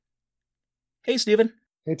Hey, Stephen.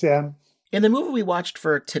 Hey, Tim. In the movie we watched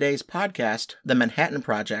for today's podcast, The Manhattan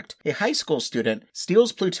Project, a high school student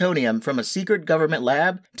steals plutonium from a secret government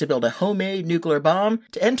lab to build a homemade nuclear bomb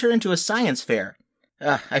to enter into a science fair.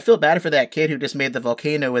 I feel bad for that kid who just made the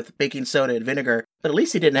volcano with baking soda and vinegar, but at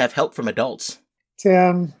least he didn't have help from adults.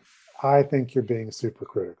 Tim, I think you're being super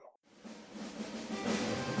critical.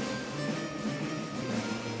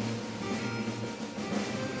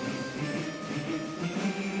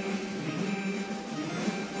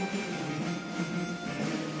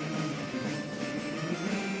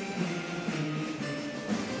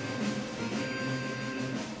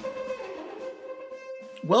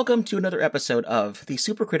 Welcome to another episode of the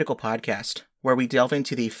Supercritical Podcast, where we delve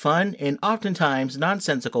into the fun and oftentimes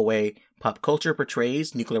nonsensical way pop culture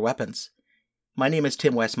portrays nuclear weapons. My name is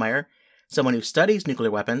Tim Westmeyer, someone who studies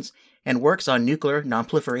nuclear weapons and works on nuclear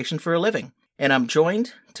nonproliferation for a living. And I'm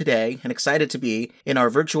joined today and excited to be in our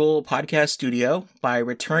virtual podcast studio by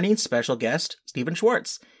returning special guest Stephen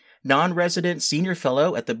Schwartz, non-resident senior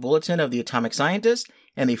fellow at the Bulletin of the Atomic Scientist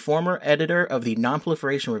and the former editor of the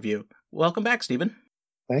Nonproliferation Review. Welcome back, Stephen.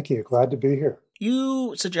 Thank you. Glad to be here.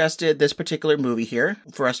 You suggested this particular movie here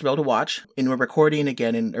for us to be able to watch, and we're recording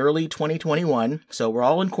again in early 2021, so we're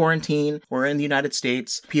all in quarantine, we're in the United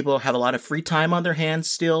States, people have a lot of free time on their hands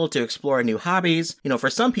still to explore new hobbies. You know, for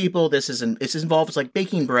some people, this involves like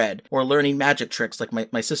baking bread or learning magic tricks, like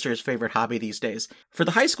my sister's favorite hobby these days. For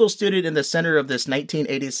the high school student in the center of this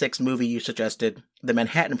 1986 movie you suggested, The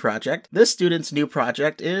Manhattan Project, this student's new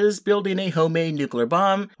project is building a homemade nuclear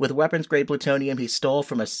bomb with weapons-grade plutonium he stole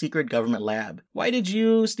from a secret government lab. Why did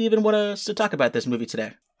you, Stephen, want us to talk about this movie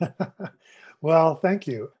today? Well, thank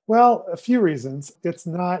you. Well, a few reasons. It's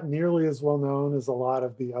not nearly as well known as a lot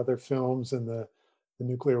of the other films in the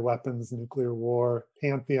nuclear weapons, nuclear war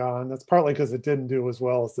pantheon. That's partly because it didn't do as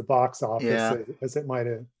well as the box office as it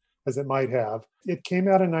might have. It came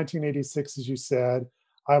out in 1986, as you said.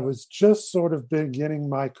 I was just sort of beginning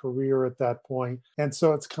my career at that point. And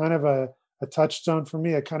so it's kind of a touchstone for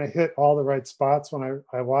me. It kind of hit all the right spots when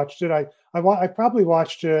I watched it. I probably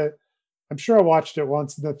watched it. I'm sure I watched it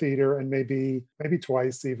once in the theater and maybe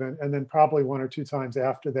twice even, and then probably one or two times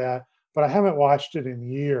after that. But I haven't watched it in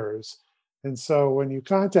years. And so when you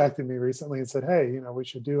contacted me recently and said, hey, we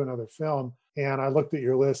should do another film, and I looked at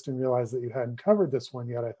your list and realized that you hadn't covered this one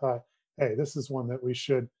yet, I thought, hey, this is one that we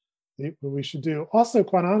should do. Also,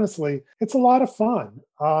 quite honestly, it's a lot of fun.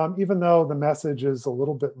 Even though the message is a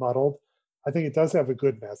little bit muddled, I think it does have a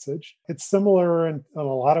good message. It's similar in a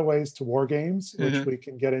lot of ways to War Games, which we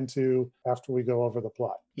can get into after we go over the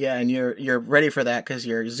plot. Yeah, and you're ready for that because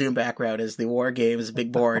your Zoom background is the War Games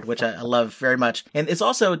big board, which I love very much. And it's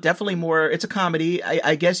also definitely it's a comedy.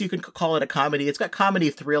 I guess you could call it a comedy. It's got comedy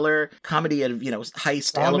thriller, comedy and,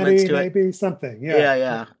 heist comedy, elements to it. Maybe something,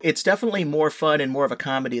 Yeah. It's definitely more fun and more of a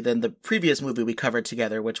comedy than the previous movie we covered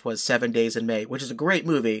together, which was 7 Days in May, which is a great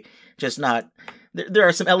movie, just not... There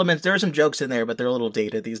are some elements, there are some jokes in there, but they're a little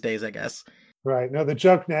dated these days, I guess. Right. No, the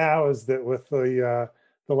joke now is that with the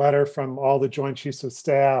letter from all the Joint Chiefs of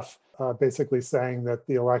Staff basically saying that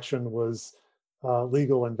the election was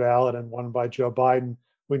legal and valid and won by Joe Biden,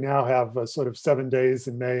 we now have a sort of 7 days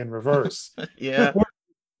in May in reverse. Yeah.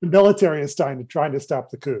 The military is trying to stop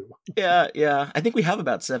the coup. Yeah. I think we have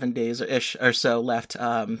about 7 days-ish or so left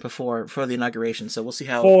for the inauguration, so we'll see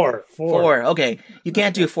how... Four. Okay. You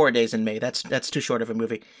can't do 4 days in May. That's too short of a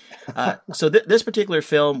movie. So this particular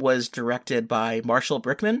film was directed by Marshall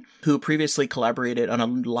Brickman, who previously collaborated on a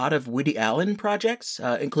lot of Woody Allen projects,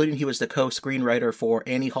 including he was the co-screenwriter for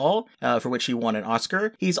Annie Hall, for which he won an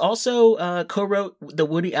Oscar. He's also co-wrote the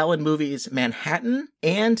Woody Allen movies Manhattan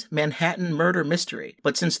and Manhattan Murder Mystery.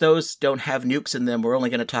 But since those don't have nukes in them, we're only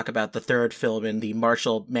going to talk about the third film in the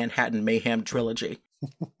Marshall Manhattan Mayhem trilogy.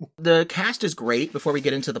 The cast is great. Before we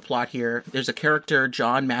get into the plot here, there's a character,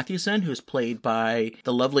 John Mathewson, who's played by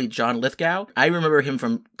the lovely John Lithgow. I remember him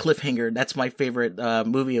from Cliffhanger. That's my favorite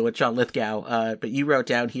movie with John Lithgow. But you wrote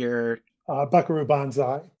down here... Buckaroo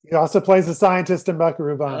Banzai. He also plays a scientist in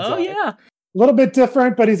Buckaroo Banzai. Oh, yeah. A little bit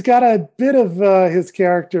different, but he's got a bit of his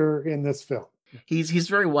character in this film. He's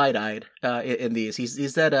very wide-eyed in these.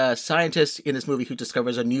 He's that scientist in this movie who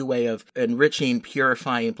discovers a new way of enriching,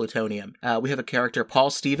 purifying plutonium. We have a character,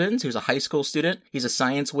 Paul Stevens, who's a high school student. He's a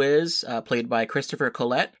science whiz, played by Christopher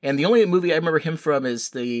Collette. And the only movie I remember him from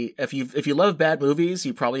is if you love bad movies,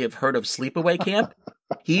 you probably have heard of Sleepaway Camp.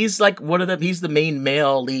 He's like he's the main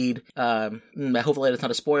male lead, hopefully that's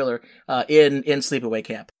not a spoiler, in Sleepaway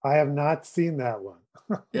Camp. I have not seen that one.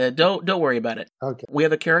 Don't worry about it. Okay. We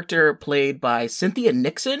have a character played by Cynthia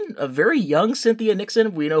Nixon, a very young Cynthia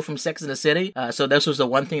Nixon we know from Sex and the City. So this was the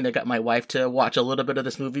one thing that got my wife to watch a little bit of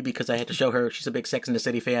this movie because I had to show her. She's a big Sex and the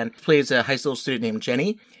City fan. Plays a high school student named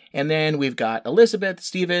Jenny. And then we've got Elizabeth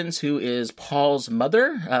Stevens, who is Paul's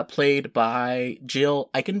mother, played by Jill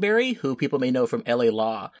Eikenberry, who people may know from LA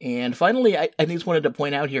Law. And finally, I just wanted to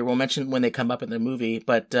point out here, we'll mention when they come up in the movie,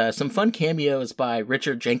 but some fun cameos by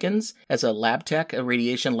Richard Jenkins as a lab tech, a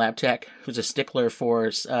radiation lab tech, who's a stickler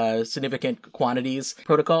for significant quantities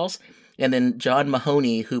protocols. And then John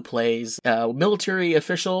Mahoney, who plays a military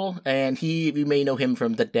official, and you may know him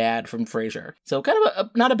from the dad from Frasier. So kind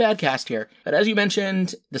of not a bad cast here. But as you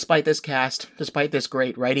mentioned, despite this cast, despite this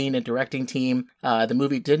great writing and directing team, the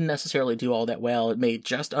movie didn't necessarily do all that well. It made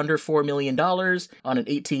just under $4 million on an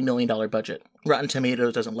 $18 million budget. Rotten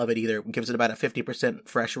Tomatoes doesn't love it either. It gives it about a 50%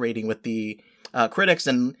 fresh rating with the critics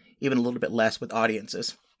and even a little bit less with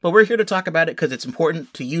audiences. But we're here to talk about it because it's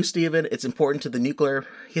important to you, Stephen. It's important to the nuclear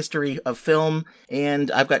history of film. And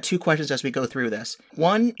I've got two questions as we go through this.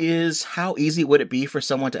 One is, how easy would it be for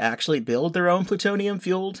someone to actually build their own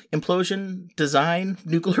plutonium-fueled implosion design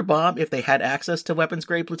nuclear bomb if they had access to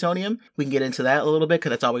weapons-grade plutonium? We can get into that a little bit because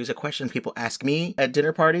that's always a question people ask me at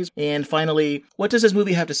dinner parties. And finally, what does this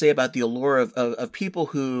movie have to say about the allure of people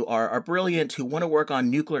who are brilliant, who want to work on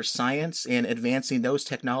nuclear science and advancing those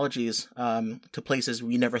technologies to places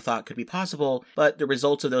we never thought could be possible, but the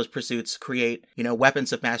results of those pursuits create,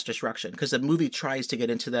 weapons of mass destruction? Because the movie tries to get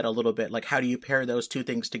into that a little bit, like how do you pair those two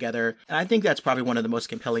things together? And I think that's probably one of the most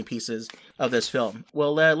compelling pieces of this film.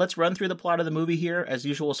 Well, let's run through the plot of the movie here. As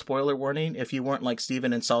usual, spoiler warning, if you weren't like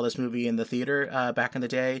Steven and saw this movie in the theater back in the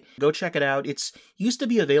day, go check it out. It's used to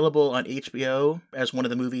be available on HBO as one of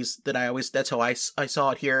the movies that that's how I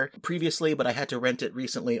saw it here previously, but I had to rent it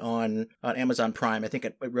recently on Amazon Prime. I think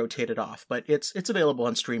it rotated off, but it's available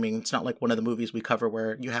on streaming. It's not like one of the movies we cover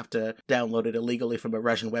where you have to download it illegally from a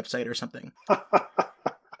Russian website or something.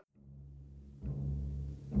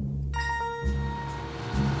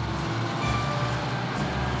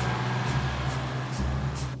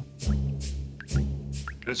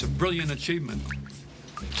 It's a brilliant achievement.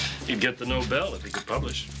 He'd get the Nobel if he could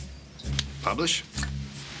publish. Publish?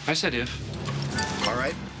 I said if. All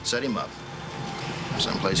right, set him up.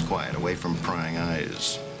 Someplace quiet, away from prying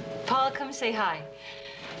eyes. Paul, come say hi.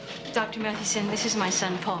 Dr. Matheson, this is my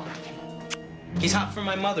son, Paul. He's hot for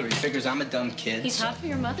my mother. He figures I'm a dumb kid. He's hot for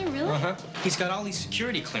your mother, really? Uh-huh. He's got all these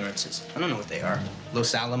security clearances. I don't know what they are.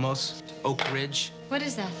 Los Alamos, Oak Ridge. What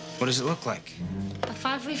is that? What does it look like? A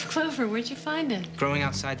 5-leaf clover. Where'd you find it? Growing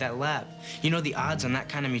outside that lab. You know the odds on that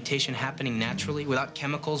kind of mutation happening naturally without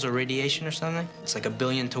chemicals or radiation or something? It's like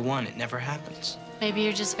 1,000,000,000 to 1. It never happens. Maybe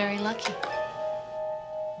you're just very lucky.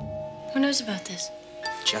 Who knows about this?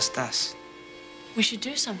 Just us. We should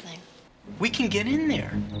do something. We can get in there.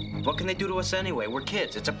 What can they do to us anyway? We're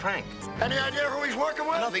kids. It's a prank. Any idea who he's working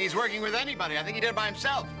with? I don't think he's working with anybody. I think he did it by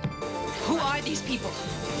himself. Who are these people?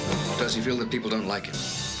 Does he feel that people don't like him?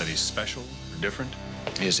 That he's special or different?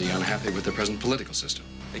 Is he unhappy with the present political system?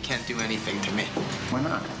 They can't do anything to me. Why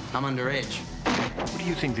not? I'm underage. What do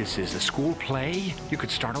you think this is, a school play? You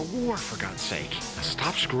could start a war, for God's sake. Now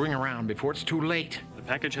stop screwing around before it's too late. The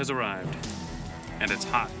package has arrived, and it's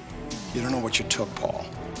hot. You don't know what you took, Paul.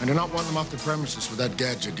 I do not want them off the premises with that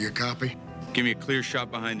gadget. Do you copy? Give me a clear shot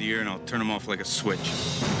behind the ear, and I'll turn him off like a switch.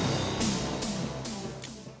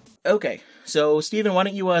 Okay, so Stephen, why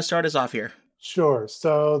don't you start us off here? Sure.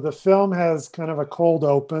 So the film has kind of a cold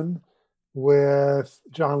open with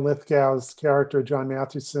John Lithgow's character, John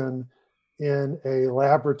Matheson, in a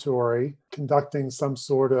laboratory conducting some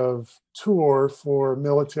sort of tour for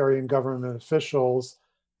military and government officials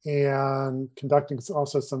and conducting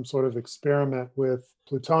also some sort of experiment with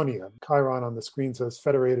plutonium. Chiron on the screen says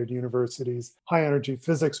Federated University's High Energy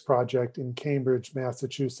Physics Project in Cambridge,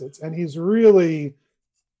 Massachusetts. And he's really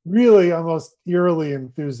almost eerily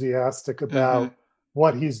enthusiastic about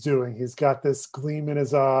what he's doing. He's got this gleam in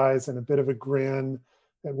his eyes and a bit of a grin.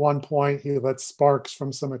 At one point, he lets sparks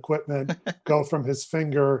from some equipment go from his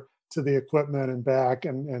finger to the equipment and back.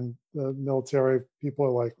 And the military people are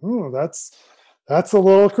like, that's a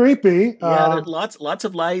little creepy. Yeah, there's lots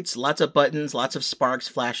of lights, lots of buttons, lots of sparks,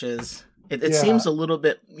 flashes. It seems a little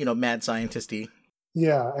bit, mad scientist-y.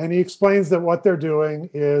 Yeah, and he explains that what they're doing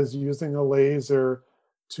is using a laser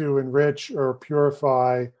to enrich or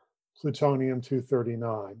purify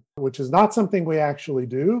plutonium-239, which is not something we actually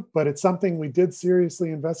do, but it's something we did seriously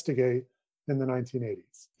investigate in the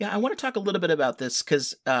 1980s. Yeah, I want to talk a little bit about this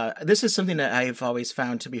because this is something that I've always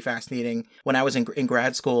found to be fascinating. When I was in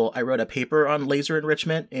grad school, I wrote a paper on laser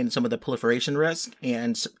enrichment and some of the proliferation risk,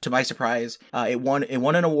 and to my surprise, it won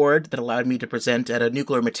an award that allowed me to present at a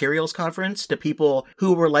nuclear materials conference to people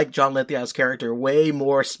who were like John Lithiau's character, way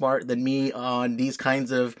more smart than me on these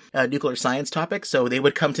kinds of nuclear science topics. So they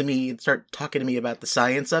would come to me and start talking to me about the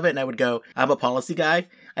science of it, and I would go, "I'm a policy guy.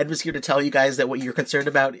 I'm just here to tell you guys that what you're concerned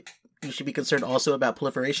about, you should be concerned also about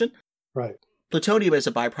proliferation." Right. Plutonium is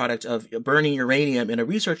a byproduct of burning uranium in a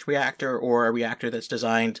research reactor or a reactor that's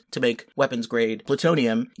designed to make weapons-grade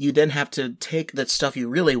plutonium. You then have to take the stuff you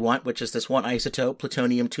really want, which is this one isotope,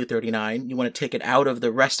 plutonium-239. You want to take it out of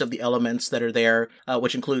the rest of the elements that are there,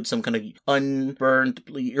 which includes some kind of unburned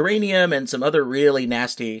uranium and some other really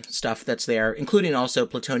nasty stuff that's there, including also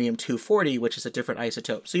plutonium-240, which is a different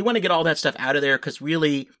isotope. So you want to get all that stuff out of there because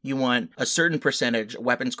really you want a certain percentage,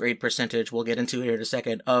 weapons-grade percentage, we'll get into here in a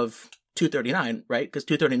second, of 239, right? Because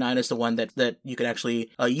 239 is the one that you could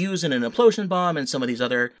actually use in an implosion bomb and some of these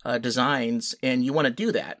other designs, and you want to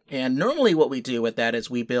do that. And normally what we do with that is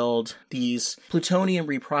we build these plutonium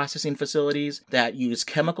reprocessing facilities that use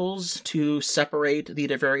chemicals to separate the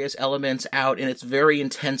various elements out, and it's very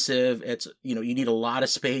intensive. It's, you need a lot of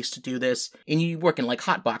space to do this, and you work in like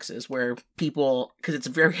hot boxes where people, because it's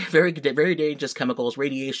very, very, very dangerous chemicals,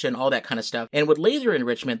 radiation, all that kind of stuff. And with laser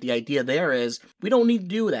enrichment, the idea there is we don't need to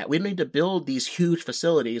do that. We don't need to build these huge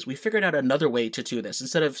facilities. We figured out another way to do this.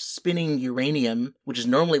 Instead of spinning uranium, which is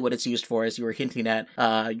normally what it's used for, as you were hinting at,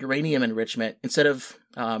 uranium enrichment, instead of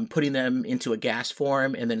putting them into a gas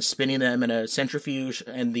form and then spinning them in a centrifuge,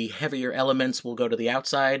 and the heavier elements will go to the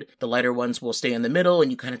outside, the lighter ones will stay in the middle, and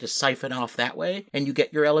you kind of just siphon off that way, and you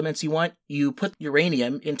get your elements you want. You put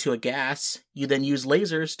uranium into a gas, you then use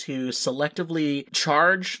lasers to selectively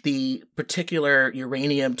charge the particular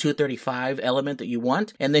uranium-235 element that you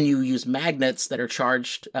want, and then you use magnets that are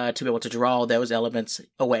charged to be able to draw those elements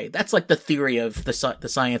away. That's like the theory of the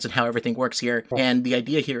science and how everything works here. And the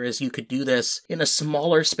idea here is you could do this in a smaller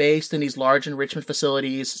space than these large enrichment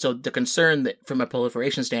facilities. So the concern that from a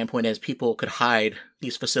proliferation standpoint is people could hide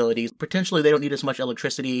these facilities. Potentially they don't need as much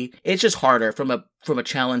electricity. It's just harder from a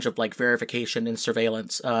challenge of like verification and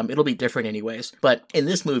surveillance. It'll be different anyways. But in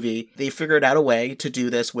this movie, they figured out a way to do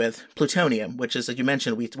this with plutonium, which is, as you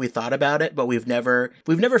mentioned, we thought about it, but we've never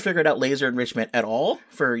figured out laser enrichment at all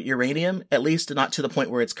for uranium, at least not to the point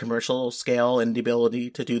where it's commercial scale and the ability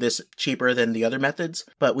to do this cheaper than the other methods.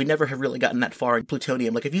 But we never have really gotten that far in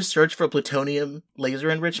plutonium. Like if you search for plutonium laser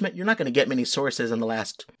enrichment, you're not going to get many sources in the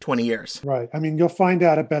last 20 years. Right. I mean, you'll find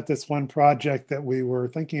out about this one project that we were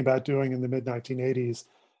thinking about doing in the mid-1980s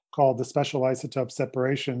called the Special Isotope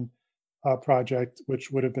Separation Project, which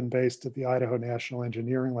would have been based at the Idaho National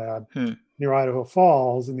Engineering Lab near Idaho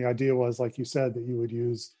Falls. And the idea was, like you said, that you would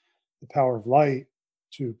use the power of light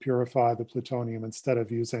to purify the plutonium instead of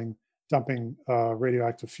dumping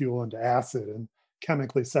radioactive fuel into acid and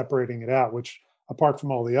chemically separating it out, which, apart from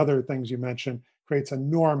all the other things you mentioned, creates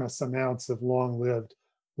enormous amounts of long-lived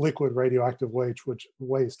liquid radioactive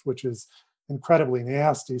waste, which is incredibly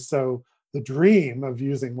nasty. So the dream of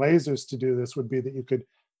using lasers to do this would be that you could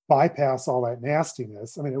bypass all that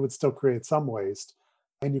nastiness. I mean, it would still create some waste,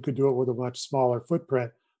 and you could do it with a much smaller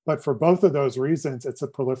footprint. But for both of those reasons, it's a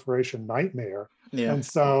proliferation nightmare. Yeah. And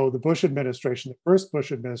so the Bush administration, the first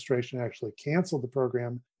Bush administration, actually canceled the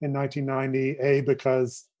program in 1990, A,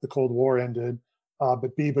 because the Cold War ended,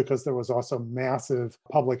 but B, because there was also massive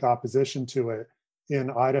public opposition to it in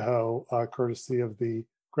Idaho, courtesy of the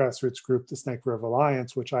grassroots group, the Snake River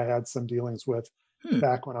Alliance, which I had some dealings with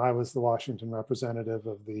back when I was the Washington representative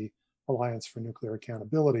of the Alliance for Nuclear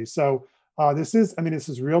Accountability. So this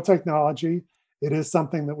is real technology. It is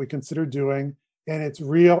something that we consider doing, and it's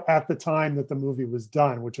real at the time that the movie was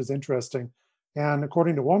done, which is interesting. And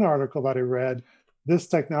according to one article that I read, this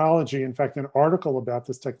technology, in fact, an article about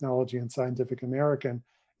this technology in Scientific American,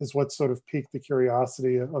 is what sort of piqued the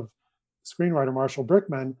curiosity of screenwriter Marshall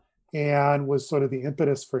Brickman, and was sort of the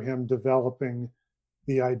impetus for him developing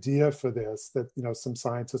the idea for this, that, some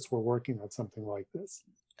scientists were working on something like this.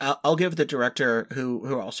 I'll give the director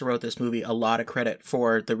who also wrote this movie a lot of credit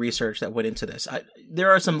for the research that went into this. There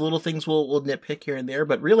are some little things we'll nitpick here and there,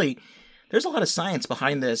 but really, there's a lot of science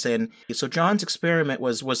behind this. And so John's experiment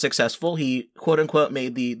was successful. He, quote unquote,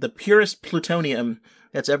 made the purest plutonium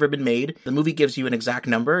that's ever been made. The movie gives you an exact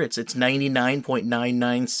number. It's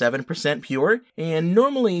 99.997% pure. And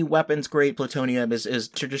normally weapons-grade plutonium is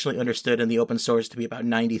traditionally understood in the open source to be about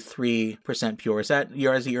 93% pure. Is that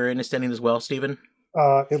your understanding as well, Stephen?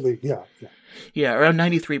 At least, yeah. Yeah, around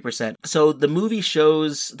 93%. So the movie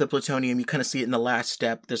shows the plutonium. You kind of see it in the last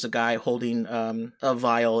step. There's a guy holding a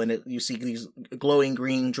vial, and you see these glowing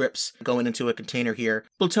green drips going into a container here.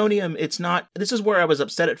 Plutonium, it's not... This is where I was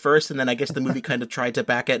upset at first, and then I guess the movie kind of tried to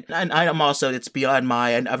back it. And I'm also... It's beyond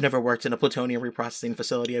I've never worked in a plutonium reprocessing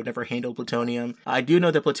facility. I've never handled plutonium. I do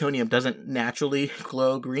know that plutonium doesn't naturally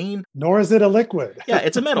glow green. Nor is it a liquid. Yeah,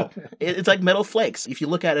 it's a metal. It's like metal flakes. If you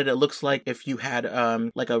look at it, it looks like if you had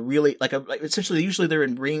essentially, usually they're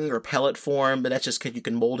in ring or pellet form, but that's just because you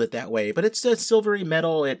can mold it that way. But it's a silvery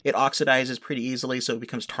metal. It oxidizes pretty easily, so it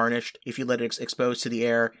becomes tarnished if you let it expose to the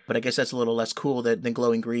air. But I guess that's a little less cool than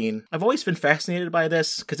glowing green. I've always been fascinated by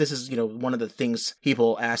this because this is, one of the things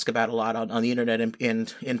people ask about a lot on the internet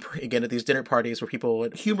and again at these dinner parties where people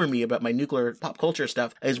would humor me about my nuclear pop culture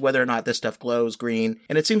stuff is whether or not this stuff glows green.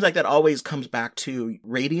 And it seems like that always comes back to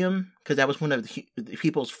radium, because that was one of the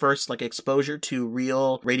people's first exposure to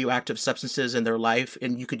real radioactive substances in their life,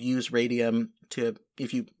 and you could use radium to,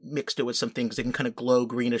 if you mixed it with some things, it can kind of glow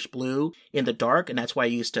greenish blue in the dark, and that's why I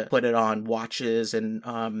used to put it on watches and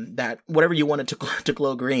that whatever you wanted to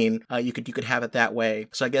glow green, you could have it that way.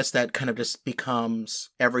 So I guess that kind of just becomes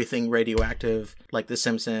everything radioactive, like The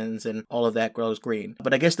Simpsons, and all of that glows green.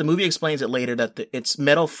 But I guess the movie explains it later that it's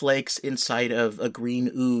metal flakes inside of a green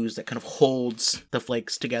ooze that kind of holds the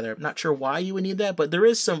flakes together. I'm not sure why you would need that, but there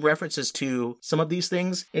is some references to some of these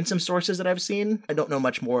things in some sources that I've seen. I don't know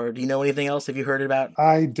much more. Do you know anything else? Have you heard about?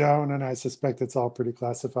 I don't, and I suspect it's all pretty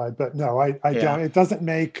classified. But no, I don't. It doesn't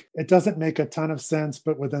make a ton of sense,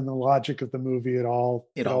 but within the logic of the movie, it all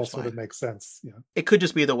sort of makes sense. Yeah. It could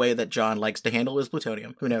just be the way that John likes to handle his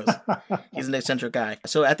plutonium. Who knows? He's an eccentric guy.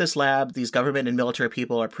 So at this lab, these government and military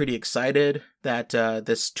people are pretty excited that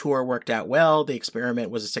this tour worked out well. The experiment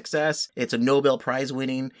was a success. It's a Nobel Prize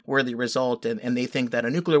winning worthy result, and they think that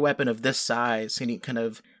a nuclear weapon of this size, and he kind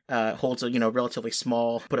of holds a relatively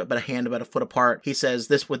small, but a hand about a foot apart. He says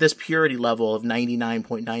this with this purity level of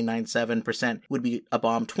 99.997% would be a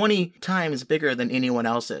bomb 20 times bigger than anyone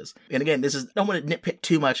else's. And again, I don't want to nitpick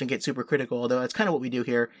too much and get super critical, although that's kind of what we do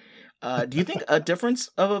here. Do you think a difference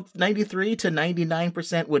of 93 to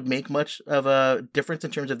 99% would make much of a difference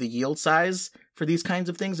in terms of the yield size for these kinds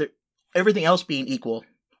of things? Everything else being equal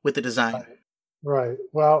with the design. Right.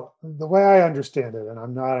 Well, the way I understand it, and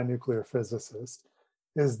I'm not a nuclear physicist,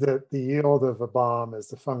 is that the yield of a bomb is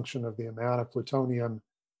the function of the amount of plutonium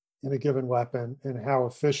in a given weapon and how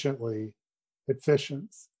efficiently it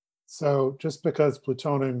fissions. So just because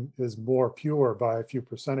plutonium is more pure by a few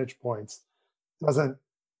percentage points doesn't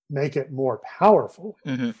make it more powerful.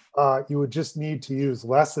 Mm-hmm. You would just need to use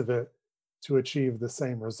less of it to achieve the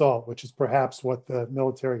same result, which is perhaps what the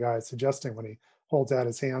military guy is suggesting when he holds out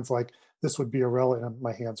his hands like this would be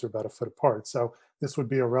my hands are about a foot apart. So this would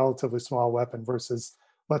be a relatively small weapon versus,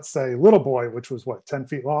 let's say, Little Boy, which was 10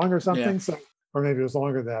 feet long or something. Yeah. So, or maybe it was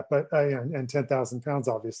longer than that, but and 10,000 pounds,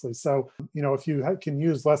 obviously. So, if you can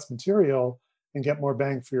use less material and get more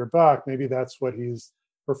bang for your buck, maybe that's what he's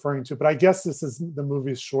referring to. But I guess this is the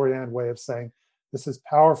movie's shorthand way of saying this is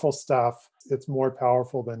powerful stuff. It's more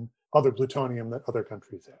powerful than other plutonium that other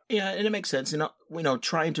countries have. Yeah, and it makes sense.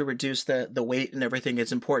 Trying to reduce the weight and everything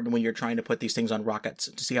is important when you're trying to put these things on rockets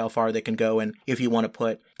to see how far they can go. And if you want to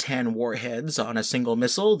put 10 warheads on a single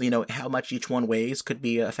missile, how much each one weighs could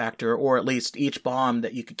be a factor, or at least each bomb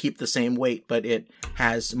that you could keep the same weight, but it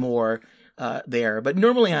has more there. But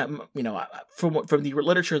normally, from the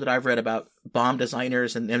literature that I've read about bomb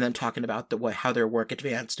designers and them talking about how their work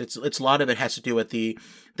advanced, it's a lot of it has to do with the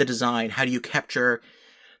design. How do you capture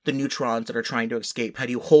the neutrons that are trying to escape? How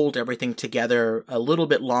do you hold everything together a little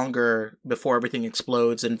bit longer before everything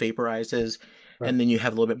explodes and vaporizes, right? And then you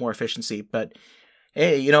have a little bit more efficiency. But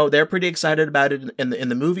hey, they're pretty excited about it in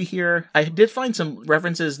the movie here. I did find some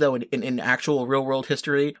references, though, in actual real-world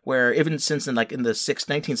history, where even since in the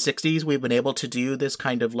 1960s, we've been able to do this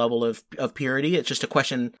kind of level of purity. It's just a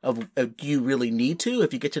question of do you really need to?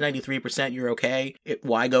 If you get to 93%, you're okay.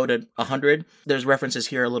 Why go to 100? There's references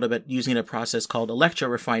here a little bit using a process called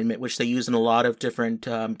electrorefinement, which they use in a lot of different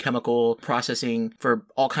chemical processing for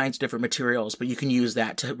all kinds of different materials. But you can use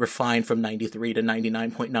that to refine from 93 to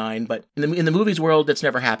 99.9. But in the movie's world, that's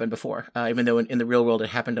never happened before, even though in the real world it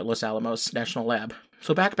happened at Los Alamos National Lab.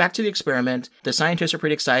 So back to the experiment. The scientists are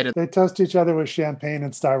pretty excited. They toast each other with champagne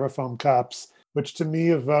and styrofoam cups, which to me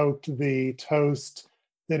evoked the toast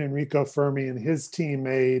that Enrico Fermi and his team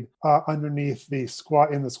made underneath in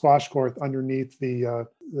the squash court underneath the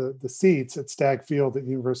seats at Stagg Field at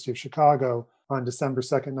the University of Chicago on December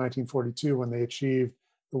 2nd, 1942, when they achieved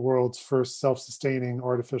the world's first self-sustaining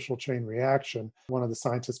artificial chain reaction. One of the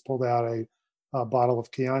scientists pulled out a bottle of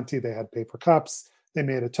Chianti. They had paper cups. they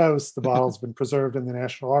made a toast. The bottle's been preserved in the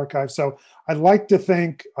National Archives. So I'd like to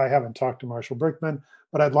think, I haven't talked to Marshall Brickman,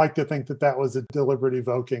 but I'd like to think that that was a deliberate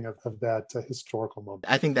evoking of that historical moment.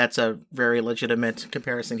 I think that's a very legitimate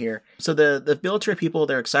comparison here. So the military people,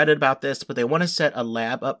 they're excited about this, but they want to set a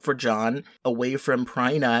lab up for John away from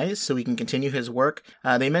prying eyes so he can continue his work.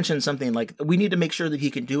 They mentioned something like, we need to make sure that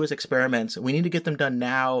he can do his experiments. We need to get them done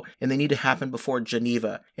now, and they need to happen before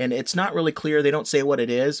Geneva. And it's not really clear. They don't say what it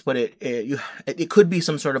is, but it could be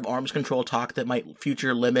some sort of arms control talk that might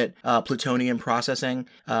future limit plutonium processing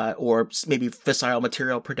or maybe fissile material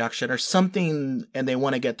production or something, and they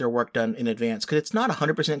want to get their work done in advance because it's not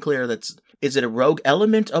 100% clear is it a rogue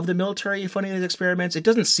element of the military funding these experiments? It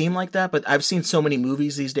doesn't seem like that, but I've seen so many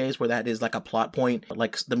movies these days where that is like a plot point,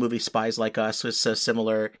 like the movie Spies Like Us was a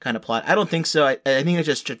similar kind of plot. I don't think so. I think it's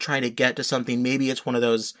just trying to get to something. Maybe it's one of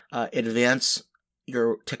those advance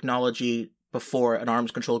your technology before an arms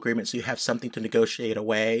control agreement so you have something to negotiate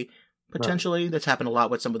away. Potentially. Right. That's happened a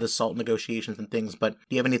lot with some of the SALT negotiations and things, but do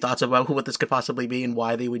you have any thoughts about what this could possibly be and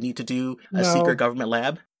why they would need to do a secret government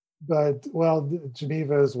lab? But, well,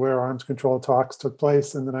 Geneva is where arms control talks took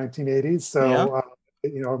place in the 1980s, so,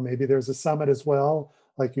 maybe there's a summit as well.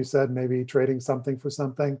 Like you said, maybe trading something for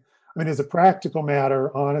something. I mean, as a practical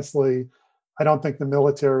matter, honestly, I don't think the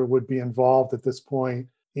military would be involved at this point,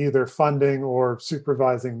 either funding or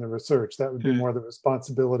supervising the research. That would be more the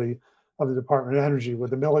responsibility of the Department of Energy.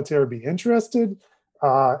 Would the military be interested?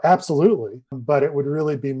 Absolutely. But it would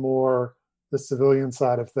really be more the civilian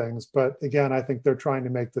side of things. But again, I think they're trying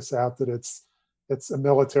to make this out that it's a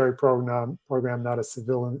military program, not a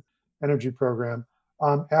civilian energy program.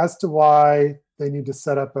 As to why they need to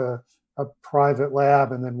set up a private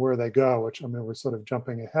lab and then where they go, which, I mean, we're sort of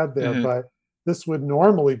jumping ahead there, but this would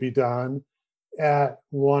normally be done at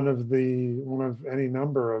one of any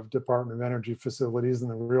number of Department of Energy facilities. In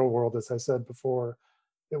the real world, as I said before,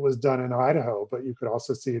 it was done in Idaho, but you could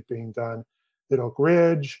also see it being done at Oak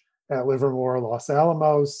Ridge, at Livermore, Los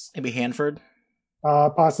Alamos. Maybe Hanford?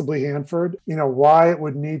 Possibly Hanford. Why it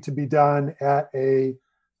would need to be done at a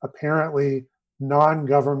apparently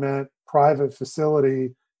non-government private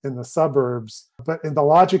facility in the suburbs. But in the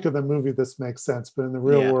logic of the movie, this makes sense, but in the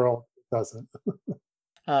real world, it doesn't.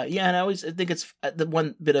 And I always think it's the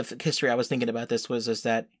one bit of history I was thinking about this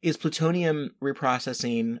is plutonium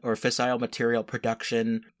reprocessing or fissile material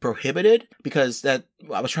production prohibited? Because that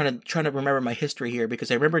I was trying to remember my history here,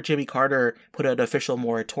 because I remember Jimmy Carter put an official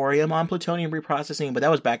moratorium on plutonium reprocessing, but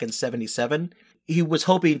that was back in 1977. He was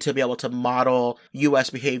hoping to be able to model U.S.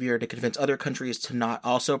 behavior to convince other countries to not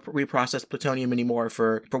also reprocess plutonium anymore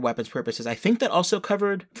for weapons purposes. I think that also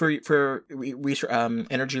covered for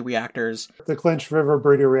energy reactors. The Clinch River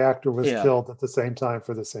breeder reactor was killed at the same time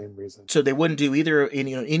for the same reason. So they wouldn't do either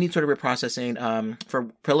any sort of reprocessing for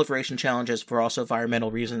proliferation challenges, for also environmental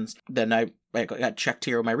reasons. Then I got checked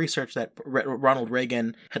here in my research that Ronald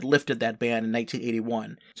Reagan had lifted that ban in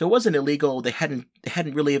 1981. So it wasn't illegal. They hadn't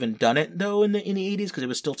really even done it though in the 80s because it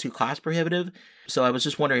was still too cost prohibitive. So I was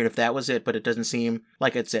just wondering if that was it, but it doesn't seem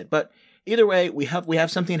like it's it. But either way, we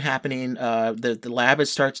have something happening. The lab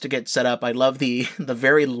starts to get set up. I love the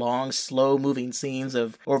very long, slow moving scenes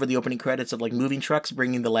of over the opening credits of like moving trucks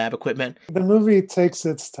bringing the lab equipment. The movie takes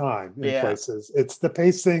its time in places. It's the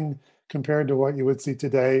pacing compared to what you would see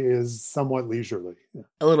today is somewhat leisurely. Yeah.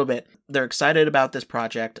 A little bit. They're excited about this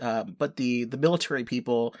project, but the military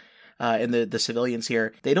people and the civilians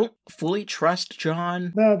here, they don't fully trust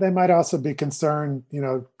John. No, they might also be concerned,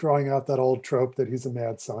 drawing out that old trope that he's a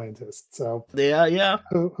mad scientist. So yeah.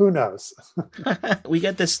 Who knows? We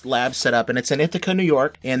get this lab set up, and it's in Ithaca, New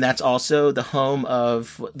York, and that's also the home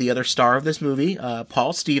of the other star of this movie,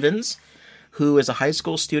 Paul Stevens, who is a high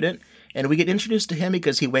school student. And we get introduced to him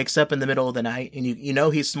because he wakes up in the middle of the night, and you know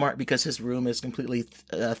he's smart because his room is completely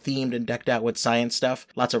themed and decked out with science stuff,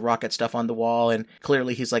 lots of rocket stuff on the wall, and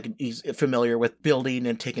clearly he's familiar with building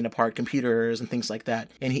and taking apart computers and things like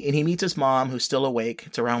that. And he meets his mom, who's still awake.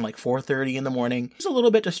 It's around like 4:30 in the morning. He's a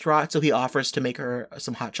little bit distraught, so he offers to make her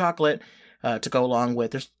some hot chocolate to go along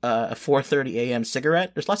with. There's a 4:30 a.m.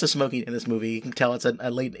 cigarette. There's lots of smoking in this movie. You can tell it's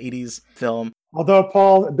a late 80s film. Although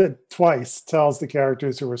Paul twice tells the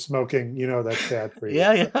characters who are smoking, that's bad for you.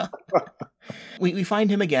 Yeah. We find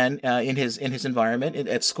him again in his environment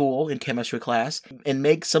at school in chemistry class, and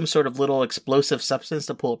make some sort of little explosive substance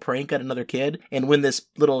to pull a prank at another kid. And when this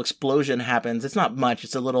little explosion happens, it's not much.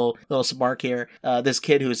 It's a little spark here. This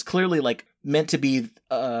kid who is clearly like meant to be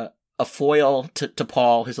a a foil to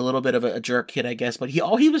Paul, who's a little bit of a jerk kid, I guess, but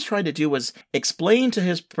all he was trying to do was explain to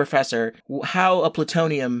his professor how a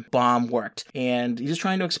plutonium bomb worked. And he's just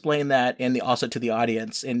trying to explain that, and also to the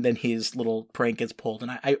audience, and then his little prank gets pulled.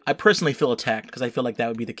 And I personally feel attacked, because I feel like that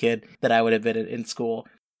would be the kid that I would have been in school.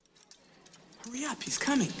 Hurry up, he's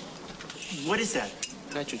coming. What is that?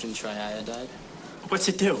 Nitrogen triiodide. What's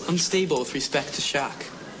it do? Unstable with respect to shock.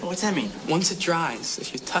 What's that mean? Once it dries,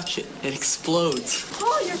 if you touch it, it explodes.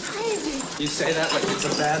 Paul, you're crazy. You say that like it's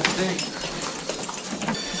a bad thing.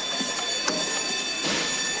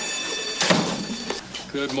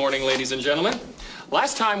 Good morning, ladies and gentlemen.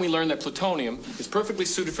 Last time we learned that plutonium is perfectly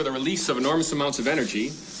suited for the release of enormous amounts of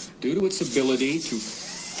energy due to its ability to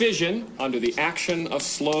fission under the action of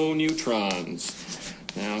slow neutrons.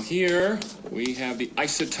 Now here we have the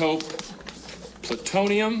isotope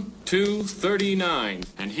plutonium-239.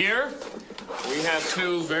 And here we have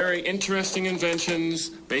two very interesting inventions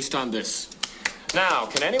based on this. Now,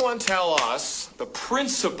 can anyone tell us the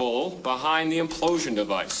principle behind the implosion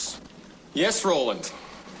device? Yes, Roland.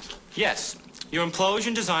 Yes. Your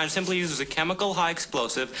implosion design simply uses a chemical high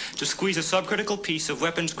explosive to squeeze a subcritical piece of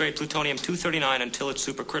weapons-grade plutonium-239 until it's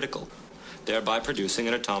supercritical, thereby producing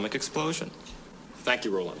an atomic explosion. Thank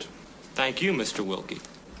you, Roland. Thank you, Mr. Wilkie.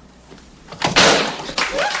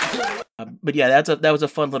 But yeah, that was a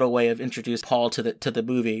fun little way of introducing Paul to the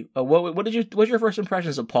movie. What's your first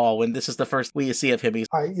impressions of Paul when this is the first we see of him? You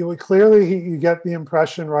get the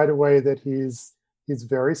impression right away that he's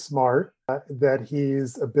very smart, that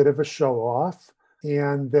he's a bit of a show-off,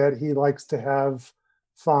 and that he likes to have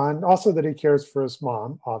fun. Also that he cares for his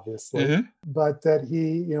mom, obviously, mm-hmm. but that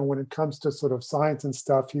he, when it comes to sort of science and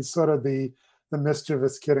stuff, he's sort of the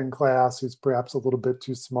mischievous kid in class who's perhaps a little bit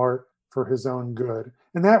too smart for his own good.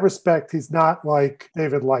 In that respect, he's not like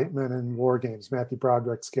David Lightman in War Games, Matthew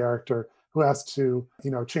Broderick's character, who has to,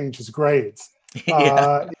 change his grades.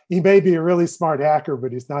 Yeah. He may be a really smart hacker,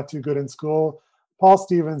 but he's not too good in school. Paul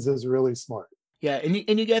Stevens is really smart. Yeah, and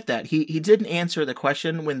you get that. He didn't answer the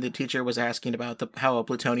question when the teacher was asking about how a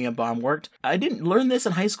plutonium bomb worked. I didn't learn this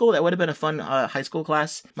in high school. That would have been a fun high school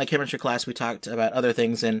class. My chemistry class, we talked about other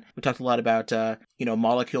things, and we talked a lot about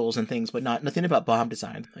molecules and things, but nothing about bomb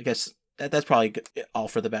design. I guess that's probably all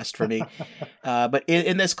for the best for me. But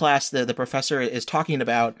in this class, the professor is talking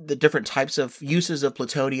about the different types of uses of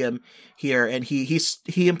plutonium here, and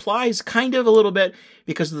he implies kind of a little bit,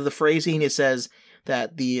 because of the phrasing, he says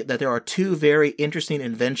that there are two very interesting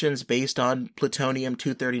inventions based on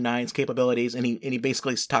plutonium-239's capabilities, and he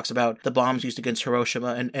basically talks about the bombs used against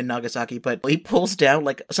Hiroshima and Nagasaki, but he pulls down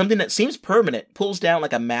like something that seems permanent, pulls down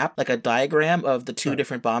like a map, like a diagram of the two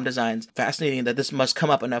different bomb designs. Fascinating that this must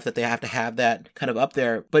come up enough that they have to have that kind of up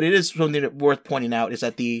there. But it is something worth pointing out is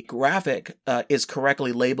that the graphic is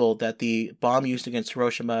correctly labeled that the bomb used against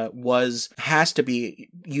Hiroshima has to be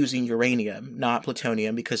using uranium, not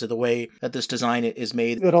plutonium, because of the way that this design is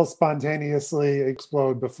made. It'll spontaneously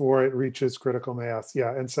explode before it reaches critical mass.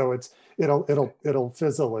 Yeah, and so it'll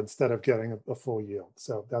fizzle instead of getting a full yield.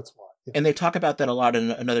 So that's why. Yeah. And they talk about that a lot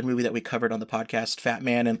in another movie that we covered on the podcast, Fat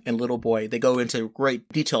Man and Little Boy. They go into great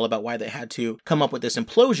detail about why they had to come up with this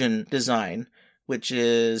implosion design, which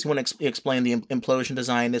is, you want to explain the implosion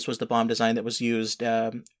design? This was the bomb design that was used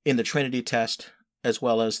in the Trinity test, as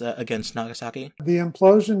well as against Nagasaki. The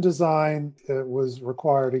implosion design was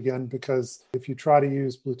required again because if you try to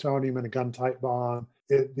use plutonium in a gun-type bomb,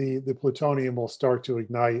 the plutonium will start to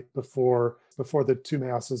ignite before the two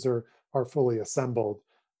masses are fully assembled,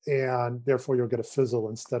 and therefore you'll get a fizzle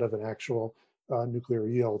instead of an actual nuclear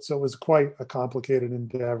yield. So it was quite a complicated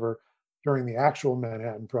endeavor during the actual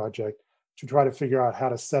Manhattan Project to try to figure out how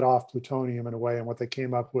to set off plutonium in a way, and what they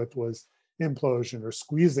came up with was implosion, or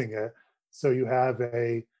squeezing it. So you have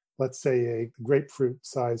let's say a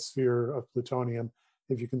grapefruit-sized sphere of plutonium.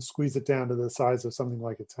 If you can squeeze it down to the size of something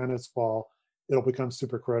like a tennis ball, it'll become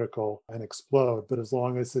supercritical and explode. But as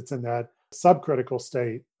long as it's in that subcritical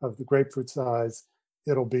state of the grapefruit size,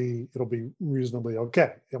 it'll be reasonably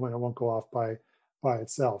okay. It won't go off by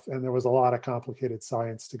itself. And there was a lot of complicated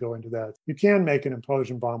science to go into that. You can make an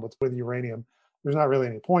implosion bomb with uranium. There's not really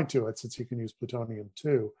any point to it since you can use plutonium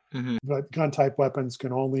too. Mm-hmm. But gun-type weapons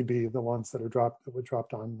can only be the ones that were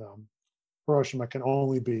dropped on Hiroshima can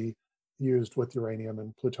only be used with uranium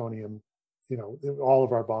and plutonium. All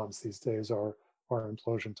of our bombs these days are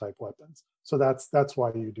implosion-type weapons. So that's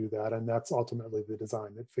why you do that, and that's ultimately the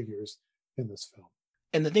design that figures in this film.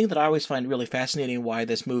 And the thing that I always find really fascinating why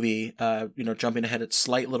this movie, jumping ahead a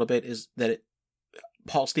slight little bit, is that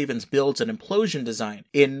Paul Stevens builds an implosion design.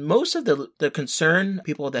 In most of the concern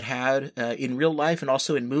people that had in real life and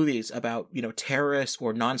also in movies about, terrorists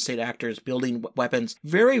or non-state actors building weapons,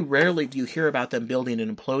 very rarely do you hear about them building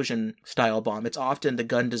an implosion style bomb. It's often the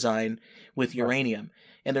gun design with uranium.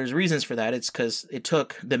 And there's reasons for that. It's because it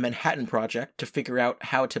took the Manhattan Project to figure out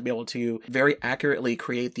how to be able to very accurately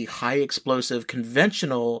create the high explosive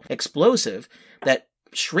conventional explosive that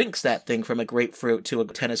shrinks that thing from a grapefruit to a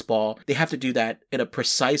tennis ball. They have to do that in a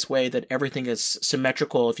precise way that everything is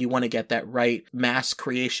symmetrical if you want to get that right mass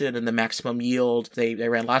creation and the maximum yield. They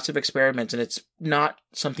ran lots of experiments, and it's not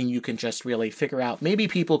something you can just really figure out. Maybe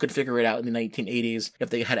people could figure it out in the 1980s if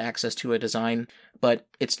they had access to a design, but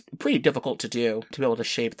it's pretty difficult to do, to be able to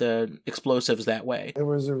shape the explosives that way. It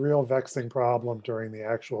was a real vexing problem during the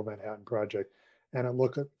actual Manhattan Project, and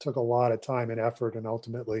it took a lot of time and effort, and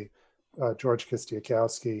ultimately George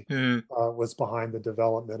Kistiakowsky was behind the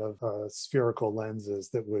development of spherical lenses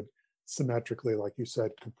that would symmetrically, like you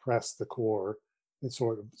said, compress the core and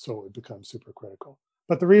so it would become supercritical.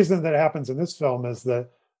 But the reason that happens in this film is that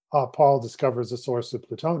Paul discovers a source of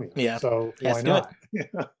plutonium. Yeah. So why not?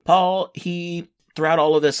 Paul, throughout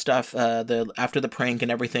all of this stuff, after the prank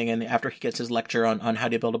and everything, and after he gets his lecture on how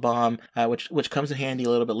to build a bomb, which comes in handy a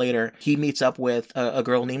little bit later, he meets up with a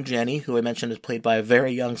girl named Jenny, who I mentioned is played by a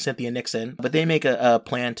very young Cynthia Nixon. But they make a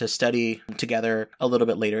plan to study together a little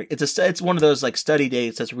bit later. It's one of those like study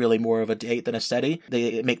dates that's really more of a date than a study.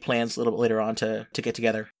 They make plans a little bit later on to get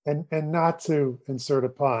together. And not to insert a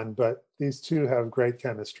pun, but these two have great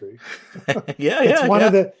chemistry. It's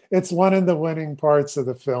one of the winning parts of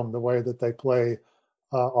the film, the way that they play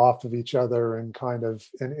off of each other and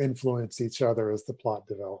influence each other as the plot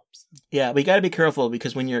develops. Yeah, but you got to be careful,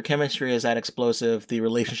 because when your chemistry is that explosive, the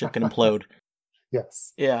relationship can implode.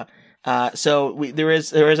 Yes. Yeah. So there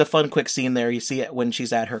is a fun quick scene there. You see it when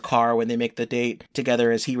she's at her car, when they make the date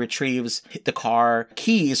together, as he retrieves the car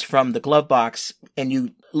keys from the glove box, and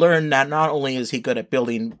you learn that not only is he good at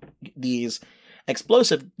building these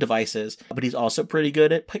explosive devices, but he's also pretty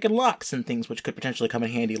good at picking locks and things, which could potentially come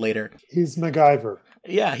in handy later. He's MacGyver.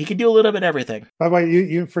 Yeah, he can do a little bit of everything. By the way,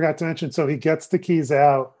 you forgot to mention, so he gets the keys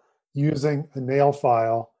out using a nail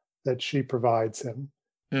file that she provides him.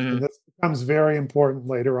 Mm-hmm. And this becomes very important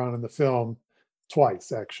later on in the film,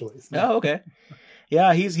 twice actually. Oh, okay.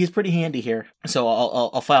 Yeah, he's pretty handy here. So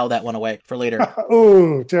I'll file that one away for later.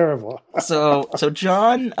 Ooh, terrible. So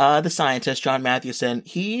John, the scientist, John Mathewson,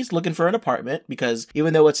 he's looking for an apartment because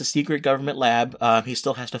even though it's a secret government lab, he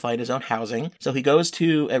still has to find his own housing. So he goes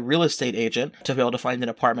to a real estate agent to be able to find an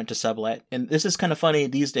apartment to sublet. And this is kind of funny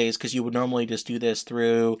these days because you would normally just do this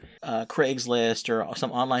through Craigslist or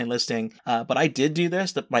some online listing. But I did do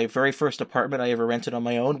this. My very first apartment I ever rented on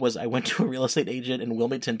my own was I went to a real estate agent in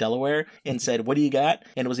Wilmington, Delaware, and said, "What do you got?"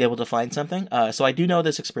 And was able to find something. So I do know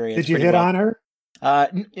this experience. Did you hit on her?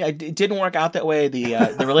 It didn't work out that way.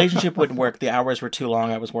 The relationship wouldn't work. The hours were too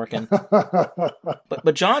long. I was working.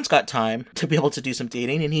 But John's got time to be able to do some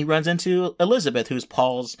dating, and he runs into Elizabeth, who's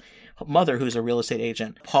Paul's mother, who's a real estate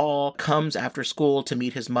agent. Paul comes after school to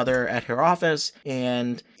meet his mother at her office,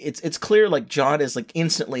 and it's clear like John is like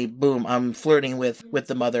instantly, boom, I'm flirting with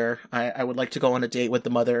the mother. I would like to go on a date with the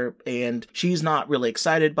mother, and she's not really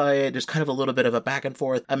excited by it. There's kind of a little bit of a back and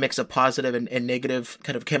forth, a mix of positive and negative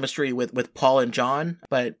kind of chemistry with Paul and John,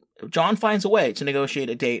 but John finds a way to negotiate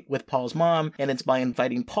a date with Paul's mom, and it's by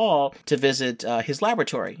inviting Paul to visit his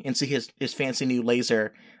laboratory and see his fancy new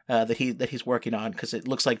laser that he's working on, because it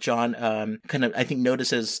looks like John kind of, I think,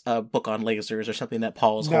 notices a book on lasers or something that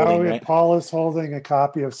Paul is holding, right? Paul is holding a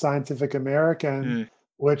copy of Scientific American,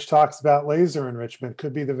 which talks about laser enrichment.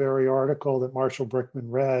 Could be the very article that Marshall Brickman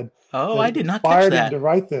read. Oh, I did not catch that. Inspired him to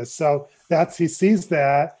write this. So he sees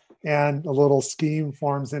that, and a little scheme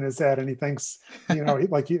forms in his head, and he thinks, he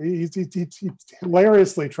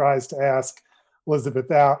hilariously tries to ask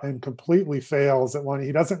Elizabeth out and completely fails at one.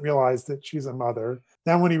 He doesn't realize that she's a mother.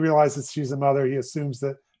 Then when he realizes she's a mother, he assumes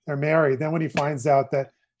that they're married. Then when he finds out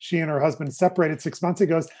that she and her husband separated 6 months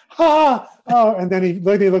ago, he goes, oh, and then he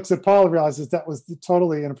looks at Paul and realizes that was the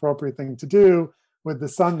totally inappropriate thing to do with the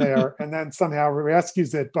son there, and then somehow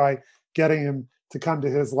rescues it by getting him to come to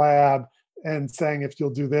his lab and saying, if you'll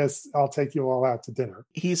do this, I'll take you all out to dinner.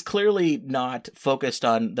 He's clearly not focused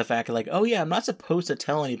on the fact of like, oh yeah, I'm not supposed to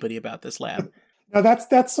tell anybody about this lab. Now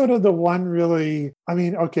that's sort of the one really,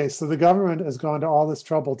 okay, so the government has gone to all this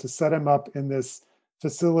trouble to set him up in this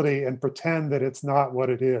facility and pretend that it's not what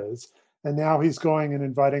it is. And now he's going and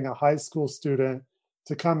inviting a high school student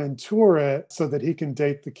to come and tour it so that he can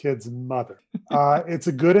date the kid's mother. It's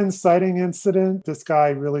a good inciting incident. This guy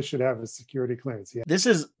really should have a security clearance. Yeah. This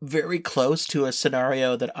is very close to a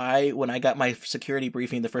scenario that when I got my security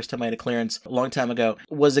briefing the first time I had a clearance a long time ago,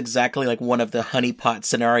 was exactly like one of the honeypot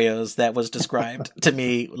scenarios that was described to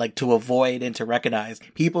me, like to avoid and to recognize.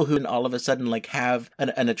 People who all of a sudden like have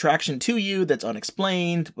an attraction to you that's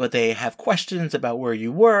unexplained, but they have questions about where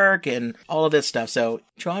you work and all of this stuff. So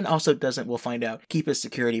John also doesn't, we'll find out, keep his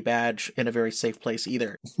security badge in a very safe place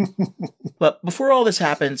either. But before all this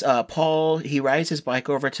happens, Paul, he rides his bike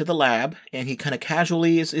over to the lab and he kind of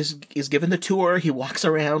casually is given the tour. He walks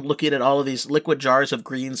around looking at all of these liquid jars of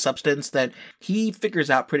green substance that he figures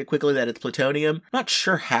out pretty quickly that it's plutonium. Not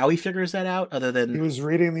sure how he figures that out other than... He was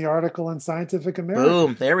reading the article in Scientific American.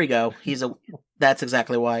 Boom, there we go. That's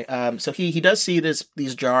exactly why. So he does see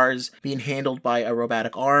these jars being handled by a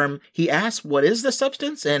robotic arm. He asks, what is the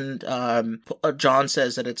substance? And John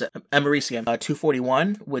says that it's americium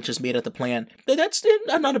 241, which is made at the plant. That's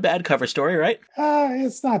not a bad cover story, right?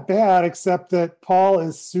 It's not bad, except that Paul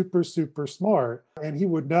is super, super smart. And he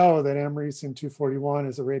would know that americium 241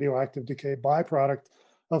 is a radioactive decay byproduct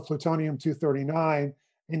of plutonium-239.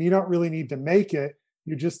 And you don't really need to make it.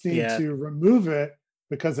 You just need to remove it.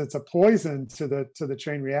 Because it's a poison to the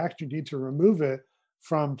chain reaction, you need to remove it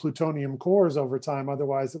from plutonium cores over time.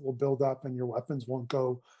 Otherwise, it will build up and your weapons won't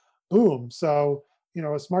go boom. So,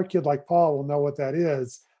 a smart kid like Paul will know what that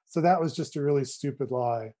is. So that was just a really stupid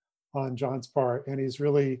lie on John's part. And he's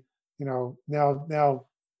really, now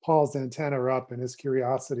Paul's antenna are up and his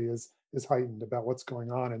curiosity is heightened about what's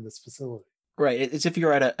going on in this facility. Right. It's if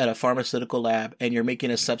you're at a pharmaceutical lab and you're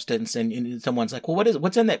making a substance and someone's like, well,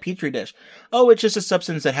 what's in that Petri dish? Oh, it's just a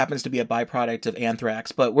substance that happens to be a byproduct of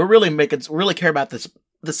anthrax, but we really care about this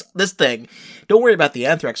thing. Don't worry about the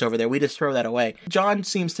anthrax over there. We just throw that away. John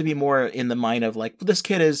seems to be more in the mind of like, this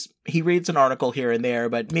kid he reads an article here and there,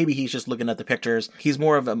 but maybe he's just looking at the pictures. He's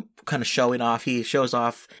more of a kind of showing off. He shows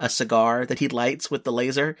off a cigar that he lights with the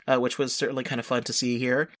laser, which was certainly kind of fun to see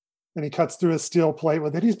here. And he cuts through a steel plate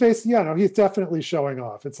with it. He's basically, he's definitely showing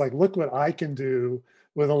off. It's like, look what I can do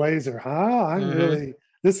with a laser, huh?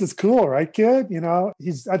 This is cool, right, kid?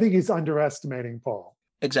 I think he's underestimating Paul.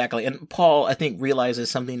 Exactly. And Paul, I think, realizes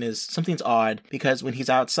something's odd because when he's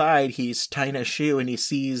outside, he's tying a shoe and he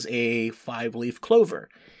sees a 5-leaf clover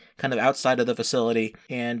kind of outside of the facility.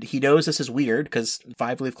 And he knows this is weird because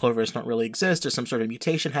 5-leaf clovers don't really exist. There's some sort of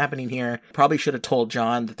mutation happening here. Probably should have told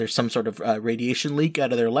John that there's some sort of radiation leak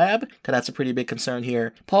out of their lab, because that's a pretty big concern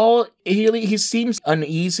here. Paul, he seems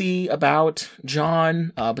uneasy about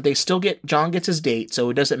John, but John gets his date,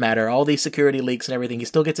 so it doesn't matter. All these security leaks and everything, he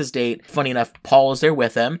still gets his date. Funny enough, Paul is there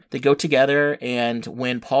with him. They go together, and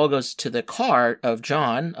when Paul goes to the car of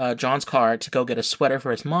John's car to go get a sweater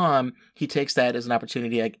for his mom, he takes that as an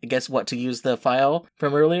opportunity, I guess, to use the file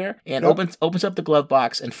from earlier, and opens up the glove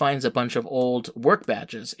box and finds a bunch of old work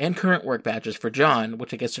badges and current work badges for John,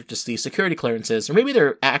 which I guess are just these security clearances, or maybe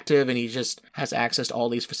they're active and he just has access to all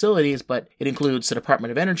these facilities, but it includes the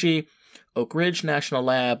Department of Energy, Oak Ridge National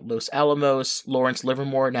Lab, Los Alamos, Lawrence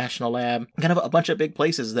Livermore National Lab, kind of a bunch of big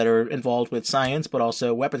places that are involved with science, but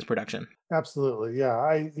also weapons production. Absolutely.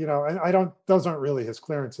 Yeah. Those aren't really his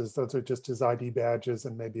clearances. Those are just his ID badges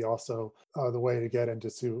and maybe also the way to get into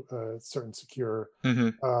certain secure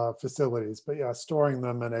facilities. But yeah, storing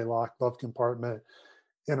them in a locked glove compartment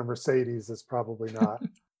in a Mercedes is probably not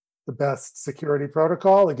the best security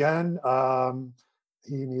protocol. Again,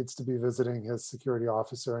 he needs to be visiting his security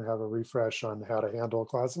officer and have a refresh on how to handle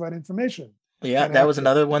classified information. Yeah, that was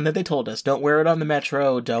another one that they told us. Don't wear it on the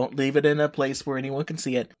metro. Don't leave it in a place where anyone can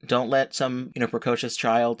see it. Don't let some precocious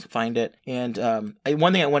child find it. And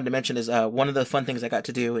one thing I wanted to mention is one of the fun things I got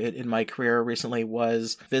to do in my career recently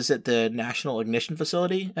was visit the National Ignition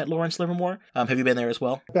Facility at Lawrence Livermore. Have you been there as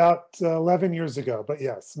well? About 11 years ago, but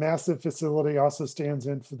yes, massive facility, also stands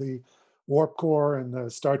in for the Warp Core and the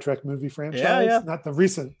Star Trek movie franchise. Yeah. Not the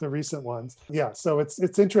recent ones. Yeah, so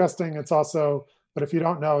it's interesting. It's also, but if you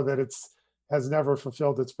don't know that has never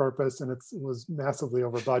fulfilled its purpose and it was massively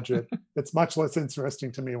over budget, it's much less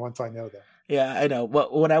interesting to me once I know that. Yeah, I know. Well,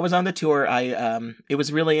 when I was on the tour, it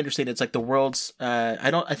was really interesting. It's like the world's,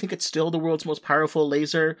 I think it's still the world's most powerful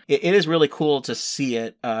laser. It is really cool to see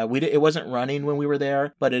it. It wasn't running when we were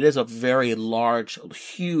there, but it is a very large,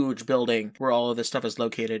 huge building where all of this stuff is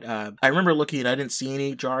located. I remember looking, I didn't see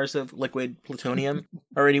any jars of liquid plutonium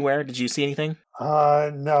or anywhere. Did you see anything?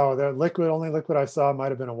 No, the only liquid I saw might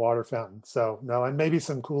have been a water fountain. So no, and maybe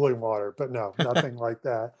some cooling water, but no, nothing like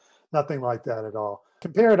that. Nothing like that at all.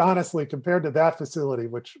 Compared to that facility,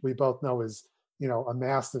 which we both know is, a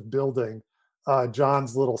massive building,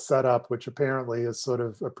 John's little setup, which apparently is sort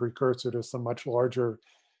of a precursor to some much larger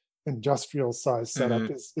industrial size setup,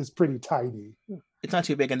 is pretty tidy. It's not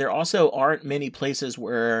too big, and there also aren't many places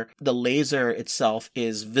where the laser itself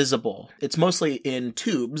is visible. It's mostly in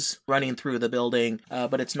tubes running through the building,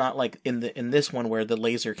 but it's not like in this one where the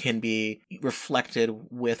laser can be reflected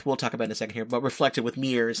with, we'll talk about it in a second here, but reflected with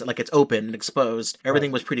mirrors, like it's open and exposed.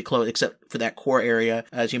 Everything was pretty close, except for that core area,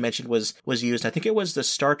 as you mentioned, was used. I think it was the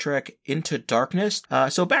Star Trek Into Darkness.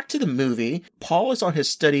 So back to the movie, Paul is on his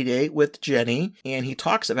study date with Jenny, and he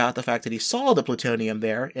talks about the fact that he saw the plutonium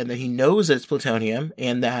there, and that he knows it's plutonium,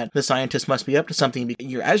 and that the scientist must be up to something.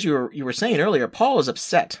 As you were saying earlier, Paul is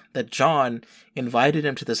upset that John invited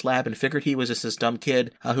him to this lab and figured he was just this dumb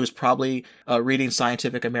kid who's probably reading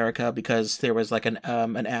Scientific America because there was like an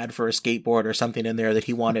ad for a skateboard or something in there that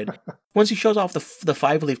he wanted. Once he shows off the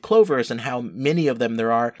 5-leaf clovers and how many of them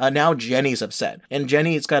there are, now Jenny's upset. And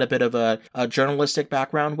Jenny's got a bit of a journalistic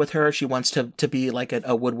background with her. She wants to be like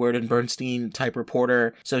a Woodward and Bernstein type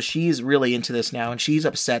reporter. So she's really into this now, and she's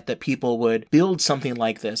upset that people would build something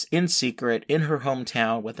like this in secret in her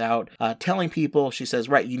hometown without telling people. She says,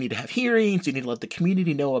 right, you need to have hearings, you need to let the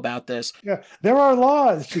community know about this. Yeah, there are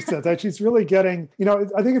laws, she says, that she's really getting,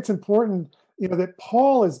 I think it's important, that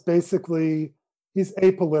Paul is basically, he's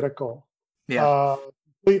apolitical. Yeah.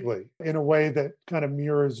 Completely, in a way that kind of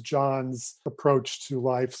mirrors John's approach to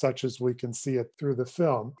life, such as we can see it through the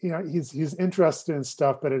film. He's interested in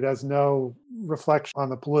stuff, but it has no reflection on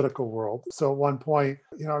the political world. So at one point,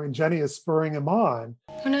 Jenny is spurring him on.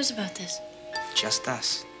 Who knows about this? Just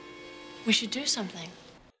us. We should do something.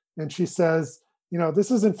 And she says,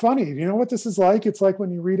 this isn't funny. You know what this is like? It's like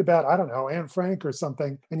when you read about, I don't know, Anne Frank or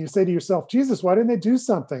something, and you say to yourself, Jesus, why didn't they do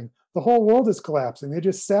something? The whole world is collapsing. They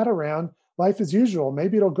just sat around, life as usual.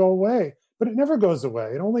 Maybe it'll go away. But it never goes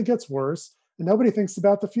away. It only gets worse. And nobody thinks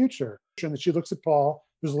about the future. And she looks at Paul,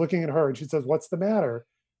 who's looking at her, and she says, what's the matter?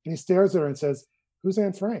 And he stares at her and says, who's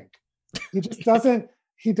Anne Frank? He just doesn't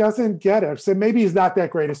get it. So maybe he's not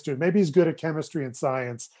that great a student. Maybe he's good at chemistry and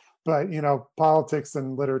science, but politics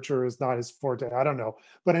and literature is not his forte. I don't know.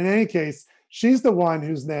 But in any case, she's the one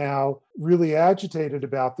who's now really agitated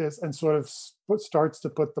about this and sort of starts to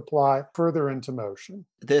put the plot further into motion.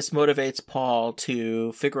 This motivates Paul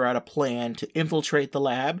to figure out a plan to infiltrate the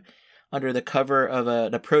lab. Under the cover of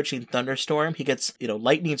an approaching thunderstorm, he gets,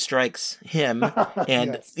 lightning strikes him,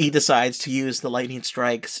 and yes. He decides to use the lightning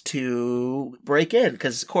strikes to break in,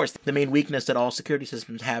 because, of course, the main weakness that all security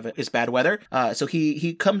systems have is bad weather. So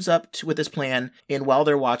he comes up with this plan, and while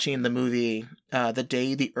they're watching the movie, The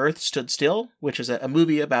Day the Earth Stood Still, which is a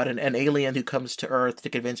movie about an alien who comes to Earth to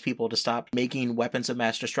convince people to stop making weapons of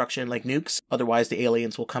mass destruction like nukes. Otherwise, the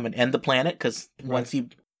aliens will come and end the planet, because once you...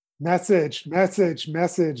 Message, yeah.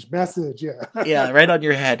 Yeah, right on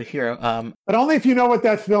your head here. But only if you know what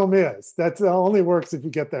that film is. That only works if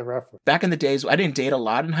you get that reference. Back in the days, I didn't date a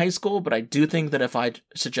lot in high school, but I do think that if I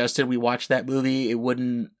suggested we watch that movie, it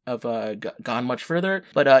wouldn't have gone much further.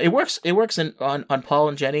 But it works. It works on Paul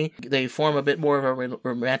and Jenny. They form a bit more of a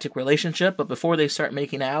romantic relationship. But before they start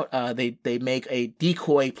making out, they make a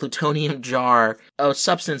decoy plutonium jar, a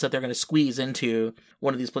substance that they're going to squeeze into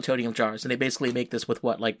one of these plutonium jars. And they basically make this with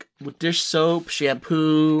with dish soap,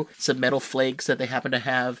 shampoo, some metal flakes that they happen to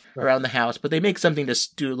have around the house. But they make something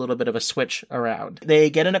to do a little bit of a switch around. They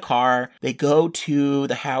get in a car. They go to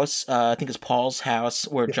the house. I think it's Paul's house,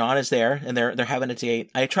 where John is there, and they're having a date.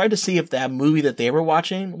 I tried to see if that movie that they were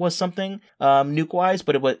watching was something nuke-wise,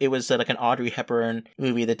 but it was like an Audrey Hepburn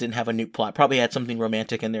movie that didn't have a nuke plot. Probably had something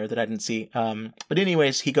romantic in there that I didn't see. But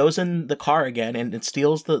anyways, he goes in the car again and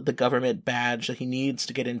steals the government badge that he needs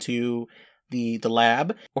to get into the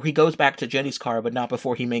lab, or he goes back to Jenny's car, but not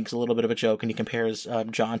before he makes a little bit of a joke and he compares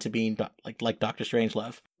John to being like Dr.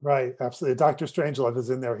 Strangelove. Right, absolutely. Dr. Strangelove is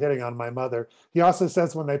in there hitting on my mother. He also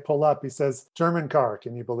says when they pull up, he says, German car,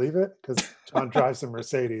 can you believe it? Because John drives a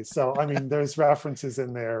Mercedes. So, I mean, there's references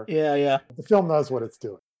in there. Yeah. The film knows what it's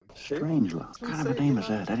doing. Strangelove. What kind of a name is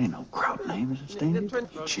that? That ain't no kraut name, is it, Sting?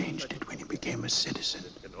 He changed it when he became a citizen.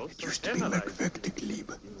 It used to be Merkwürdig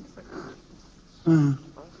Liebe.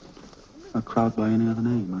 A crowd by any other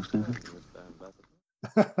name, most of it.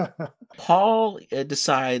 Paul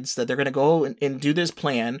decides that they're going to go and do this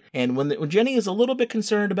plan, and when Jenny is a little bit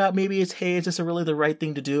concerned about maybe is this really the right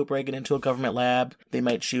thing to do, breaking into a government lab, they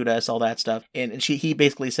might shoot us, all that stuff, and he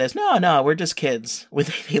basically says, no, we're just kids,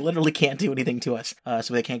 they literally can't do anything to us,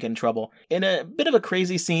 so they can't get in trouble. In a bit of a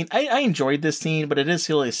crazy scene, I enjoyed this scene, but it is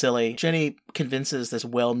really silly. Jenny convinces this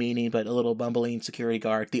well-meaning but a little bumbling security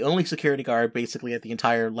guard, the only security guard basically at the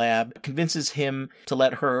entire lab, convinces him to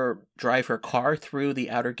let her drive her car through the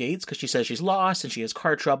outer gates, because she says she's lost and she has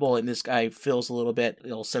car trouble, and this guy feels a little bit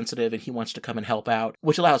sensitive and he wants to come and help out,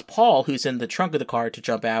 which allows Paul, who's in the trunk of the car, to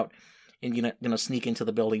jump out and sneak into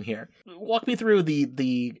the building here. Walk me through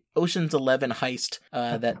the Ocean's 11 heist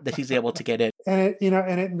that he's able to get in. And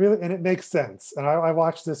it makes sense. And I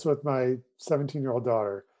watched this with my 17-year-old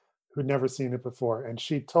daughter, who'd never seen it before, and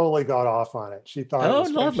she totally got off on it. She thought it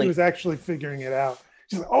was lovely. She was actually figuring it out.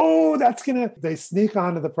 She's like, oh, they sneak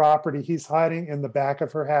onto the property. He's hiding in the back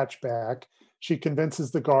of her hatchback. She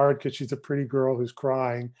convinces the guard, because she's a pretty girl who's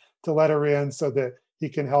crying, to let her in so that he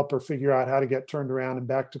can help her figure out how to get turned around and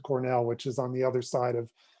back to Cornell, which is on the other side of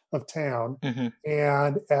town. Mm-hmm.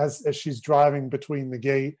 And as she's driving between the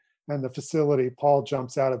gate and the facility, Paul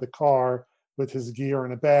jumps out of the car with his gear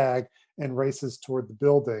in a bag and races toward the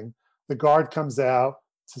building. The guard comes out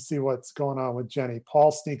to see what's going on with Jenny.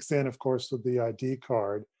 Paul sneaks in, of course, with the ID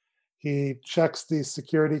card. He checks the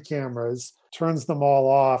security cameras, turns them all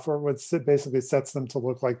off, or basically sets them to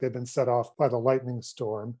look like they've been set off by the lightning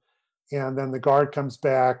storm. And then the guard comes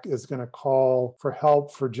back, is going to call for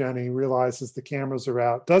help for Jenny, realizes the cameras are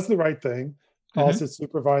out, does the right thing, calls his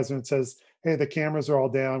supervisor and says, hey, the cameras are all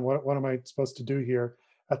down. What am I supposed to do here?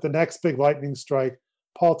 At the next big lightning strike,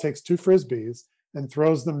 Paul takes 2 Frisbees and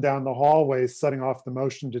throws them down the hallway, setting off the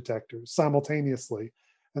motion detectors simultaneously.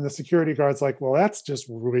 And the security guard's like, well, that's just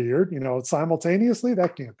weird. Simultaneously?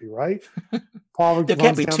 That can't be right. Paul there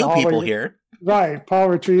can't be 2 people here. Right. Paul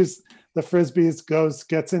retrieves the Frisbees,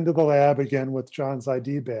 gets into the lab again with John's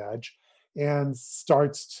ID badge, and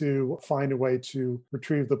starts to find a way to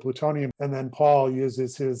retrieve the plutonium. And then Paul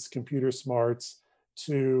uses his computer smarts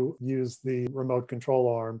to use the remote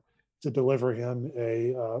control arm to deliver him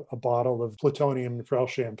a bottle of plutonium Neutrel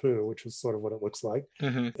shampoo, which is sort of what it looks like.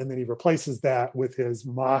 Mm-hmm. And then he replaces that with his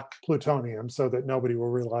mock plutonium so that nobody will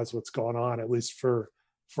realize what's going on, at least for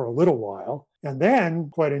a little while. And then,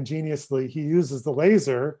 quite ingeniously, he uses the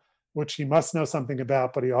laser, which he must know something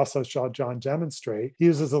about, but he also saw John demonstrate. He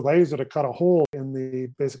uses a laser to cut a hole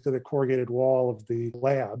in basically the corrugated wall of the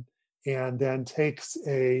lab, and then takes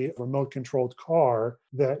a remote-controlled car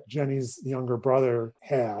that Jenny's younger brother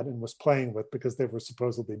had and was playing with, because they were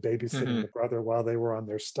supposedly babysitting the brother while they were on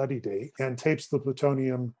their study date, and tapes the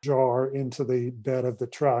plutonium jar into the bed of the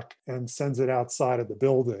truck and sends it outside of the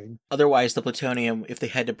building. Otherwise, the plutonium, if they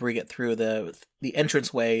had to bring it through the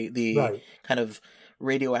entranceway, the kind of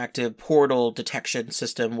radioactive portal detection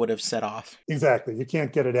system would have set off. Exactly. You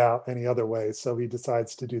can't get it out any other way. So he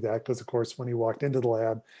decides to do that because, of course, when he walked into the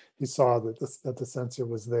lab, he saw that the sensor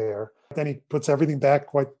was there. Then he puts everything back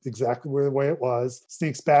quite exactly the way it was,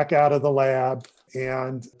 sneaks back out of the lab,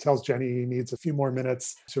 and tells Jenny he needs a few more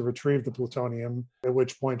minutes to retrieve the plutonium, at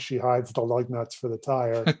which point she hides the lug nuts for the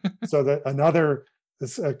tire so that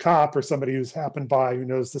a cop or somebody who's happened by who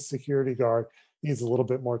knows the security guard needs a little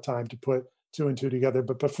bit more time to put 2 and 2 together.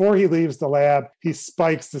 But before he leaves the lab, he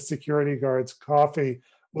spikes the security guard's coffee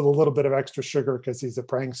with a little bit of extra sugar because he's a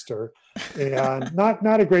prankster. And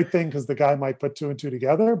not a great thing, because the guy might put 2 and 2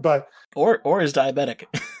 together, but or is diabetic.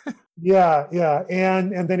 Yeah.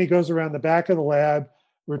 And then he goes around the back of the lab,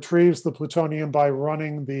 retrieves the plutonium by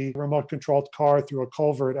running the remote controlled car through a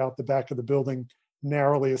culvert out the back of the building,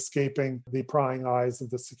 narrowly escaping the prying eyes of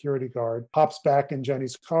the security guard, hops back in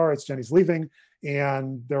Jenny's car as Jenny's leaving,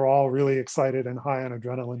 and they're all really excited and high on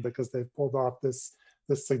adrenaline because they've pulled off this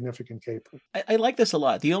significant caper. I like this a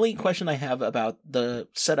lot. The only question I have about the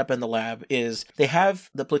setup in the lab is they have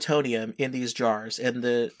the plutonium in these jars, and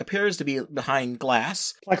appears to be behind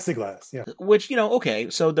glass. Plexiglass, yeah. Which, okay,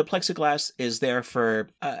 so the plexiglass is there for,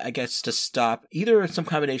 I guess, to stop either some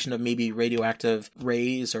combination of maybe radioactive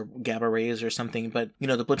rays or gamma rays or something, but,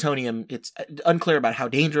 the plutonium, it's unclear about how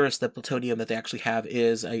dangerous the plutonium that they actually have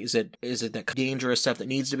is. Is it that dangerous stuff that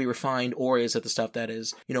needs to be refined, or is it the stuff that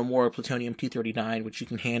is, more plutonium-239, which you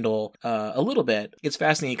can handle a little bit? It's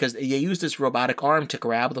fascinating because they use this robotic arm to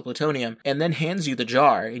grab the plutonium and then hands you the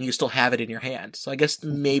jar, and you still have it in your hand. So I guess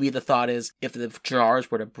maybe the thought is if the jars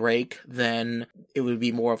were to break, then it would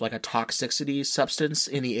be more of like a toxicity substance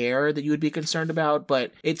in the air that you would be concerned about.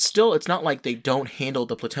 But it's not like they don't handle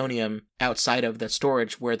the plutonium outside of the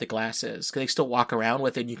storage where the glass is, because they still walk around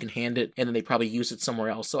with it and you can hand it, and then they probably use it somewhere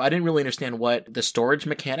else. So I didn't really understand what the storage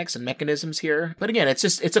mechanics and mechanisms here. But again,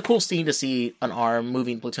 it's a cool scene to see an arm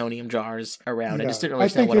moving plutonium jars around. Yeah. I just didn't really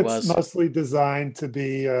understand what it was. I think it's mostly designed to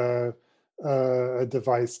be a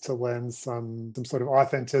device to lend some sort of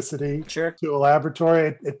authenticity to a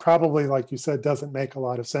laboratory. It probably, like you said, doesn't make a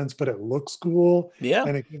lot of sense, but it looks cool. Yeah.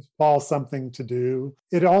 And it gives Paul something to do.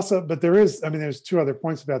 It also, but there's 2 other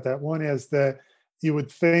points about that. One is that you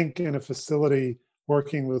would think in a facility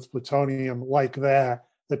working with plutonium like that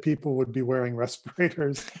that people would be wearing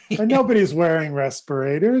respirators. And nobody's wearing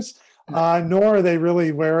respirators, nor are they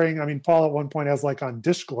really wearing, I mean, Paul at one point has like on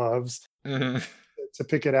dish gloves to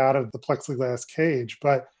pick it out of the plexiglass cage,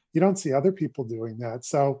 but you don't see other people doing that.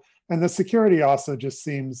 So, and the security also just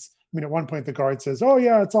seems, I mean, at one point the guard says, oh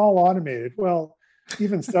yeah, it's all automated. Well,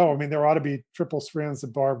 even so, I mean, there ought to be triple strands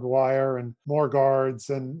of barbed wire and more guards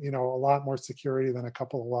and, a lot more security than a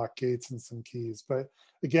couple of lock gates and some keys. But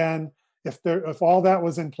again, if all that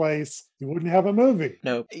was in place, you wouldn't have a movie.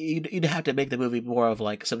 No, you'd have to make the movie more of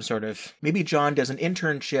like some sort of, maybe John does an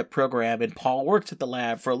internship program and Paul works at the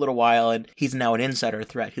lab for a little while and he's now an insider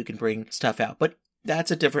threat who can bring stuff out. But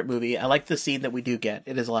that's a different movie. I like the scene that we do get.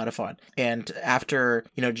 It is a lot of fun. And after,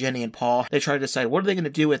 Jenny and Paul, they try to decide, what are they going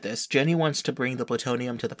to do with this? Jenny wants to bring the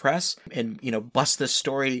plutonium to the press and, bust this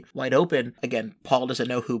story wide open. Again, Paul doesn't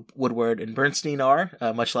know who Woodward and Bernstein are,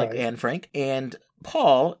 much like Anne Frank. And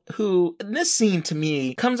Paul, who in this scene to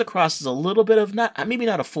me comes across as a little bit of maybe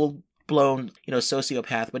not a full blown,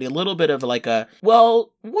 sociopath, but a little bit of like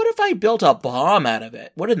well, what if I built a bomb out of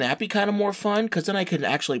it? Wouldn't that be kind of more fun? Because then I could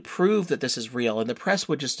actually prove that this is real and the press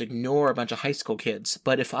would just ignore a bunch of high school kids.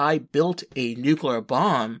 But if I built a nuclear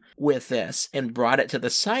bomb with this and brought it to the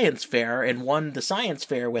science fair and won the science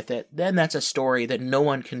fair with it, then that's a story that no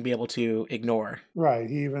one can be able to ignore. Right.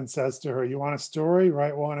 He even says to her, you want a story?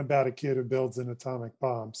 Write one about a kid who builds an atomic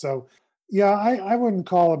bomb. So yeah, I wouldn't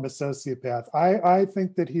call him a sociopath. I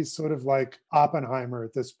think that he's sort of like Oppenheimer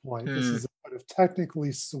at this point. This is a sort of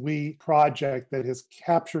technically sweet project that has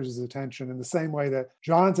captured his attention in the same way that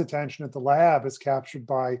John's attention at the lab is captured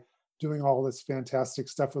by doing all this fantastic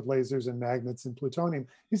stuff with lasers and magnets and plutonium.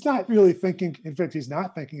 He's not really thinking, in fact, he's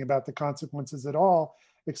not thinking about the consequences at all,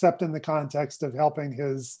 except in the context of helping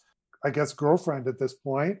his, I guess, girlfriend at this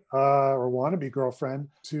point, or wannabe girlfriend,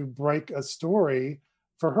 to break a story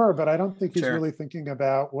for her, but I don't think he's really thinking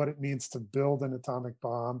about what it means to build an atomic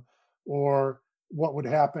bomb or what would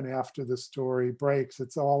happen after the story breaks.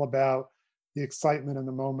 It's all about the excitement in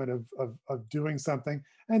the moment of doing something,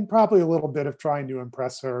 and probably a little bit of trying to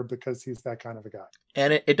impress her because he's that kind of a guy.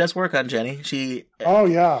 And it does work on Jenny. She's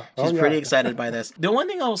pretty excited by this. The one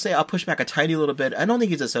thing I'll say, I'll push back a tiny little bit. I don't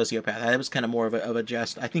think he's a sociopath. That was kind of more of a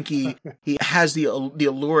jest. I think he has the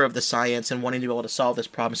allure of the science and wanting to be able to solve this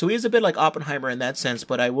problem. So he is a bit like Oppenheimer in that sense,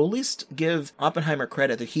 but I will at least give Oppenheimer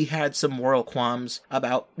credit that he had some moral qualms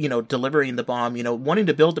about, delivering the bomb, wanting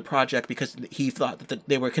to build the project because he thought that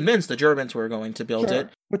they were convinced the Germans were going to build it.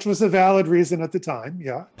 Which was a valid reason at the time,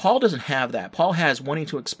 yeah. Paul doesn't have that. Paul has wanting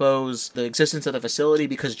to expose the existence of the facility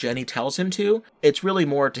because Jenny tells him to. It's really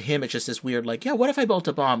more to him, it's just this weird, like, yeah, what if I built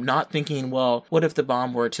a bomb? Not thinking, well, what if the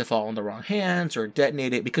bomb were to fall in the wrong hands or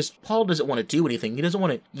detonate it? Because Paul doesn't want to do anything. He doesn't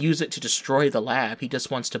want to use it to destroy the lab. He just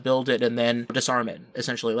wants to build it and then disarm it,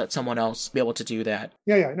 essentially let someone else be able to do that.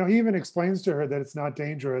 Yeah. No, he even explains to her that it's not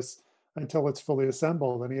dangerous until it's fully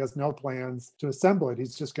assembled, and he has no plans to assemble it.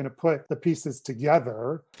 He's just going to put the pieces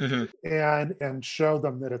together and show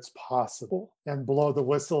them that it's possible and blow the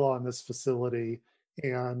whistle on this facility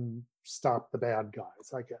and stop the bad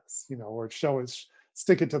guys, I guess, or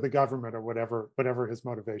stick it to the government or whatever his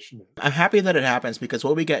motivation is. I'm happy that it happens because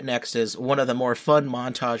what we get next is one of the more fun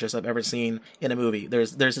montages I've ever seen in a movie.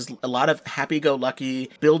 There's a lot of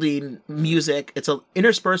happy-go-lucky building music. It's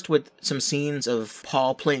interspersed with some scenes of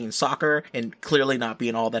Paul playing soccer and clearly not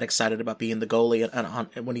being all that excited about being the goalie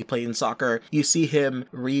when he played in soccer. You see him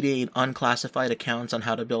reading unclassified accounts on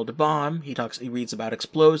how to build a bomb. He reads about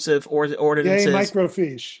explosive ordinances. Yay,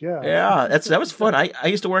 microfiche. Yeah, that was fun. I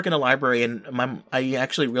used to work in a library, and I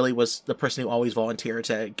actually really was the person who always volunteered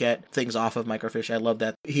to get things off of microfiche. I love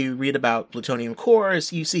that. You read about plutonium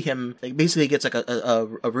cores. You see him basically gets like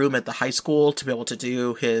a room at the high school to be able to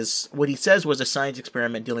do what he says was a science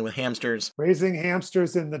experiment dealing with hamsters. Raising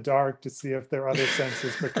hamsters in the dark to see if their other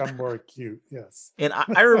senses become more acute. Yes. And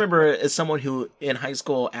I remember as someone who in high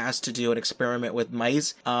school asked to do an experiment with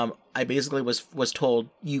mice, I basically was told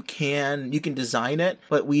you can design it,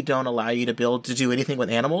 but we don't allow you to do anything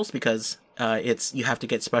with animals because you have to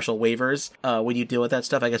get special waivers when you deal with that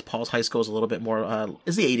stuff. I guess Paul's high school is a little bit more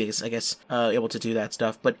is the 80s, I guess, able to do that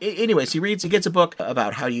stuff. But anyways, he gets a book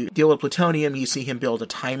about how you deal with plutonium. You see him build a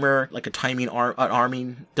timer, like a timing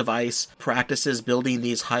arming device, practices building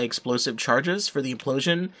these high explosive charges for the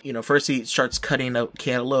implosion. First he starts cutting a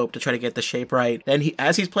cantaloupe to try to get the shape right. Then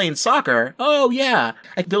as he's playing soccer, I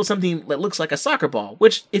built something that looks like a soccer ball,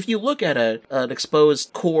 which if you look at an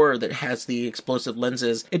exposed core that has the explosive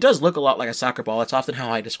lenses, it does look a lot like a soccer ball. It's often how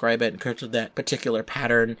I describe it in terms of that particular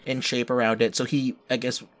pattern and shape around it. So he, I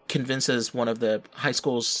guess, convinces one of the high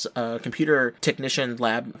school's computer technician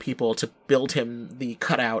lab people to build him the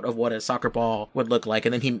cutout of what a soccer ball would look like,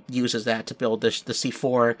 and then he uses that to build the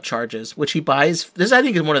C4 charges, which he buys. This, I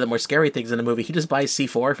think, is one of the more scary things in the movie. He just buys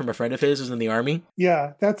C4 from a friend of his who's in the army.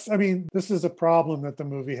 Yeah, this is a problem that the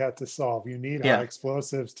movie had to solve. You need high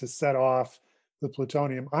explosives to set off the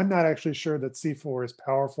plutonium. I'm not actually sure that C4 is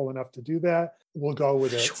powerful enough to do that. We'll go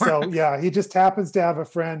with it. Sure. So yeah, he just happens to have a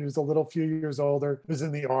friend who's a little few years older, who's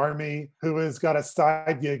in the army, who has got a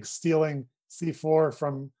side gig stealing C4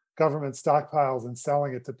 from government stockpiles and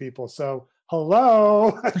selling it to people. So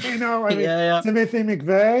hello, Timothy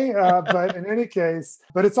McVeigh. But in any case,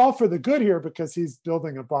 but it's all for the good here because he's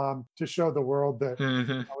building a bomb to show the world that,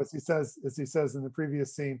 as he says in the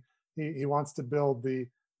previous scene, he wants to build the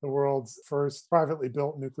world's first privately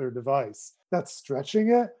built nuclear device. That's stretching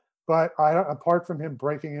it, but apart from him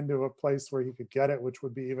breaking into a place where he could get it, which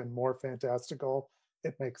would be even more fantastical,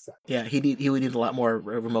 it makes sense. Yeah, he would need a lot more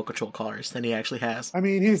remote control cars than he actually has. I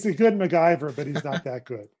mean, he's a good MacGyver, but he's not that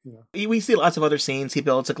good. We see lots of other scenes. He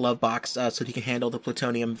builds a glove box so he can handle the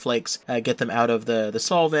plutonium flakes, get them out of the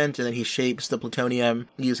solvent, and then he shapes the plutonium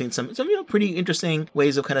using some pretty interesting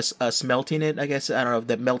ways of kind of smelting it, I guess. I don't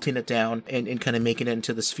know, melting it down and kind of making it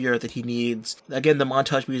into the sphere that he needs. Again, the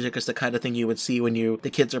montage music is the kind of thing you would see when the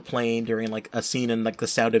kids are playing during like a scene in like The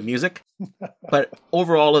Sound of Music. But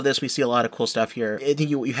over all of this, we see a lot of cool stuff here. I think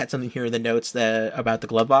you had something here in the notes about the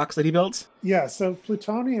glove box that he builds. Yeah, so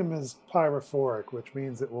plutonium is pyrophoric, which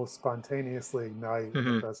means it will spontaneously ignite in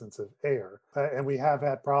the presence of air. And we have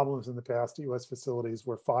had problems in the past at U.S. facilities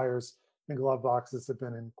where fires in glove boxes have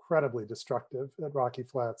been incredibly destructive at Rocky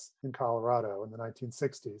Flats in Colorado in the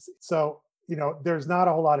 1960s. So there's not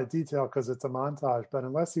a whole lot of detail because it's a montage, but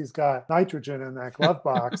unless he's got nitrogen in that glove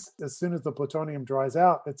box, as soon as the plutonium dries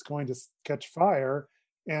out, it's going to catch fire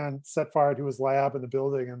and set fire to his lab in the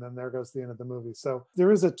building, and then there goes the end of the movie. So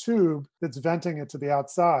there is a tube that's venting it to the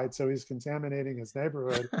outside, so he's contaminating his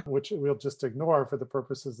neighborhood, which we'll just ignore for the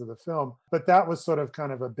purposes of the film. But that was sort of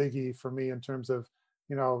kind of a biggie for me in terms of,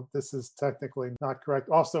 this is technically not correct.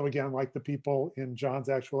 Also, again, like the people in John's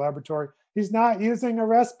actual laboratory, he's not using a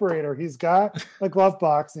respirator. He's got a glove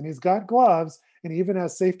box and he's got gloves, and he even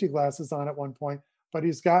has safety glasses on at one point, but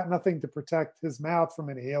he's got nothing to protect his mouth from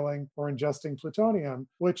inhaling or ingesting plutonium,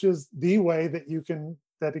 which is the way that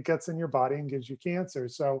it gets in your body and gives you cancer.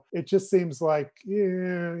 So it just seems like,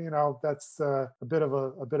 that's a bit of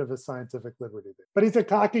a scientific liberty there. But he's a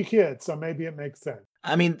cocky kid, so maybe it makes sense.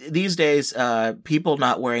 I mean, these days, people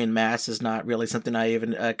not wearing masks is not really something I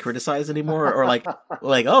even criticize anymore, or like,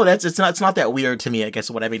 it's not that weird to me, I guess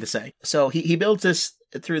is what I mean to say. So he builds this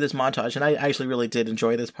through this montage, and I actually really did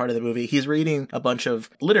enjoy this part of the movie. He's reading a bunch of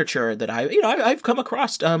literature that I've come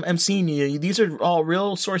across. I'm seeing these are all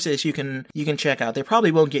real sources you can check out. They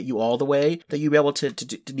probably won't get you all the way that you'll be able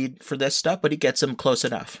to need for this stuff, but he gets them close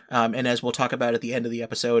enough. And as we'll talk about at the end of the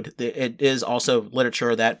episode, it is also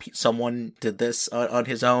literature that someone did this on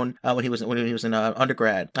his own when he was in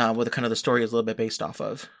undergrad, with kind of the story is a little bit based off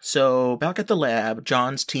of. So back at the lab,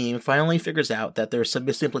 John's team finally figures out that there's some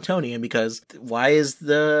missing plutonium, because why is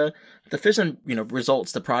the fission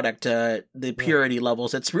results, the product, the purity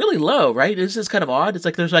levels, it's really low, right? This is kind of odd. It's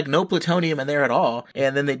like there's like no plutonium in there at all,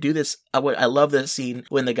 and then they do this. I love this scene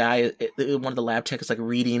when the guy, one of the lab techs, is like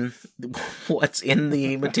reading what's in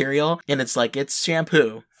the material, and it's like it's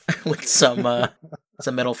shampoo with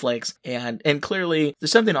some metal flakes, and clearly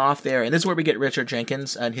there's something off there. And this is where we get Richard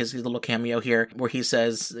Jenkins and his little cameo here, where he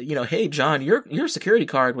says, hey John, your security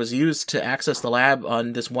card was used to access the lab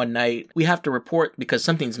on this one night. We have to report because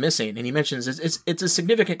something's missing. And he mentions it's a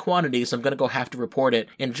significant quantity, so I'm gonna have to report it.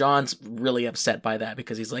 And John's really upset by that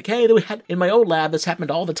because he's like, hey, in my old lab this happened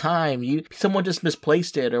all the time. Someone just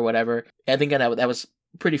misplaced it or whatever. I think that was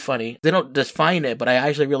pretty funny. They don't define it, but I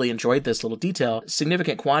actually really enjoyed this little detail.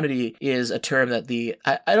 Significant quantity is a term that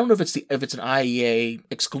I don't know if it's an IAEA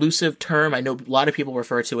exclusive term. I know a lot of people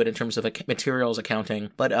refer to it in terms of materials accounting,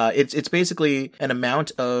 but it's basically an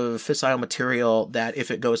amount of fissile material that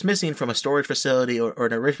if it goes missing from a storage facility or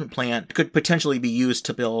an enrichment plant could potentially be used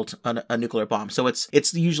to build a nuclear bomb. So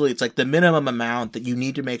it's usually like the minimum amount that you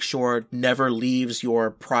need to make sure never leaves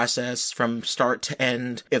your process from start to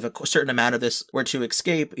end. If a certain amount of this were to escape,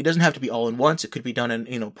 it doesn't have to be all in once. It could be done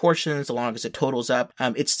in portions, as long as it totals up.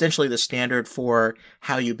 It's essentially the standard for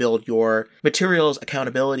how you build your materials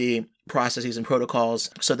accountability processes and protocols,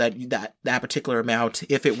 so that particular amount,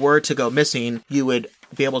 if it were to go missing, you would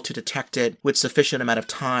be able to detect it with sufficient amount of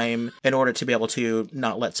time in order to be able to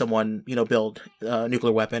not let someone, build a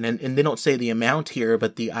nuclear weapon. And they don't say the amount here,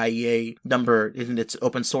 but the IEA number in its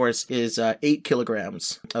open source is 8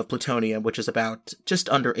 kilograms of plutonium, which is about just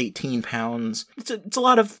under 18 pounds. It's a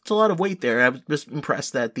lot of weight there. I was just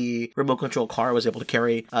impressed that the remote control car was able to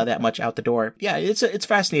carry that much out the door. Yeah, it's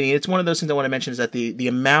fascinating. It's one of those things I want to mention is that the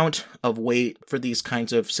amount of weight for these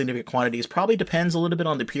kinds of significant quantities probably depends a little bit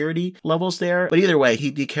on the purity levels there. But either way,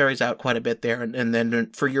 he carries out quite a bit there. And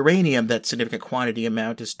then for uranium, that significant quantity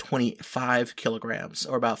amount is 25 kilograms,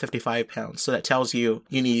 or about 55 pounds. So that tells you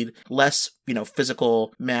need less,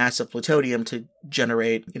 physical mass of plutonium to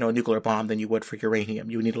generate, a nuclear bomb than you would for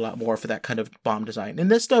uranium. You would need a lot more for that kind of bomb design.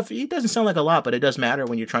 And this stuff, it doesn't sound like a lot, but it does matter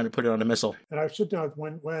when you're trying to put it on a missile. And I should note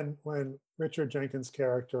when Richard Jenkins'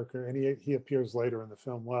 character, and he appears later in the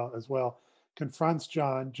film as well, confronts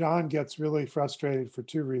John gets really frustrated for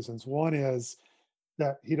two reasons. One is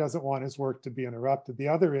that he doesn't want his work to be interrupted. The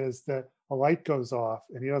other is that a light goes off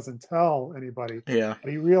and he doesn't tell anybody. Yeah.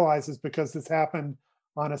 But he realizes because this happened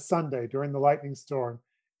on a Sunday during the lightning storm.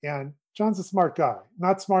 And John's a smart guy,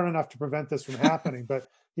 not smart enough to prevent this from happening, but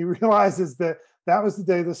he realizes that was the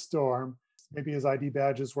day of the storm. Maybe his ID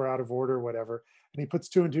badges were out of order or whatever. And he puts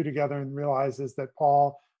two and two together and realizes that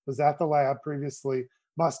Paul was at the lab previously,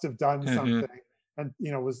 must have done something, and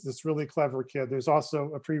was this really clever kid. There's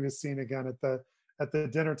also a previous scene again at the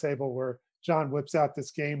dinner table where John whips out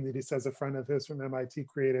this game that he says a friend of his from MIT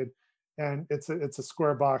created, and it's a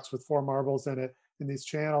square box with 4 marbles in it in these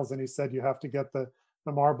channels, and he said you have to get the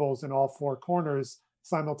marbles in all 4 corners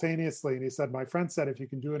simultaneously. And he said, my friend said if you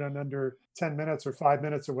can do it in under 10 minutes or 5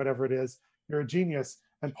 minutes or whatever it is, you're a genius.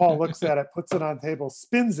 And Paul looks at it, puts it on the table,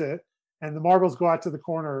 spins it, and the marbles go out to the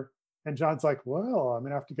corner. And John's like, well, I'm going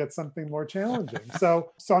to have to get something more challenging.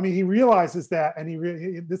 So I mean, he realizes that,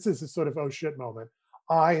 and this is a sort of oh shit moment.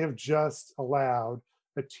 I have just allowed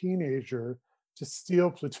a teenager to steal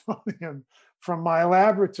plutonium from my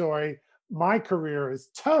laboratory. My career is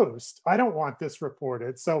toast. I don't want this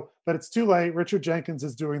reported. But it's too late. Richard Jenkins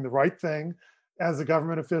is doing the right thing as a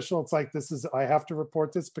government official. It's like, I have to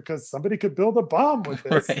report this because somebody could build a bomb with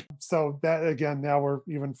this. Right. So that, again, now we're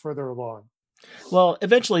even further along. Well,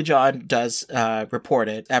 eventually John does report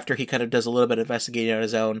it after he kind of does a little bit of investigating on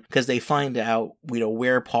his own, because they find out,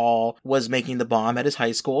 where Paul was making the bomb at his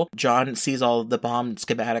high school. John sees all the bomb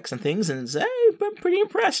schematics and things and says, hey, I'm pretty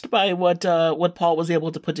impressed by what Paul was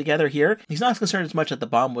able to put together here. He's not concerned as much that the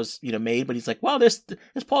bomb was, made, but he's like, wow, this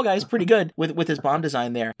Paul guy is pretty good with his bomb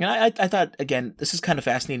design there. And I thought, again, this is kind of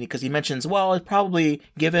fascinating because he mentions, well, it's probably,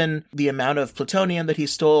 given the amount of plutonium that he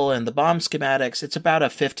stole and the bomb schematics, it's about a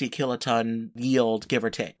 50 kiloton yield, give or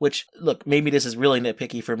take. Which, look, maybe this is really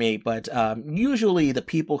nitpicky for me, but usually the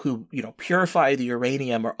people who, purify the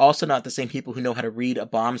uranium are also not the same people who know how to read a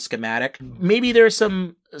bomb schematic. Maybe there's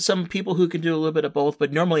some people who can do a little bit of both,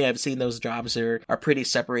 but normally I've seen those jobs are pretty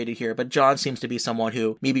separated here. But John seems to be someone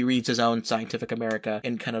who maybe reads his own Scientific America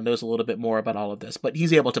and kind of knows a little bit more about all of this. But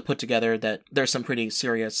he's able to put together that there's some pretty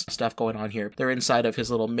serious stuff going on here. They're inside of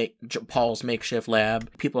his little Paul's makeshift lab.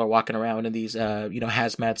 People are walking around in these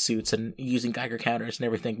hazmat suits and using Geiger counters and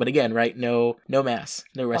everything. But again, right, no masks,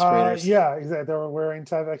 no respirators. Yeah, exactly. They were wearing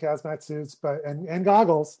Tyvek hazmat suits, and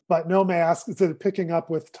goggles, but no masks. Instead of picking up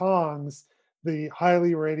with tongs the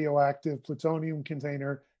highly radioactive plutonium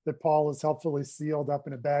container that Paul has helpfully sealed up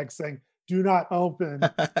in a bag, saying, "Do not open,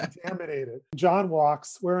 contaminate it." John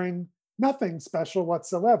walks wearing nothing special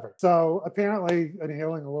whatsoever. So apparently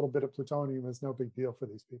inhaling a little bit of plutonium is no big deal for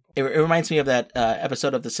these people. It reminds me of that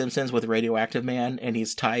episode of The Simpsons with Radioactive Man, and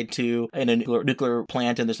he's tied to in a nuclear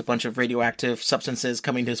plant, and there's a bunch of radioactive substances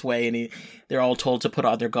coming his way, and they're all told to put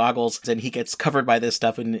on their goggles, and he gets covered by this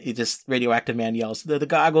stuff, and Radioactive Man yells, the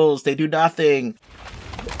goggles, they do nothing.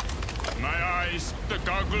 My eyes, the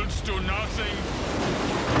goggles do nothing.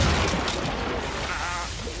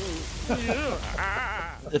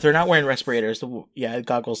 If they're not wearing respirators,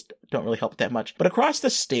 goggles don't really help that much. But across the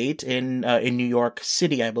state in New York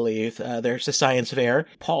City, I believe, there's a science fair.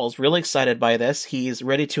 Paul's really excited by this. He's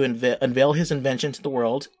ready to unveil his invention to the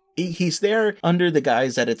world. He's there under the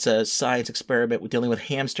guise that it's a science experiment dealing with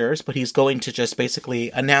hamsters, but he's going to just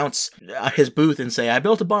basically announce his booth and say, I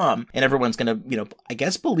built a bomb. And everyone's going to, I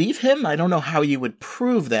guess believe him. I don't know how you would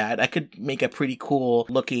prove that. I could make a pretty cool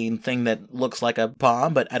looking thing that looks like a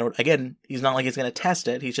bomb, but he's not like he's going to test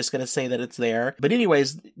it. He's just going to say that it's there. But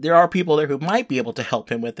anyways, there are people there who might be able to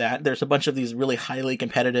help him with that. There's a bunch of these really highly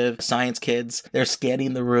competitive science kids. They're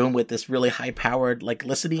scanning the room with this really high powered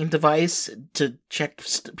listening device to check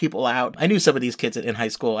people out. I knew some of these kids in high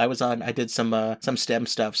school. I did some STEM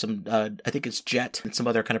stuff, I think it's JET and some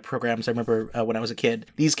other kind of programs. I remember when I was a kid.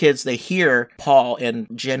 These kids, they hear Paul and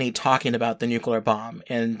Jenny talking about the nuclear bomb,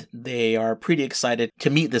 and they are pretty excited to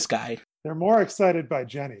meet this guy. They're more excited by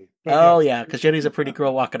Jenny. Oh, yeah, because Jenny's a pretty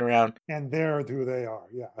girl walking around. And they're who they are,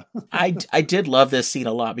 yeah. I did love this scene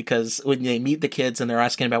a lot, because when they meet the kids and they're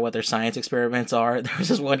asking about what their science experiments are, there's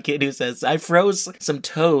this one kid who says, I froze some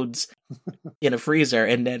toads in a freezer,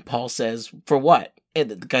 and then Paul says, for what?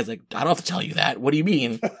 And the guy's like, I don't have to tell you that. What do you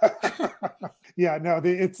mean? Yeah, no,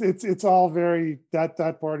 it's all very, that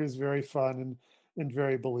part is very fun and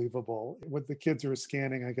very believable. With the kids who are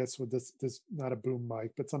scanning, I guess with this not a boom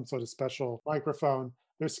mic, but some sort of special microphone,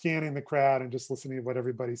 they're scanning the crowd and just listening to what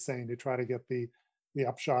everybody's saying to try to get the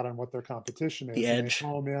upshot on what their competition is. The edge. And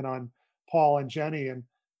they home in on Paul and Jenny,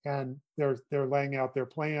 and they're laying out their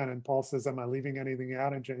plan. And Paul says, "Am I leaving anything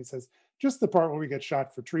out?" And Jenny says, "Just the part where we get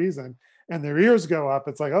shot for treason." And their ears go up.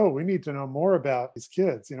 It's like, oh, we need to know more about these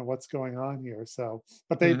kids. What's going on here. So,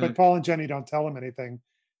 but Paul and Jenny don't tell them anything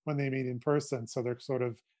when they meet in person. So they're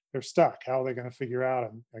stuck. How are they going to figure out?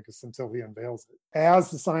 And I guess until he unveils it. As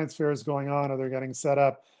the science fair is going on, or they're getting set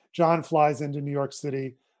up, John flies into New York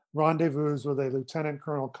City, rendezvous with a Lieutenant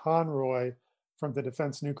Colonel Conroy from the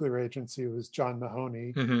Defense Nuclear Agency, who is John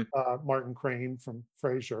Mahoney, Martin Crane from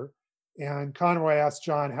Frasier. And Conroy asks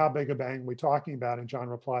John, how big a bang are we talking about? And John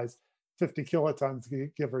replies, 50 kilotons,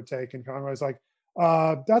 give or take. And Conroy's like,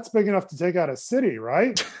 that's big enough to take out a city,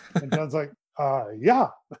 right? And John's like, yeah.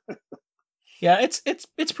 Yeah,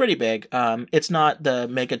 it's pretty big. It's not the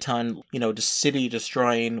megaton, just city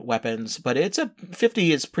destroying weapons, but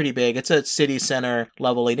 50 is pretty big. It's a city center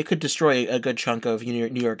leveling. It could destroy a good chunk of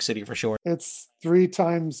New York City for sure. It's 3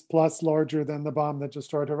 times plus larger than the bomb that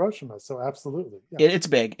destroyed Hiroshima. So absolutely. Yeah. It's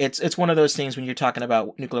big. It's one of those things when you're talking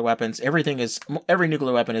about nuclear weapons, every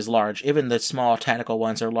nuclear weapon is large. Even the small tactical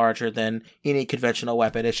ones are larger than any conventional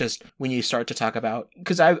weapon. It's just when you start to talk about,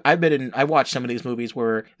 because I watched some of these movies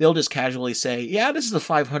where they'll just casually say, yeah, this is a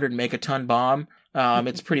 500 megaton bomb.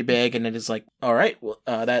 It's pretty big, and it is like, all right, well,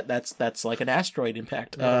 that's like an asteroid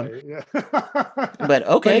impact. Yeah. But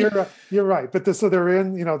okay, but you're right. But so they're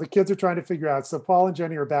in. The kids are trying to figure out. So Paul and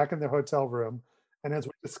Jenny are back in their hotel room, and as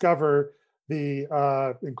we discover,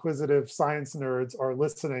 the inquisitive science nerds are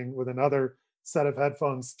listening with another set of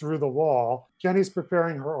headphones through the wall. Jenny's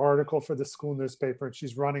preparing her article for the school newspaper, and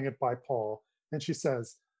she's running it by Paul. And she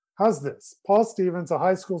says, "How's this? Paul Stevens, a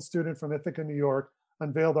high school student from Ithaca, New York,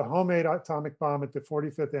 unveiled a homemade atomic bomb at the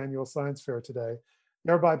 45th annual science fair today,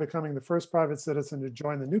 thereby becoming the first private citizen to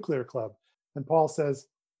join the nuclear club." And Paul says,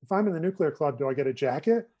 "If I'm in the nuclear club, do I get a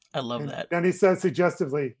jacket?" I love that. And he says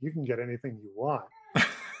suggestively, "You can get anything you want."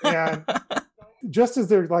 And just as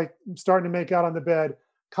they're like starting to make out on the bed,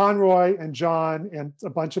 Conroy and John and a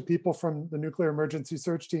bunch of people from the nuclear emergency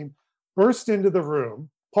search team burst into the room.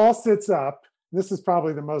 Paul sits up. This is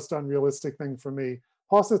probably the most unrealistic thing for me.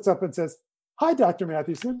 Paul sits up and says, "Hi, Dr.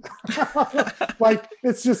 Mathewson." Like,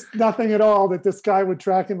 it's just nothing at all that this guy would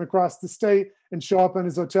track him across the state and show up in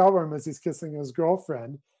his hotel room as he's kissing his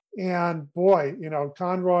girlfriend. And boy,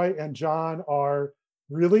 Conroy and John are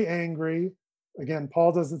really angry. Again,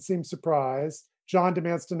 Paul doesn't seem surprised. John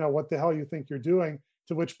demands to know what the hell you think you're doing,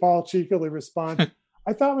 to which Paul cheekily responds,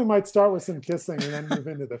 "I thought we might start with some kissing and then move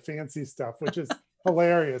into the fancy stuff," which is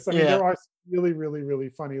hilarious. I mean, there are really, really, really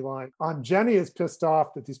funny lines. Jenny is pissed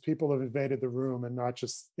off that these people have invaded the room and not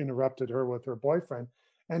just interrupted her with her boyfriend.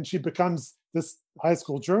 And she becomes this high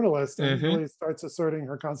school journalist and really starts asserting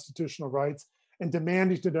her constitutional rights and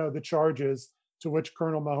demanding to know the charges, to which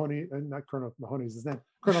Colonel Mahoney, and not Colonel Mahoney's his name,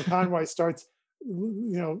 Colonel Conroy starts,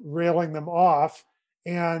 railing them off.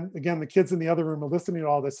 And again, the kids in the other room are listening to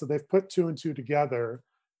all this. So they've put 2 and 2 together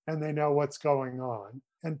and they know what's going on.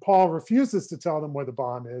 And Paul refuses to tell them where the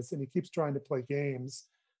bomb is, and he keeps trying to play games.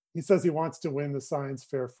 He says he wants to win the science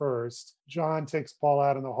fair first. John takes Paul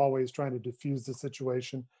out in the hallway. He's trying to defuse the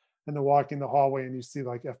situation. And they're walking the hallway, and you see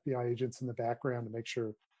like FBI agents in the background to make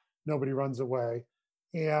sure nobody runs away.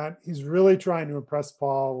 And he's really trying to impress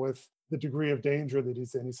Paul with the degree of danger that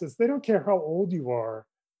he's in. He says, "They don't care how old you are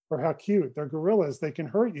or how cute. They're gorillas. They can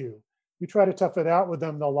hurt you. You try to tough it out with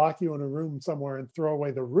them, they'll lock you in a room somewhere and throw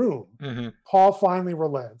away the room." Paul finally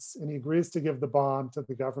relents, and he agrees to give the bomb to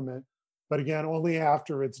the government, but again, only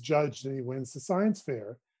after it's judged and he wins the science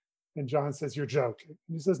fair. And John says, "You're joking."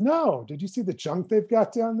 And he says, "No, did you see the junk they've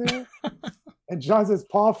got down there?" And John says,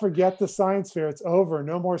 "Paul, forget the science fair. It's over.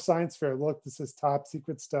 No more science fair. Look, this is top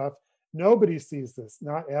secret stuff. Nobody sees this,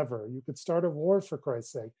 not ever. You could start a war, for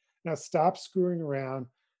Christ's sake. Now stop screwing around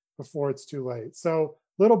before it's too late." So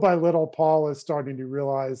little by little, Paul is starting to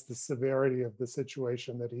realize the severity of the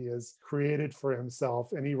situation that he has created for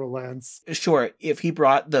himself, and he relents. Sure, if he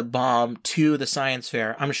brought the bomb to the science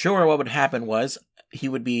fair, I'm sure what would happen was he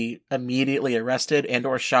would be immediately arrested and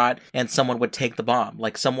or shot, and someone would take the bomb,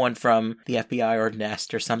 like someone from the FBI or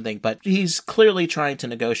NEST or something. But he's clearly trying to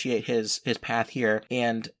negotiate his path here,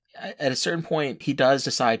 and at a certain point, he does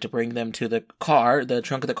decide to bring them to the car, the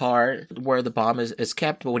trunk of the car, where the bomb is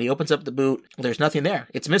kept. But when he opens up the boot, there's nothing there.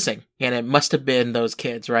 It's missing. And it must have been those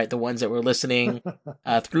kids, right? The ones that were listening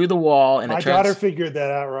through the wall. And my daughter figured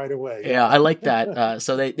that out right away. Yeah, I like that.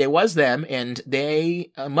 So they was them, and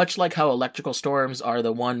they, much like how electrical storms are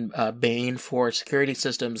the one bane for security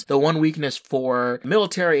systems, the one weakness for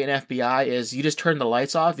military and FBI is you just turn the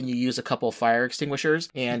lights off and you use a couple fire extinguishers,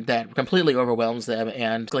 and that completely overwhelms them,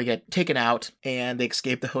 and they get taken out, and they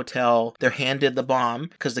escape the hotel. They're handed the bomb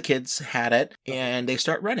because the kids had it, and they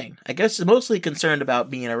start running. I guess mostly concerned about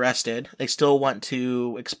being arrested. They still want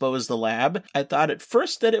to expose the lab. I thought at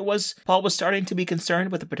first that Paul was starting to be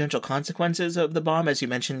concerned with the potential consequences of the bomb, as you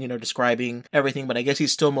mentioned, describing everything, but I guess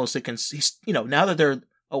he's still mostly, now that they're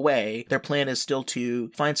away, their plan is still to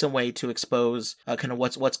find some way to expose kind of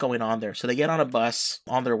what's going on there. So they get on a bus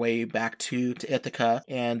on their way back to Ithaca,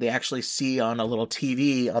 and they actually see on a little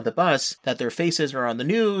TV on the bus that their faces are on the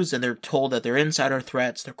news, and they're told that they're insider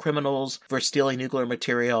threats, they're criminals for stealing nuclear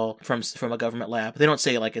material from a government lab. They don't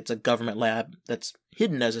say like it's a government lab that's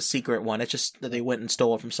hidden as a secret one. It's just that they went and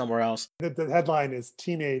stole it from somewhere else. The headline is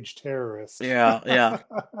Teenage Terrorists. Yeah.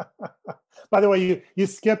 By the way, you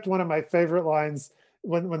skipped one of my favorite lines.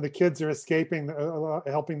 When the kids are escaping,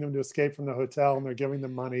 helping them to escape from the hotel, and they're giving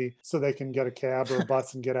them money so they can get a cab or a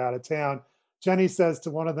bus and get out of town, Jenny says to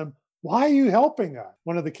one of them, "Why are you helping us?"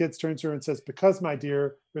 One of the kids turns to her and says, "Because, my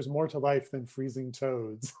dear, there's more to life than freezing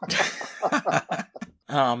toads."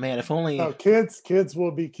 Oh man, if only... So kids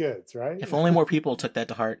will be kids, right? If only more people took that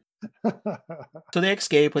to heart. So they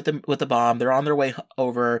escape with the bomb. They're on their way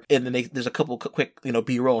over, and then there's a couple quick,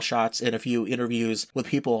 B-roll shots and a few interviews with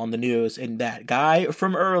people on the news. And that guy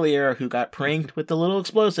from earlier who got pranked with the little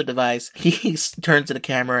explosive device, he turns to the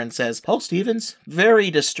camera and says, "Paul Stevens,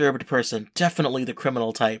 very disturbed person, definitely the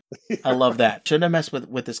criminal type." I love that. Shouldn't have messed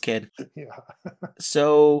with this kid. Yeah.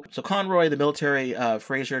 So Conroy, the military,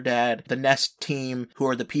 Fraser dad, the NEST team, who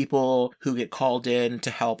are the people who get called in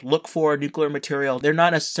to help look for nuclear material. They're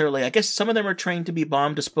not necessarily, I guess some of them are trained to be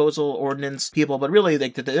bomb disposal ordnance people, but really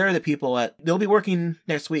they're the people they'll be working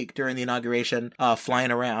next week during the inauguration, flying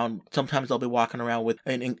around. Sometimes they'll be walking around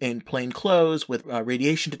in plain clothes with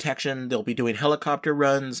radiation detection. They'll be doing helicopter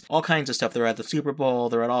runs, all kinds of stuff. They're at the Super Bowl.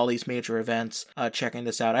 They're at all these major events, checking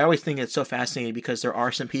this out. I always think it's so fascinating because there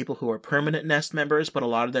are some people who are permanent NEST members, but a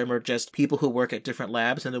lot of them are just people who work at different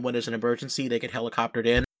labs, and then when there's an emergency, they get helicoptered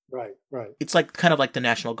in. Right. It's kind of like the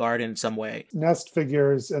National Guard in some way. NEST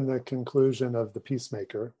figures in the conclusion of The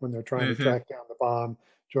Peacemaker when they're trying to track down the bomb.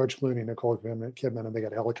 George Clooney, Nicole Kidman, and they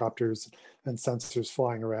got helicopters and sensors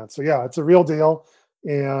flying around. So yeah, it's a real deal,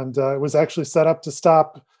 and it was actually set up to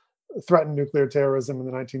stop threatened nuclear terrorism in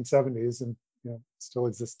the 1970s, and still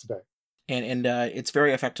exists today. And it's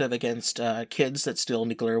very effective against kids that steal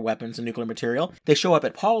nuclear weapons and nuclear material. They show up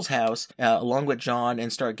at Paul's house along with John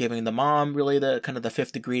and start giving the mom really the kind of the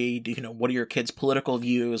fifth degree. What are your kids' political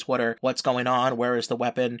views? What's going on? Where is the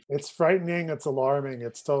weapon? It's frightening. It's alarming.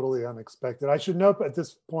 It's totally unexpected. I should note at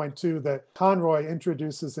this point too that Conroy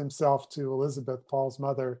introduces himself to Elizabeth, Paul's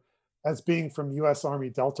mother, as being from U.S. Army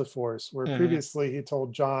Delta Force, where previously he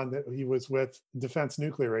told John that he was with Defense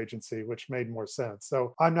Nuclear Agency, which made more sense.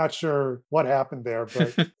 So I'm not sure what happened there,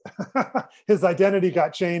 but his identity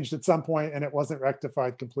got changed at some point, and it wasn't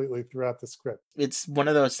rectified completely throughout the script. It's one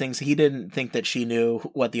of those things. He didn't think that she knew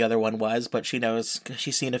what the other one was, but she knows.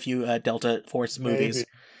 She's seen a few Delta Force movies. Maybe.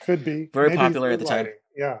 Could be. Very popular at the time.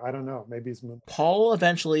 Yeah, I don't know. Maybe he's... Paul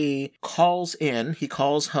eventually calls in. He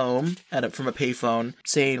calls home from a payphone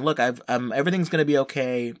saying, "Look, everything's going to be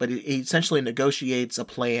okay." But he essentially negotiates a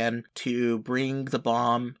plan to bring the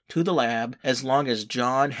bomb to the lab as long as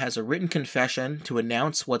John has a written confession to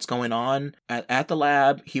announce what's going on at the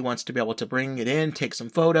lab. He wants to be able to bring it in, take some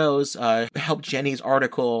photos, help Jenny's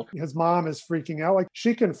article. His mom is freaking out. Like,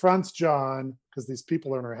 she confronts John because these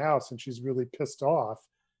people are in her house, and she's really pissed off,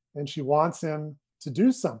 and she wants him to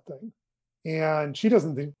do something. And she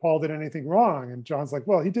doesn't think Paul did anything wrong. And John's like,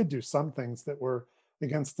 well, he did do some things that were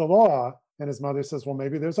against the law. And his mother says, well,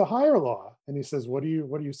 maybe there's a higher law. And he says, what are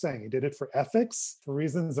you saying? He did it for ethics, for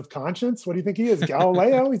reasons of conscience? What do you think he is,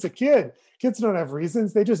 Galileo? He's a kid. Kids don't have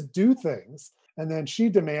reasons. They just do things. And then she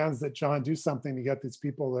demands that John do something to get these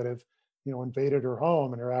people that have, invaded her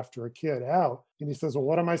home and are after a kid out. And he says, well,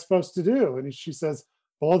 what am I supposed to do? And she says,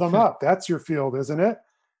 blow them up. That's your field, isn't it?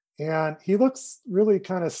 And he looks really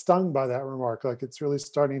kind of stung by that remark. Like it's really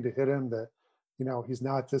starting to hit him that, he's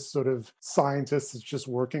not this sort of scientist that's just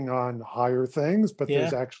working on higher things, but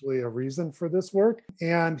there's actually a reason for this work.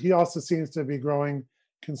 And he also seems to be growing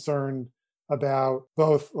concerned about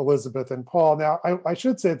both Elizabeth and Paul. Now, I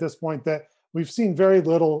should say at this point that we've seen very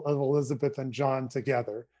little of Elizabeth and John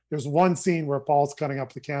together. There's one scene where Paul's cutting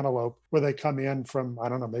up the cantaloupe where they come in from, I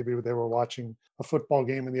don't know, maybe they were watching a football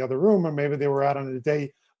game in the other room, or maybe they were out on a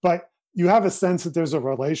date. But you have a sense that there's a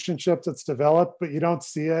relationship that's developed, but you don't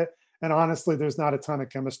see it. And honestly, there's not a ton of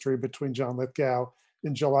chemistry between John Lithgow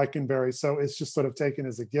and Jill Eikenberry. So it's just sort of taken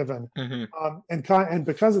as a given. And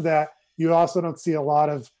because of that, you also don't see a lot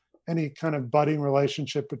of any kind of budding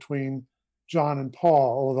relationship between John and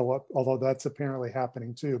Paul, although that's apparently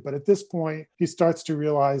happening too. But at this point, he starts to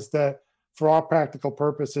realize that for all practical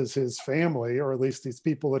purposes, his family, or at least these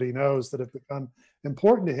people that he knows that have become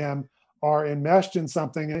important to him, are enmeshed in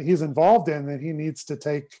something that he's involved in, that he needs to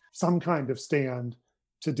take some kind of stand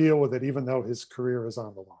to deal with it, even though his career is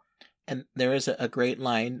on the line. And there is a great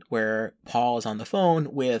line where Paul is on the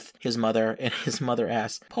phone with his mother, and his mother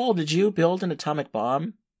asks, "Paul, did you build an atomic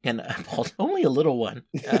bomb?" And Paul, only a little one,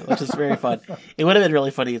 which is very fun. It would have been really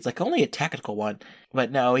funny. It's like only a tactical one,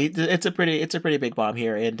 but no, it's a pretty big bomb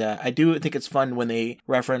here. And I do think it's fun when they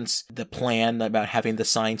reference the plan about having the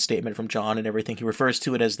signed statement from John and everything. He refers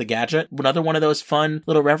to it as the gadget. Another one of those fun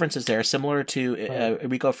little references there, similar to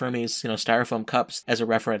Enrico Fermi's, styrofoam cups as a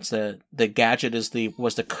reference. The gadget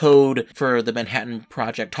was the code for the Manhattan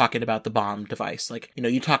Project, talking about the bomb device. Like,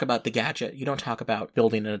 you talk about the gadget, you don't talk about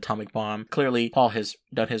building an atomic bomb. Clearly, Paul has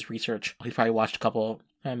done his research. He's probably watched a couple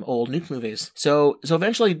old nuke movies. So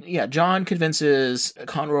eventually, John convinces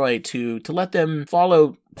Conroy to let them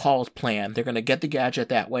follow Paul's plan. They're going to get the gadget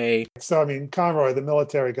that way. So, Conroy, the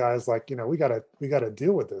military guy, is like, we gotta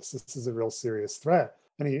deal with this. This is a real serious threat.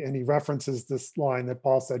 And he references this line that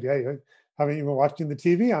Paul said, "Yeah, haven't you been watching the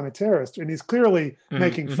TV? I'm a terrorist." And he's clearly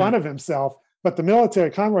making fun of himself. But the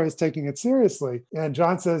military, Conroy, is taking it seriously. And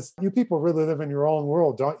John says, "You people really live in your own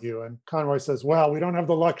world, don't you?" And Conroy says, "Well, we don't have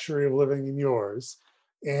the luxury of living in yours."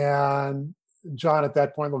 And John at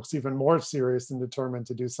that point looks even more serious and determined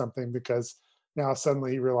to do something, because now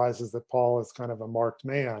suddenly he realizes that Paul is kind of a marked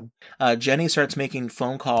man. Jenny starts making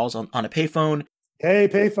phone calls on a payphone. Hey,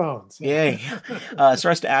 payphones. Yay.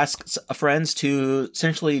 Starts to ask friends to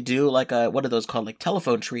essentially do what are those called? Like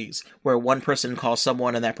telephone trees, where one person calls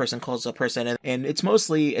someone and that person calls a person. And it's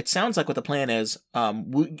mostly, it sounds like what the plan is,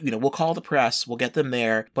 we'll call the press, we'll get them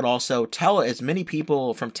there, but also tell as many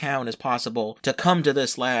people from town as possible to come to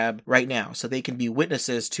this lab right now so they can be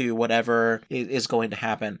witnesses to whatever is going to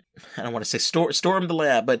happen. I don't want to say storm the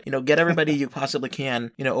lab, but, get everybody you possibly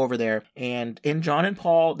can, over there. And John and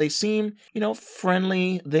Paul, they seem,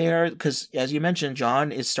 friendly there, because as you mentioned,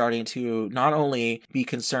 John is starting to not only be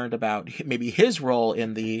concerned about maybe his role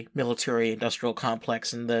in the military industrial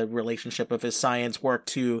complex and the relationship of his science work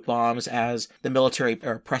to bombs, as the military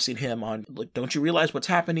are pressing him on, like, don't you realize what's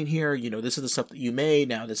happening here? This is the stuff that you made.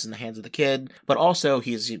 Now this is in the hands of the kid. But also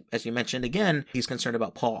he's, as you mentioned again, he's concerned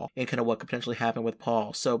about Paul and kind of what could potentially happen with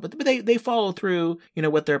Paul. So, but they follow through,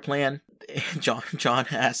 with their plan. John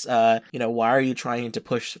asks, why are you trying to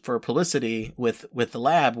push for publicity with the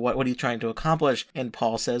lab? What are you trying to accomplish? And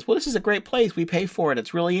Paul says, well, this is a great place. We pay for it.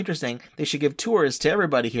 It's really interesting. They should give tours to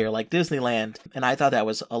everybody here, like Disneyland. And I thought that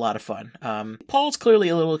was a lot of fun. Paul's clearly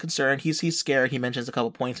a little concerned. He's scared. He mentions a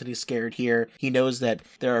couple points that he's scared here. He knows that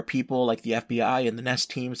there are people like the FBI and the Nest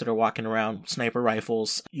teams that are walking around with sniper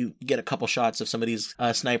rifles. You get a couple shots of some of these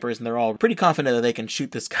snipers, and they're all pretty confident that they can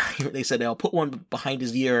shoot this guy. They said, I'll put one behind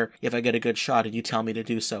his ear if I get a good shot and you tell me to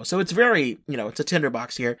do so. So it's very, it's a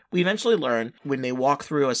tinderbox here. We eventually learn when they walk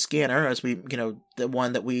through a scanner, as we, the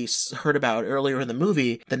one that we heard about earlier in the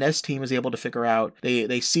movie, the Nest team is able to figure out,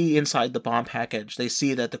 they see inside the bomb package, they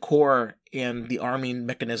see that the core and the arming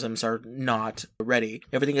mechanisms are not ready.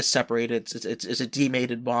 Everything is separated. It's a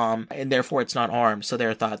demated bomb, and therefore it's not armed. So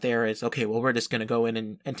their thought there is, okay, well, we're just going to go in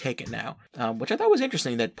and take it now. Which I thought was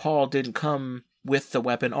interesting, that Paul didn't come with the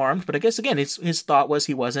weapon armed, but I guess again his thought was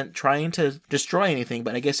he wasn't trying to destroy anything,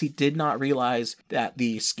 but I guess he did not realize that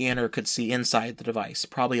the scanner could see inside the device.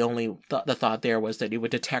 Probably only the thought there was that it would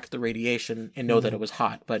detect the radiation and know that it was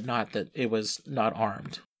hot, but not that it was not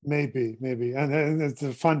armed. Maybe. And it's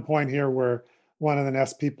a fun point here where one of the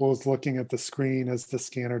Nest people is looking at the screen as the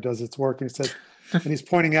scanner does its work, and he says, and he's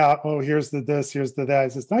pointing out, oh, here's the this, here's the that. He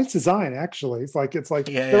says, nice design, actually. It's like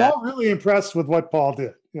they're all really impressed with what Paul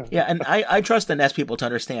did. Yeah, and I trust the Nest people to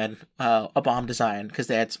understand a bomb design, because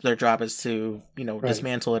that's their job is to,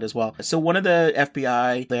 dismantle it as well. So one of the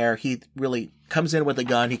FBI there, he really comes in with a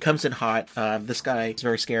gun. He comes in hot. This guy is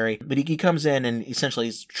very scary, but he comes in and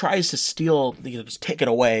essentially tries to steal, just take it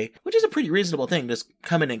away, which is a pretty reasonable thing. Just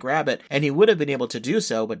come in and grab it. And he would have been able to do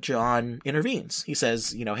so, but John intervenes. He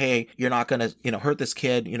says, hey, you're not going to, hurt this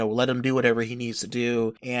kid, let him do whatever he needs to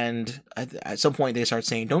do. And at some point they start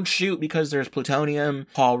saying, don't shoot because there's plutonium.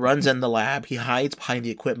 Paul runs in the lab. He hides behind the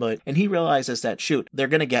equipment and he realizes that, shoot, they're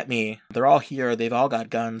going to get me. They're all here. They've all got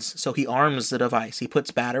guns. So he arms the device. He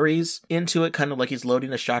puts batteries into it, kind of like he's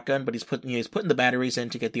loading a shotgun, but he's putting the batteries in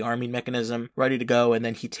to get the arming mechanism ready to go. And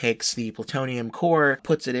then he takes the plutonium core,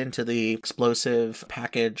 puts it into the explosive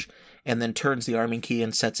package, and then turns the arming key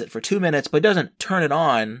and sets it for 2 minutes, but doesn't turn it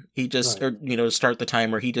on. He just, start the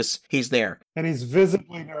timer. He's there. And he's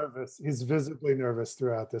visibly nervous. He's visibly nervous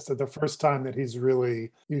throughout this. So the first time that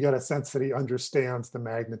you get a sense that he understands the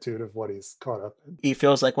magnitude of what he's caught up in. He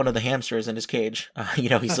feels like one of the hamsters in his cage.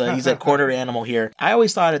 He's a cornered animal here. I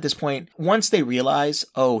always thought at this point, once they realize,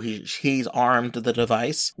 he's armed the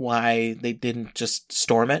device, why they didn't just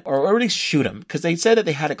storm it or at least shoot him. Because they said that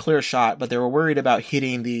they had a clear shot, but they were worried about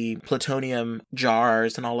hitting the plutonium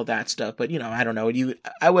jars and all of that stuff. But, I don't know.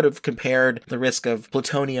 I would have compared the risk of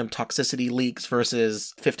plutonium toxicity leaks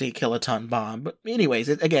versus 50 kiloton bomb. But anyways,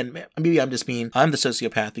 again, maybe I'm just mean. I'm the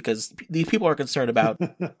sociopath because these people are concerned about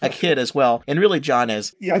a kid as well. And really John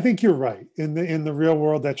is. Yeah, I think you're right. In the real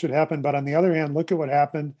world that should happen. But on the other hand, look at what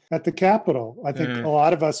happened at the Capitol. I think a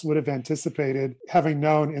lot of us would have anticipated, having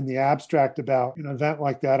known in the abstract about an event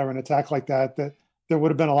like that or an attack like that there would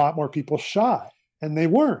have been a lot more people shot. And they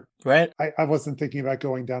weren't. Right. I wasn't thinking about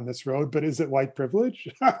going down this road, but is it white privilege?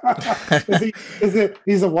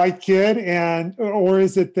 He's a white kid, or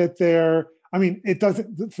is it that it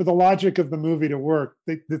doesn't, for the logic of the movie to work,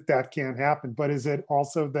 that can't happen. But is it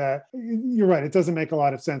also that, you're right, it doesn't make a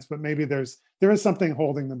lot of sense, but maybe there is something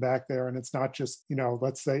holding them back there, and it's not just,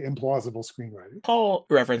 let's say implausible screenwriting. Paul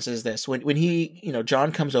references this when he,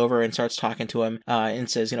 John comes over and starts talking to him and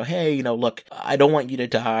says, hey, look, I don't want you to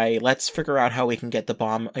die. Let's figure out how we can get the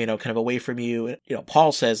bomb, kind of away from you.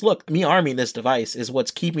 Paul says, look, me arming this device is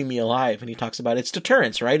what's keeping me alive. And he talks about it's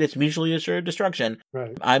deterrence, right? It's mutually assured destruction.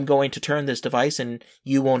 Right. I'm going to turn this device and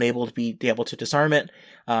you won't be able to disarm it.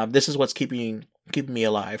 This is what's keeping me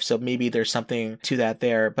alive. So maybe there's something to that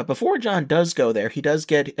there. But before John does go there, he does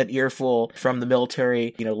get an earful from the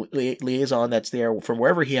military, liaison that's there from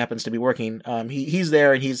wherever he happens to be working. He's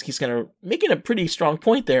there and he's going to making a pretty strong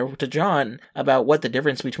point there to John about what the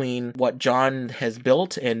difference between what John has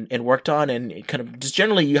built and worked on, and kind of just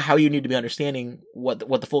generally how you need to be understanding what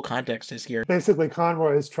the full context is here. Basically,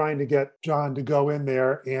 Conroy is trying to get John to go in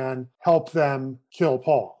there and help them kill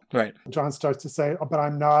Paul. Right. John starts to say, but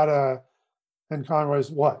I'm not and Conroy's,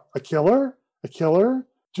 what? A killer? A killer?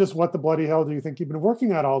 Just what the bloody hell do you think you've been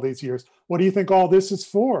working at all these years? What do you think all this is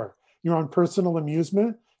for? Your own personal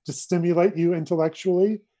amusement? To stimulate you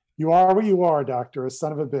intellectually? You are what you are, doctor, a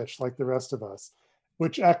son of a bitch like the rest of us.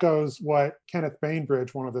 Which echoes what Kenneth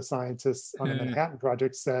Bainbridge, one of the scientists on the Manhattan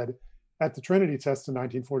Project, said at the Trinity test in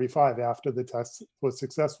 1945 after the test was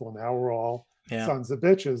successful. Now we're all sons of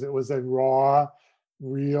bitches. It was a raw,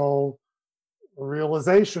 real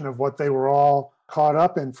realization of what they were all caught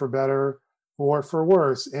up in, for better or for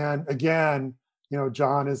worse. And again,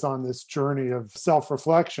 John is on this journey of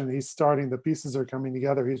self-reflection. The pieces are coming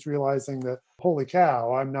together. He's realizing that, holy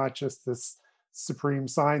cow, I'm not just this supreme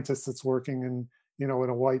scientist that's working in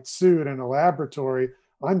a white suit in a laboratory.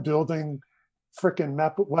 I'm building frickin'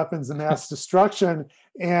 weapons of mass destruction,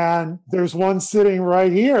 and there's one sitting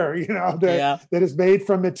right here, that is made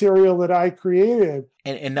from material that I created.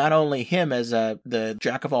 And not only him as the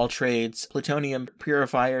jack of all trades, plutonium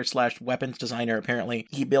purifier / weapons designer, apparently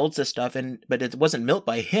he builds this stuff, but it wasn't built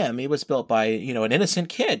by him. It was built by, an innocent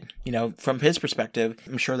kid, from his perspective.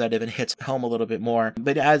 I'm sure that even hits home a little bit more.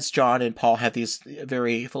 But as John and Paul have these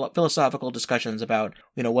very philosophical discussions about,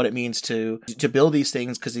 what it means to build these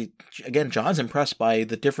things, because again, John's impressed by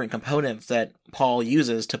the different components that Paul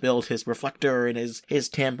uses to build his reflector and his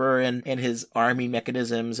timbre and his arming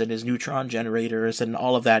mechanisms and his neutron generators and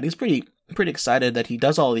all of that. He's pretty excited that he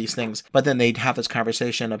does all these things. But then they have this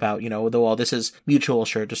conversation about, this is mutual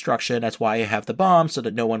assured destruction. That's why I have the bomb, so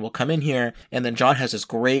that no one will come in here. And then John has this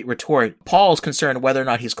great retort. Paul's concerned whether or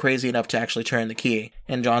not he's crazy enough to actually turn the key.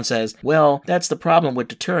 And John says, well, that's the problem with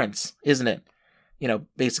deterrence, isn't it?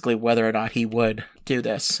 basically whether or not he would do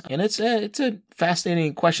this. And it's a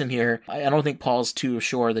fascinating question here. I don't think Paul's too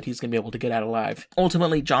sure that he's going to be able to get out alive.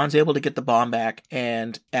 Ultimately, John's able to get the bomb back,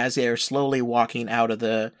 and as they're slowly walking out of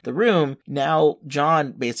the room, now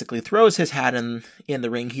John basically throws his hat in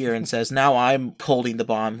the ring here and says, now I'm holding the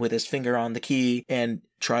bomb, with his finger on the key, and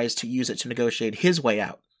tries to use it to negotiate his way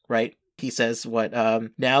out, right? He says,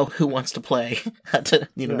 now who wants to play?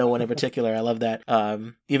 No one in particular. I love that.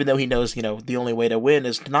 Even though he knows, the only way to win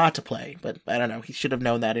is not to play. But I don't know. He should have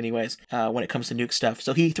known that anyways, when it comes to nuke stuff.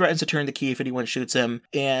 So he threatens to turn the key if anyone shoots him.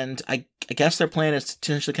 And I guess their plan is to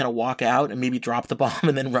potentially kind of walk out and maybe drop the bomb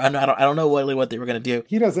and then run. I don't know really what they were going to do.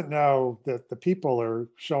 He doesn't know that the people are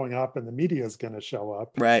showing up and the media is going to show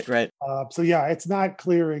up. Right. So yeah, it's not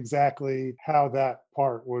clear exactly how that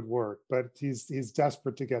part would work, but he's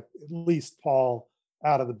desperate to get at least Paul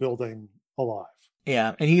out of the building alive.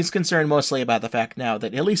 Yeah, and he's concerned mostly about the fact now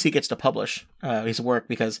that at least he gets to publish his work,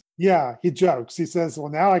 because... Yeah, he jokes. He says,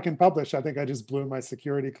 well, now I can publish. I think I just blew my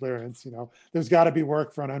security clearance. There's got to be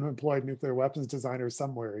work for an unemployed nuclear weapons designer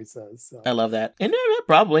somewhere, he says. So. I love that. And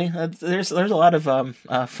probably. There's a lot of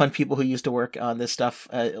fun people who used to work on this stuff.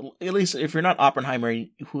 At least if you're not Oppenheimer,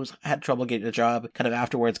 who's had trouble getting a job kind of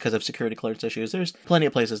afterwards because of security clearance issues, there's plenty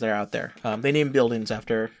of places that are out there. They name buildings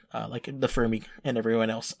after like the Fermi and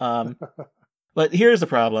everyone else. But here's the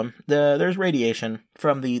problem. There's radiation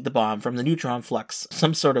from the bomb, from the neutron flux,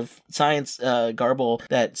 some sort of science garble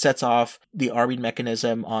that sets off the arming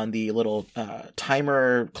mechanism on the little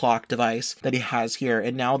timer clock device that he has here.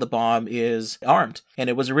 And now the bomb is armed. And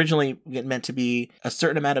it was originally meant to be a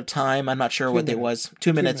certain amount of time. I'm not sure what it was.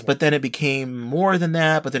 2 minutes. But then it became more than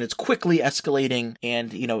that. But then it's quickly escalating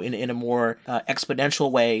and, in a more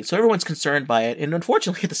exponential way. So everyone's concerned by it. And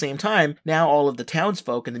unfortunately, at the same time, now all of the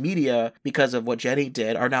townsfolk and the media, because of what Jenny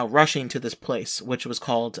did, are now rushing to this place, which was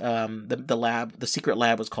called the secret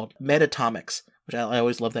lab was called Metatomics, which I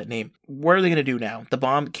always love that name. What are they going to do now? The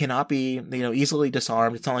bomb cannot be, easily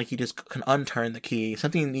disarmed. It's not like you just can unturn the key.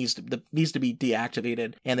 Something needs to be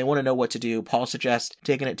deactivated, and they want to know what to do. Paul suggests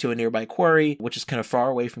taking it to a nearby quarry, which is kind of far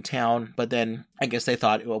away from town, but then I guess they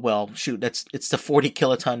thought, well, shoot, it's the 40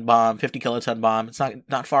 kiloton bomb, 50 kiloton bomb. It's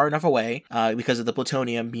not far enough away because of the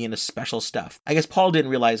plutonium being a special stuff. I guess Paul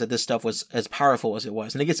didn't realize that this stuff was as powerful as it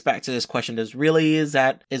was. And it gets back to this question, is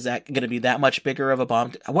that going to be that much bigger of a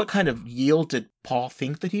bomb? What kind of yield did Paul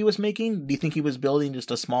think that he was making? Do you think he was building just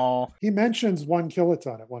a small... He mentions 1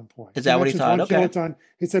 kiloton at one point. Is that what he thought? Okay. Kiloton.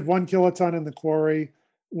 He said 1 kiloton in the quarry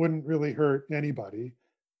wouldn't really hurt anybody.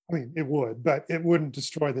 I mean, it would, but it wouldn't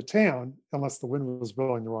destroy the town unless the wind was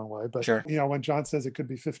blowing the wrong way. But, sure. When John says it could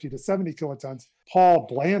be 50 to 70 kilotons, Paul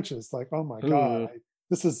blanches like, oh my God,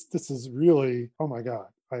 this is really, oh my God.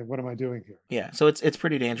 What am I doing here? Yeah, so it's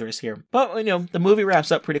pretty dangerous here. But, the movie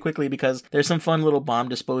wraps up pretty quickly because there's some fun little bomb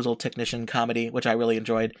disposal technician comedy, which I really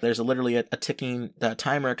enjoyed. There's literally a ticking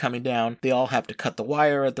timer coming down. They all have to cut the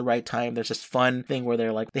wire at the right time. There's this fun thing where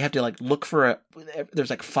they have to look for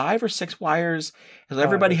there's 5 or 6 wires. So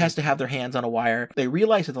everybody has to have their hands on a wire. They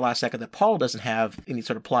realize at the last second that Paul doesn't have any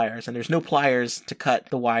sort of pliers, and there's no pliers to cut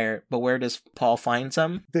the wire. But where does Paul find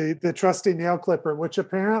some? The trusty nail clipper, which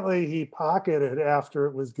apparently he pocketed after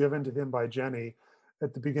it was given to him by Jenny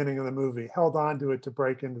at the beginning of the movie, held on to it to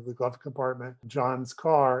break into the glove compartment of John's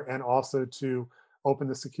car, and also to open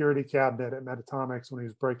the security cabinet at Metatomics when he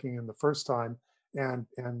was breaking in the first time and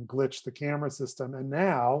glitch the camera system. And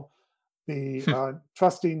now the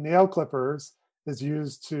trusty nail clippers is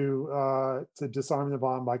used to disarm the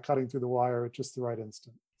bomb by cutting through the wire at just the right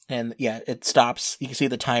instant. And yeah, it stops. You can see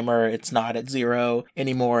the timer. It's not at 0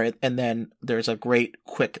 anymore. And then there's a great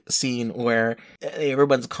quick scene where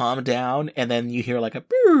everyone's calmed down, and then you hear like a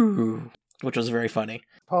boo, which was very funny.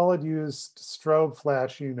 Paul had used strobe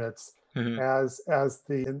flash units as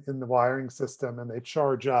in the wiring system, and they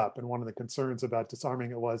charge up. And one of the concerns about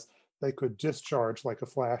disarming it was they could discharge like a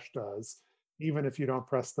flash does, even if you don't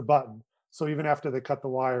press the button. So even after they cut the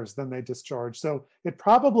wires, then they discharge. So it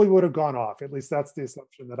probably would have gone off. At least that's the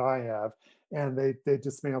assumption that I have. And they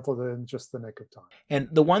dismantled it in just the nick of time. And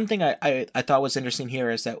the one thing I thought was interesting here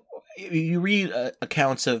is that you read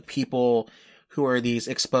accounts of people who are these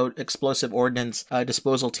explosive ordnance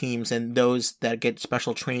disposal teams, and those that get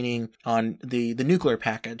special training on the nuclear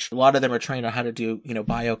package. A lot of them are trained on how to do,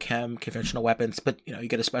 biochem, conventional weapons, but, you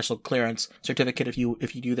get a special clearance certificate if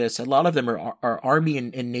you do this. A lot of them are Army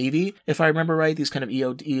and Navy, if I remember right, these kind of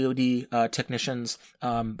EOD technicians,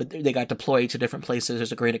 but they got deployed to different places.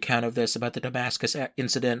 There's a great account of this about the Damascus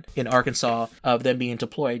incident in Arkansas, of them being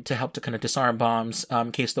deployed to help to kind of disarm bombs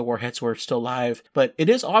in case the warheads were still live. But it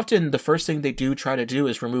is often the first thing they do try to do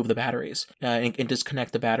is remove the batteries and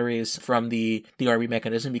disconnect the batteries from the army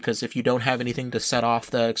mechanism, because if you don't have anything to set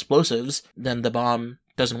off the explosives, then the bomb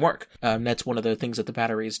doesn't work. That's one of the things that the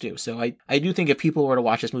batteries do. So I do think if people were to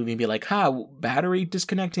watch this movie and be like, battery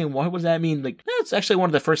disconnecting, what does that mean? Like, that's actually one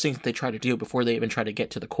of the first things that they try to do before they even try to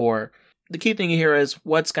get to the core. The key thing here is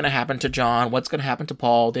what's going to happen to John, what's going to happen to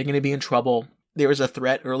Paul. They're going to be in trouble. There was a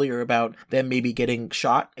threat earlier about them maybe getting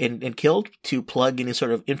shot and killed to plug any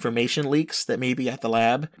sort of information leaks that may be at the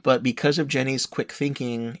lab. But because of Jenny's quick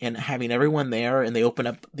thinking and having everyone there, and they open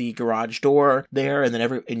up the garage door there, and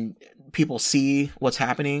then people see what's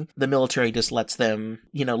happening, the military just lets them,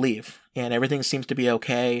 leave. And everything seems to be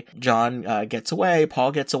okay. John gets away,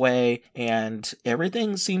 Paul gets away, and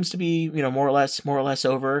everything seems to be, more or less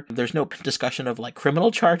over. There's no discussion of like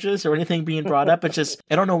criminal charges or anything being brought up. It's just,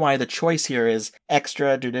 I don't know why the choice here is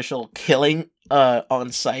extrajudicial killing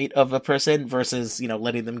on sight of a person versus,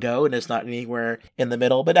 letting them go, and it's not anywhere in the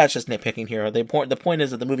middle. But that's just nitpicking here. The point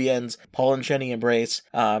is that the movie ends, Paul and Jenny embrace,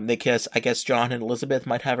 they kiss. I guess John and Elizabeth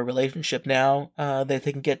might have a relationship now that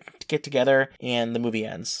they can get together, and the movie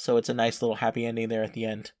ends. So it's a nice little happy ending there at the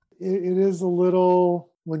end. It is a little,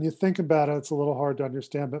 when you think about it, it's a little hard to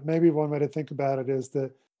understand, but maybe one way to think about it is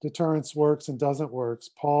that deterrence works and doesn't work.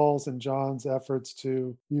 Paul's and John's efforts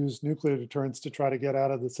to use nuclear deterrence to try to get out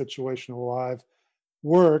of the situation alive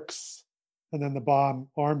works, and then the bomb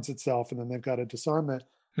arms itself, and then they've got to disarm it.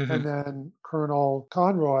 Mm-hmm. And then Colonel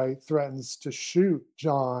Conroy threatens to shoot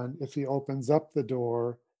John if he opens up the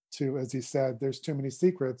door to, as he said, there's too many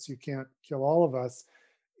secrets, you can't kill all of us.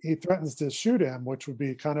 He threatens to shoot him, which would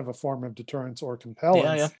be kind of a form of deterrence or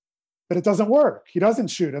compellence. Yeah. But it doesn't work. He doesn't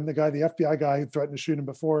shoot him. The FBI guy who threatened to shoot him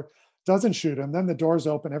before doesn't shoot him. Then the door's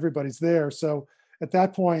open, everybody's there. So at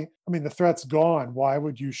that point, the threat's gone. Why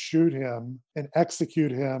would you shoot him and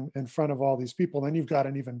execute him in front of all these people? Then you've got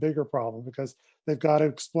an even bigger problem, because they've got to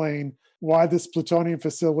explain why this plutonium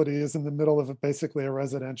facility is in the middle of basically a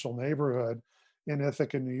residential neighborhood in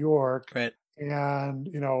Ithaca, New York. Right. And,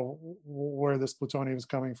 where this plutonium is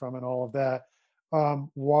coming from and all of that.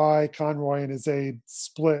 Why Conroy and his aide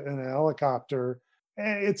split in a helicopter.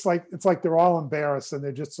 It's like they're all embarrassed, and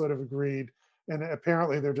they just sort of agreed. And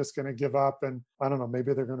apparently they're just going to give up. And I don't know,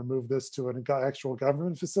 maybe they're going to move this to an actual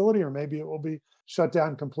government facility, or maybe it will be shut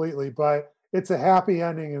down completely. But it's a happy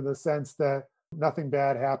ending in the sense that nothing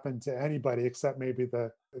bad happened to anybody, except maybe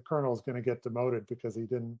the colonel is going to get demoted because he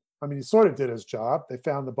didn't. He sort of did his job. They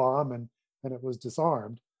found the bomb and it was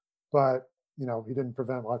disarmed. But he didn't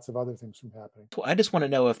prevent lots of other things from happening. I just want to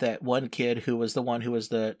know if that one kid who was the one who was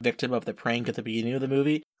the victim of the prank at the beginning of the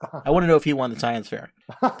movie, I want to know if he won the science fair.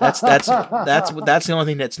 That's the only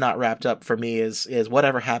thing that's not wrapped up for me is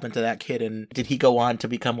whatever happened to that kid, and did he go on to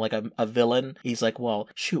become like a villain? He's like, well,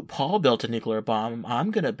 shoot, Paul built a nuclear bomb.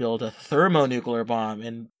 I'm going to build a thermonuclear bomb,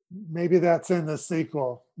 and maybe that's in the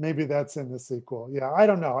sequel. Yeah, I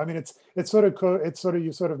don't know. It's sort of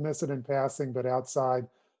you sort of miss it in passing, but outside.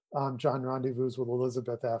 John rendezvous with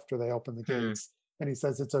Elizabeth after they open the gates, and he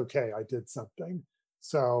says, it's okay, I did something.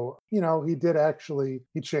 So, he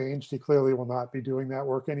changed. He clearly will not be doing that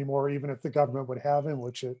work anymore, even if the government would have him,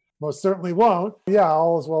 which it most certainly won't. Yeah,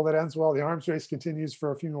 all is well that ends well. The arms race continues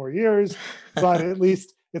for a few more years, but at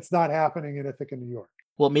least it's not happening in Ithaca, New York.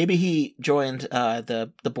 Well, maybe he joined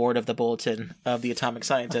the board of the Bulletin of the Atomic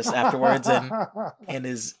Scientists afterwards, and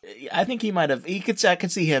is. I think he might have. I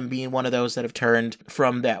could see him being one of those that have turned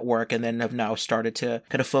from that work and then have now started to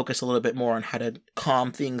kind of focus a little bit more on how to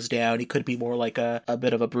calm things down. He could be more like a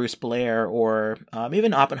bit of a Bruce Blair or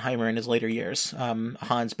even Oppenheimer in his later years.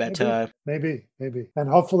 Hans Bethe. Maybe, and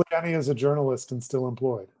hopefully Annie is a journalist and still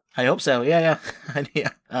employed. I hope so. Yeah.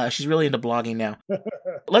 She's really into blogging now.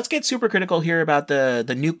 Let's get super critical here about the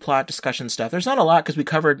nuke plot discussion stuff. There's not a lot because we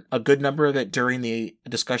covered a good number of it during the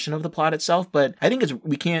discussion of the plot itself, but I think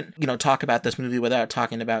we can't, talk about this movie without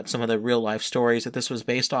talking about some of the real life stories that this was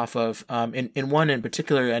based off of. In one in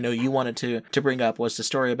particular, I know you wanted to bring up was the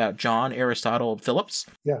story about John Aristotle Phillips.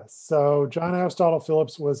 Yes. So John Aristotle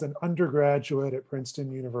Phillips was an undergraduate at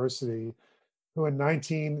Princeton University who in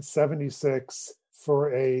 1976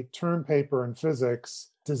 for a term paper in physics,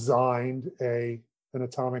 designed an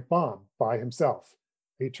atomic bomb by himself.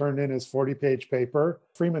 He turned in his 40-page paper.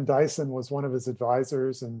 Freeman Dyson was one of his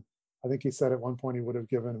advisors, and I think he said at one point he would have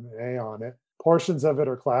given him an A on it. Portions of it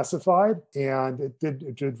are classified, and it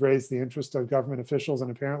did raise the interest of government officials,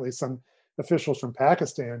 and apparently some officials from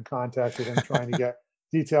Pakistan contacted him trying to get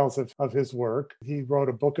details of his work. He wrote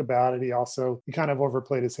a book about it. He kind of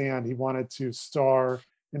overplayed his hand. He wanted to star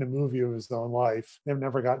in a movie of his own life. It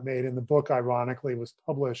never got made. And the book, ironically, was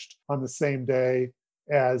published on the same day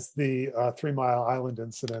as the 3 Mile Island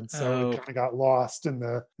incident. So it kind of got lost in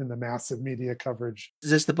the massive media coverage.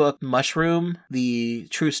 Is this the book Mushroom, the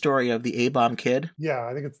true story of the A-bomb kid? Yeah,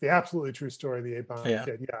 I think it's the absolutely true story of the A-bomb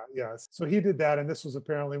kid. Yeah. So he did that, and this was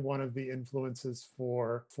apparently one of the influences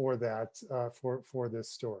for this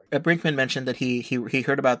story. Brinkman mentioned that he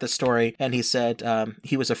heard about this story, and he said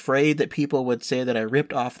he was afraid that people would say that I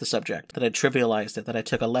ripped off the subject, that I trivialized it, that I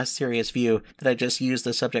took a less serious view, that I just used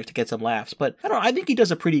the subject to get some laughs. But I don't know, I think he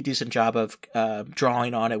does a pretty decent job of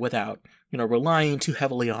drawing on it without relying too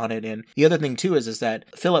heavily on it. And the other thing too is that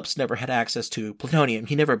Phillips never had access to plutonium.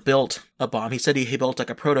 He never built a bomb. He said he built like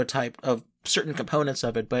a prototype of certain components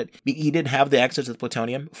of it, but he didn't have the access to the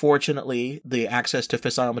plutonium. Fortunately, the access to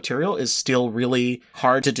fissile material is still really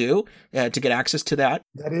hard to do, to get access to that.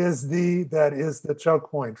 That is the choke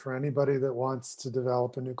point for anybody that wants to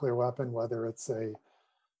develop a nuclear weapon, whether it's a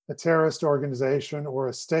terrorist organization or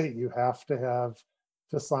a state. You have to have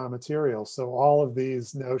fissile material. So all of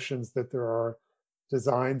these notions that there are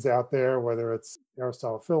designs out there, whether it's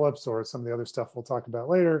Aristotle Phillips or some of the other stuff we'll talk about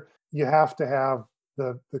later, you have to have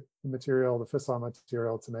the material, the fissile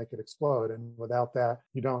material, to make it explode. And without that,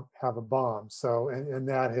 you don't have a bomb. So, and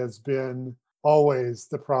that has been always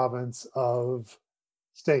the province of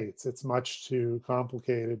states. It's much too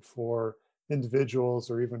complicated for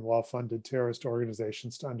individuals or even well-funded terrorist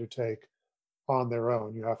organizations to undertake on their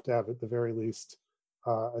own. You have to have, at the very least,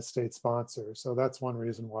 a state sponsor. So that's one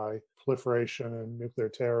reason why proliferation and nuclear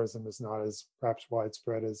terrorism is not as perhaps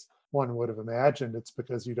widespread as one would have imagined. It's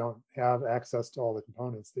because you don't have access to all the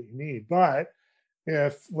components that you need. But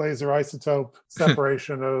if laser isotope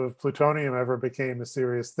separation of plutonium ever became a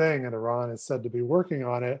serious thing, and Iran is said to be working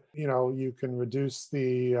on it, you can reduce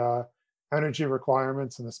the energy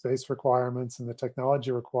requirements and the space requirements and the technology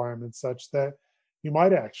requirements such that you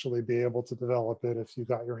might actually be able to develop it if you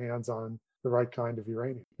got your hands on the right kind of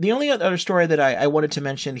uranium. The only other story that I wanted to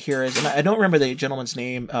mention here is, and I don't remember the gentleman's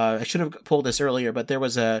name, I should have pulled this earlier, but there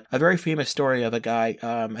was a very famous story of a guy,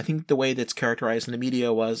 I think the way that's characterized in the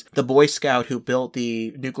media was the Boy Scout who built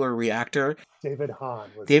the nuclear reactor. David Hahn.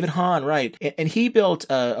 David Hahn, right. And he built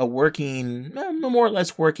a working, more or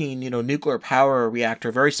less working, nuclear power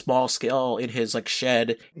reactor, very small scale in his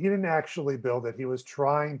shed. He didn't actually build it. He was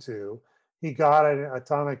trying to. He got an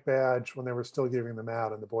atomic badge when they were still giving them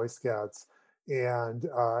out in the Boy Scouts. And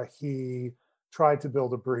he tried to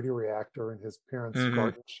build a breeder reactor in his parents'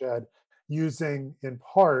 garden shed using, in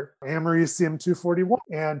part, americium-241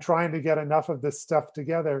 and trying to get enough of this stuff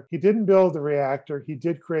together. He didn't build the reactor. He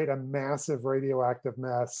did create a massive radioactive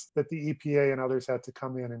mess that the EPA and others had to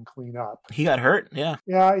come in and clean up. He got hurt, yeah.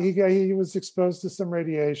 Yeah, he was exposed to some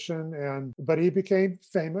radiation, but he became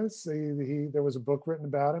famous. There was a book written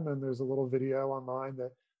about him, and there's a little video online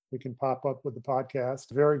that we can pop up with the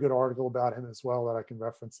podcast. Very good article about him as well that I can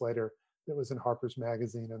reference later. It was in Harper's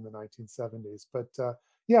Magazine in the 1970s. But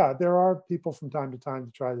yeah, there are people from time to time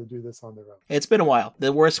to try to do this on their own. It's been a while.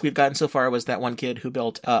 The worst we've gotten so far was that one kid who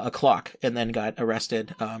built a clock and then got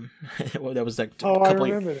arrested. That was a couple I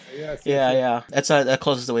remember that. Yes, yeah. That's the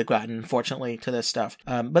closest that we've gotten, unfortunately, to this stuff.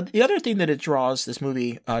 But the other thing that this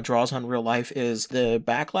movie draws on real life is the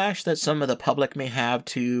backlash that some of the public may have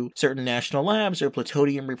to certain national labs or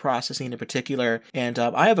plutonium reprocessing in particular. And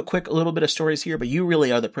I have a little bit of stories here, but you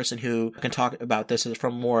really are the person who can talk about this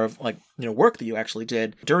from more of work that you actually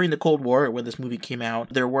did. During the Cold War, when this movie came out,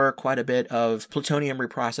 there were quite a bit of plutonium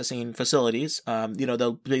reprocessing facilities.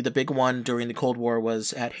 The big one during the Cold War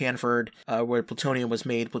was at Hanford, where plutonium was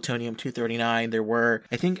made, plutonium-239. There were,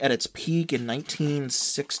 I think at its peak in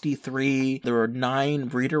 1963, there were 9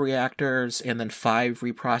 breeder reactors and then 5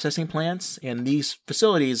 reprocessing plants. And these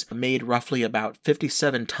facilities made roughly about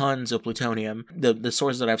 57 tons of plutonium. The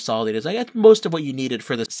sources that I've solved is most of what you needed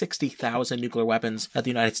for the 60,000 nuclear weapons that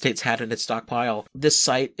the United States had in its stockpile. This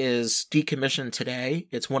site is decommissioned today.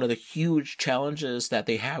 It's one of the huge challenges that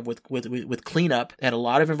they have with cleanup. They had a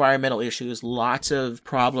lot of environmental issues, lots of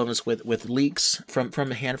problems with leaks from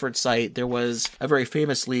the Hanford site. There was a very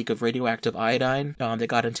famous leak of radioactive iodine that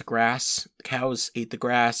got into grass. Cows ate the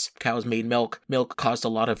grass. Cows made milk. Milk caused a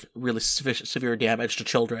lot of really severe damage to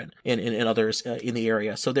children and others in the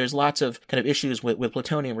area. So there's lots of kind of issues with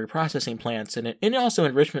plutonium reprocessing plants and also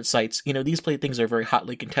enrichment sites. These things are very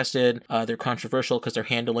hotly contested. They're controversial because because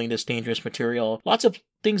they're handling this dangerous material. Lots of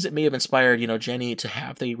things that may have inspired, Jenny to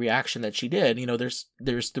have the reaction that she did.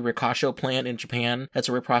 There's the Rikasho plant in Japan. That's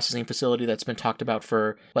a reprocessing facility that's been talked about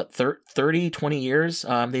for, 20 years.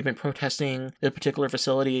 They've been protesting a particular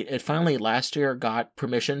facility. It finally last year got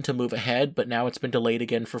permission to move ahead, but now it's been delayed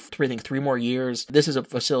again for, I think, 3 more years. This is a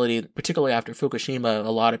facility, particularly after Fukushima,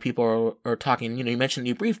 a lot of people are talking,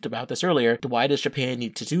 you briefed about this earlier. Why does Japan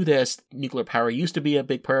need to do this? Nuclear power used to be a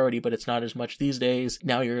big priority, but it's not as much these days.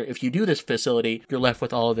 Now if you do this facility, you're left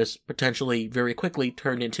with all of this potentially very quickly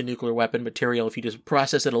turned into nuclear weapon material if you just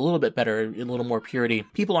process it a little bit better, in a little more purity.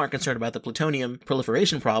 People aren't concerned about the plutonium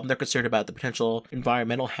proliferation problem. They're concerned about the potential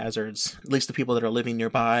environmental hazards, at least the people that are living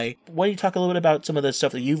nearby. Why don't you talk a little bit about some of the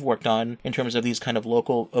stuff that you've worked on in terms of these kind of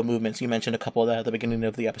local movements? You mentioned a couple of that at the beginning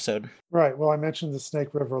of the episode. Right. Well, I mentioned the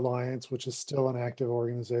Snake River Alliance, which is still an active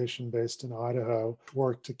organization based in Idaho,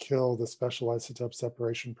 worked to kill the Special Isotope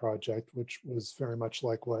Separation Project, which was very much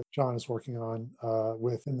like what John is working on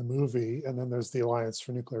with in the movie. And then there's the Alliance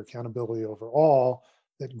for Nuclear Accountability Overall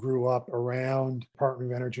that grew up around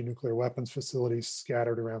Department of Energy nuclear weapons facilities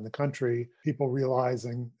scattered around the country. People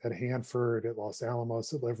realizing at Hanford, at Los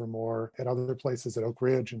Alamos, at Livermore, at other places, at Oak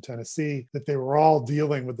Ridge in Tennessee, that they were all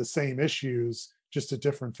dealing with the same issues, just at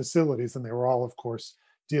different facilities. And they were all, of course,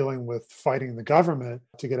 dealing with fighting the government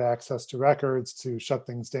to get access to records, to shut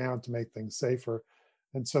things down, to make things safer.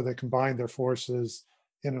 And so they combined their forces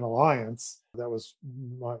in an alliance. That was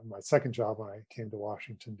my second job when I came to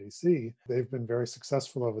Washington, D.C. They've been very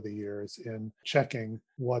successful over the years in checking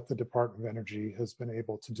what the Department of Energy has been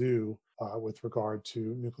able to do with regard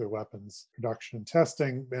to nuclear weapons production and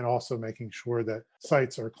testing, and also making sure that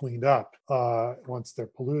sites are cleaned up once they're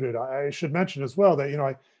polluted. I should mention as well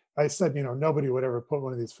that, I said, nobody would ever put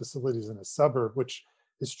one of these facilities in a suburb, which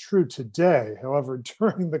is true today. However,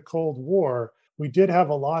 during the Cold War, we did have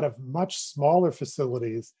a lot of much smaller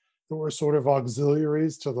facilities that were sort of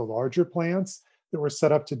auxiliaries to the larger plants that were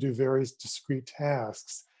set up to do various discrete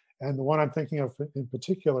tasks. And the one I'm thinking of in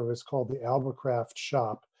particular is called the Albercraft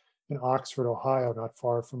Shop in Oxford, Ohio, not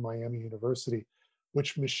far from Miami University,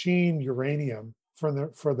 which machined uranium for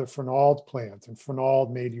the Fernald plant. And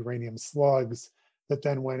Fernald made uranium slugs that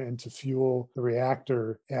then went in to fuel the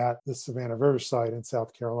reactor at the Savannah River site in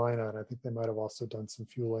South Carolina. And I think they might have also done some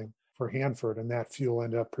fueling for Hanford, and that fuel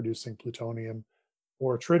ended up producing plutonium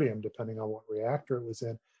or tritium, depending on what reactor it was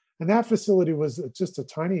in. And that facility was just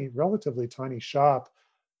a relatively tiny shop,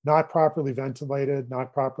 not properly ventilated,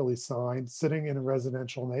 not properly signed, sitting in a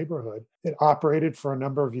residential neighborhood. It operated for a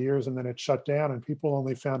number of years and then it shut down, and people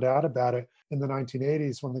only found out about it in the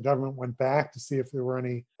 1980s when the government went back to see if there were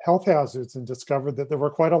any health hazards and discovered that there were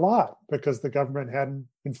quite a lot, because the government hadn't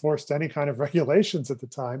enforced any kind of regulations at the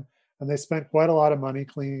time. And they spent quite a lot of money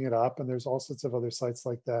cleaning it up. And there's all sorts of other sites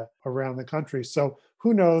like that around the country. So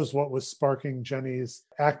who knows what was sparking Jenny's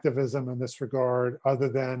activism in this regard, other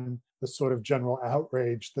than the sort of general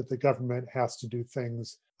outrage that the government has to do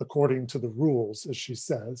things according to the rules, as she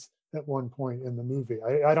says at one point in the movie.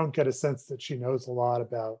 I don't get a sense that she knows a lot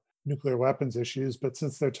about nuclear weapons issues, but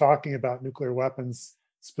since they're talking about nuclear weapons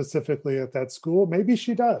specifically at that school, maybe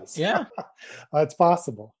she does. Yeah. It's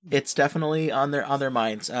possible. It's definitely on their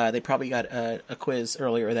minds. They probably got a quiz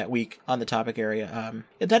earlier that week on the topic area.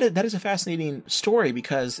 That is a fascinating story,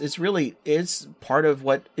 because it's part of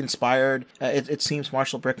what inspired, it seems,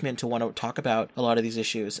 Marshall Brickman to want to talk about a lot of these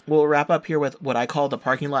issues. We'll wrap up here with what I call the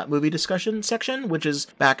parking lot movie discussion section, which is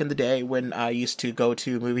back in the day when I used to go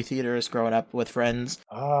to movie theaters growing up with friends.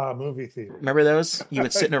 Movie theater. Remember those? You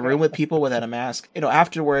would sit in a room with people without a mask.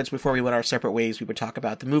 Afterwards, before we went our separate ways, we would talk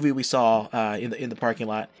about the movie we saw in the parking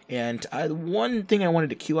lot. And one thing I wanted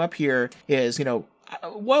to cue up here is,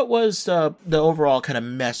 what was the overall kind of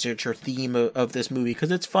message or theme of this movie?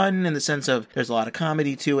 Because it's fun in the sense of there's a lot of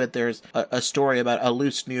comedy to it. There's a story about a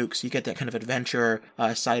loose nuke, so you get that kind of adventure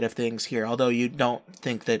side of things here. Although you don't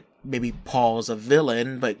think that maybe Paul's a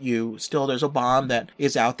villain, but there's a bomb that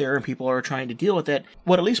is out there and people are trying to deal with it.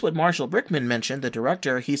 At least what Marshall Brickman mentioned, the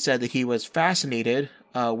director, he said that he was fascinated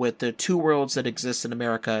with the two worlds that exist in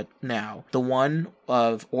America now. The one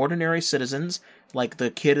of ordinary citizens, like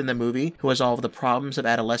the kid in the movie who has all of the problems of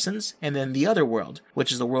adolescence, and then the other world,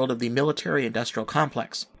 which is the world of the military-industrial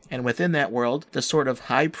complex. And within that world, the sort of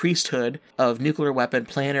high priesthood of nuclear weapon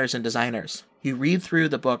planners and designers. You read through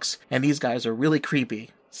the books, and these guys are really creepy,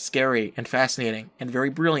 scary, and fascinating, and very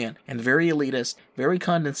brilliant, and very elitist, very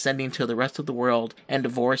condescending to the rest of the world, and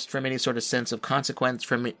divorced from any sort of sense of consequence,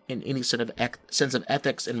 from any sort of sense of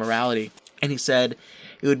ethics and morality. And he said,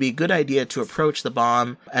 it would be a good idea to approach the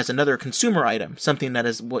bomb as another consumer item, something that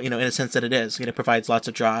is, in a sense that it is. It provides lots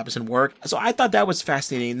of jobs and work. So I thought that was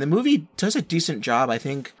fascinating. The movie does a decent job, I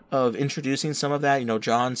think, of introducing some of that,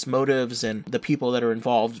 John's motives and the people that are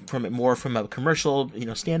involved from a commercial,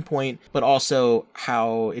 standpoint, but also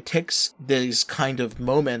how it takes these kind of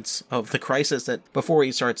moments of the crisis that before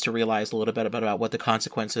he starts to realize a little bit about what the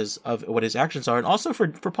consequences of what his actions are, and also for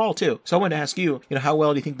Paul too. So I wanted to ask you, how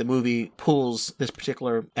well do you think the movie pulls this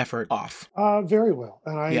particular effort off? Very well.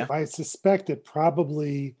 And I suspect it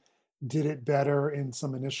probably did it better in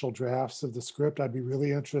some initial drafts of the script. I'd be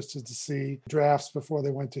really interested to see drafts before they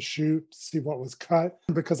went to shoot, see what was cut,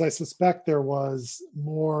 because I suspect there was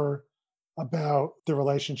more about the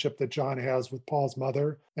relationship that John has with Paul's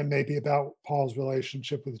mother and maybe about Paul's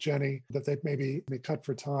relationship with Jenny that they maybe cut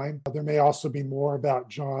for time. There may also be more about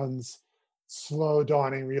John's slow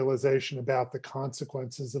dawning realization about the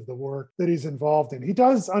consequences of the work that he's involved in. He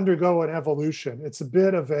does undergo an evolution. It's a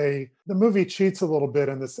bit of the movie cheats a little bit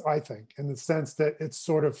in this, I think, in the sense that it's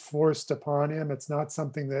sort of forced upon him. It's not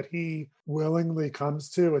something that he willingly comes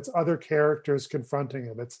to. It's other characters confronting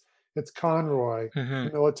him. It's Conroy, the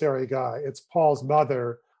military guy. It's Paul's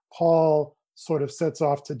mother. Paul sort of sets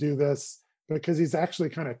off to do this because he's actually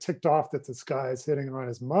kind of ticked off that this guy is hitting on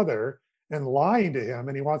his mother and lying to him,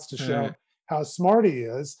 and he wants to show how smart he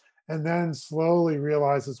is, and then slowly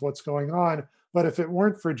realizes what's going on. But if it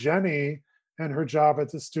weren't for Jenny and her job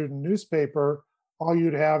at the student newspaper, all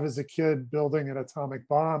you'd have is a kid building an atomic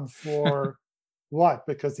bomb for what?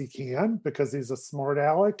 Because he can? Because he's a smart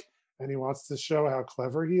aleck and he wants to show how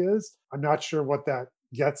clever he is? I'm not sure what that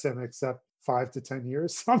gets him, except 5 to 10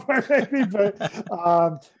 years somewhere maybe.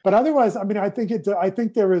 But otherwise, I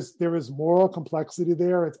think there is moral complexity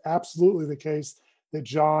there. It's absolutely the case that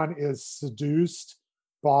John is seduced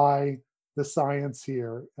by the science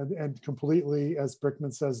here and completely, as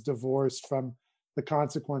Brickman says, divorced from the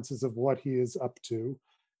consequences of what he is up to.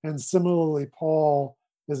 And similarly, Paul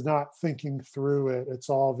is not thinking through it. It's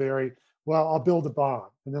all very, well, I'll build a bomb.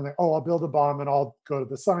 And then I'll build a bomb and I'll go to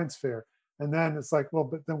the science fair. And then it's like, well,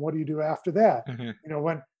 but then what do you do after that?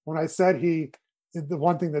 When I said the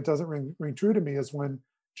one thing that doesn't ring true to me is when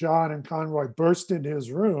John and Conroy burst into his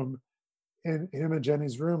room, in him and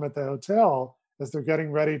Jenny's room at the hotel, as they're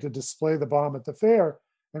getting ready to display the bomb at the fair.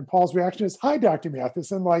 And Paul's reaction is, "Hi, Dr.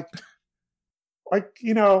 Matheson."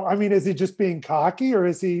 Is he just being cocky, or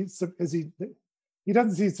is he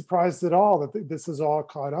doesn't seem surprised at all that this is all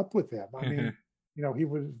caught up with him. He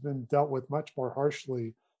would have been dealt with much more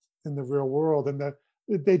harshly in the real world. And that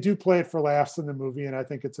they do play it for laughs in the movie, and I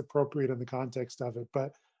think it's appropriate in the context of it,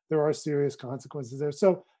 but there are serious consequences there.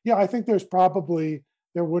 So yeah, I think there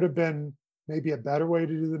would have been maybe a better way to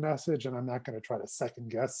do the message, and I'm not going to try to second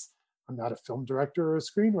guess. I'm not a film director or a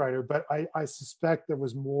screenwriter, but I suspect there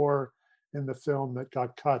was more in the film that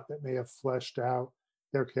got cut that may have fleshed out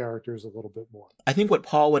their characters a little bit more. I think what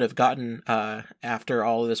Paul would have gotten after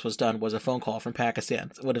all of this was done was a phone call from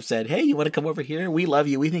Pakistan. It would have said, "Hey, you want to come over here? We love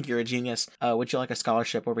you. We think you're a genius. Would you like a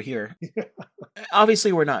scholarship over here?" Yeah.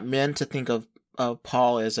 Obviously, we're not meant to think of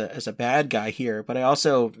Paul as a bad guy here, but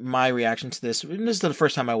my reaction to this, and this is the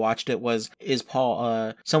first time I watched it, is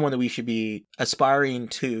Paul someone that we should be aspiring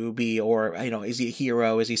to be, or is he a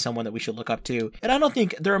hero? Is he someone that we should look up to? And I don't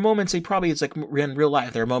think there are moments, it's like in real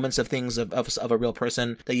life, there are moments of things of a real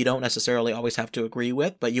person that you don't necessarily always have to agree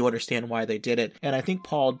with, but you understand why they did it. And I think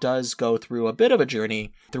Paul does go through a bit of a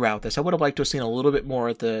journey throughout this. I would have liked to have seen a little bit more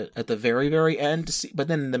at the very, very end to see, but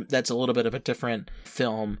then that's a little bit of a different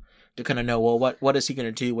film to kind of know, well, what is he going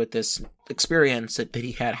to do with this experience that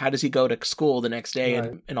he had? How does he go to school the next day,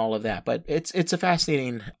 and all of that? But it's a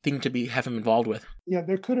fascinating thing to have him involved with. Yeah,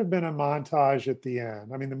 there could have been a montage at the end.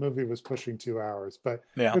 The movie was pushing 2 hours, but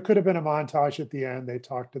there could have been a montage at the end. They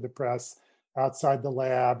talked to the press outside the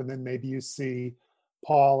lab, and then maybe you see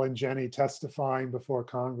Paul and Jenny testifying before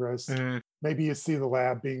Congress. Maybe you see the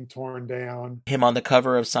lab being torn down. Him on the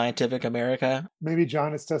cover of Scientific America. Maybe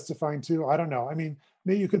John is testifying too. I don't know.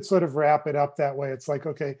 Maybe you could sort of wrap it up that way. It's like,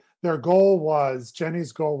 okay, Jenny's goal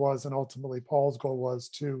was, and ultimately Paul's goal was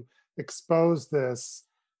to expose this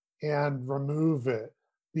and remove it.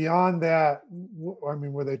 Beyond that,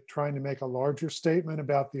 were they trying to make a larger statement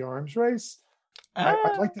about the arms race?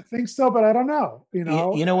 I'd like to think so, but I don't know. You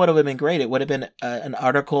know what would have been great? It would have been an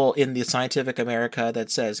article in the Scientific America that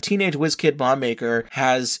says teenage whiz kid bomb maker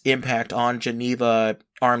has impact on Geneva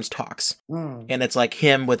Arms Talks. And it's like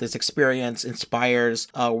him with his experience inspires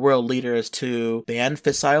world leaders to ban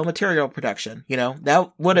fissile material production. You know,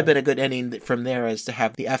 that would have been a good ending from there, is to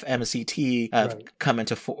have the FMCT come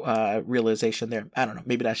into realization there. I don't know.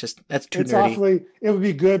 Maybe that's too nerdy. It would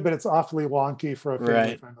be good, but it's awfully wonky for a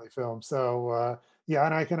family-friendly film. So yeah,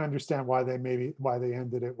 and I can understand why they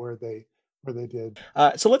ended it where they did.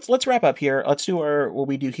 So let's wrap up here. Let's do what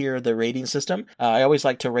we do here, the rating system. I always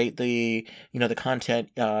like to rate the content,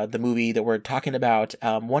 the movie that we're talking about,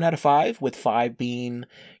 1 out of 5, with 5 being,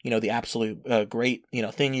 the absolute great,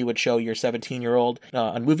 thing you would show your 17-year-old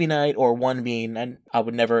on movie night, or 1 being, and I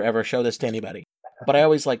would never ever show this to anybody. But I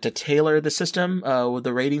always like to tailor the system with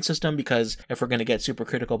the rating system, because if we're going to get super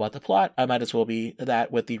critical about the plot, I might as well be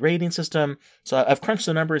that with the rating system. So I've crunched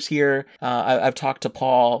the numbers here. I've talked to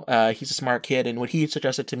Paul. He's a smart kid, and what he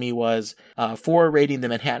suggested to me was for rating the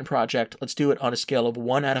Manhattan Project, let's do it on a scale of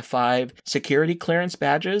 1 out of 5 security clearance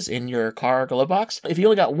badges in your car glove box. If you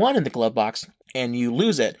only got 1 in the glove box and you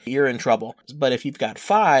lose it, you're in trouble. But if you've got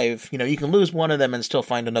 5, you can lose 1 of them and still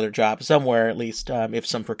find another job somewhere, at least, if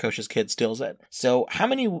some precocious kid steals it. So how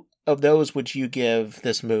many of those would you give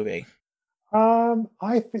this movie?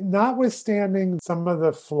 I think, notwithstanding some of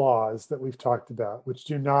the flaws that we've talked about, which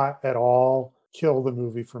do not at all kill the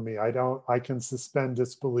movie for me, I can suspend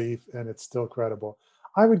disbelief and it's still credible,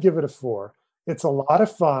 I would give it a 4. It's a lot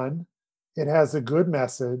of fun. It has a good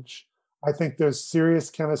message. I think there's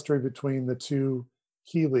serious chemistry between the 2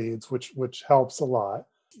 key leads, which helps a lot.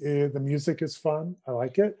 The music is fun. I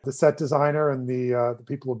like it. The set designer and the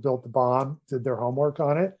people who built the bomb did their homework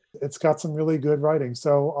on it. It's got some really good writing.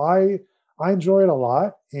 So I enjoy it a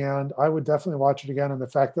lot, and I would definitely watch it again. And the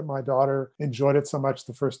fact that my daughter enjoyed it so much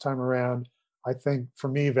the first time around, I think for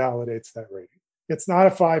me validates that rating. It's not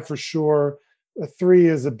a 5 for sure. A 3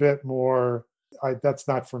 is a bit more. That's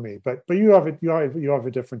not for me, but you have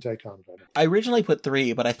a different take on it. I originally put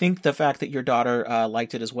 3, but I think the fact that your daughter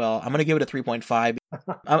liked it as well, I'm going to give it a 3.5.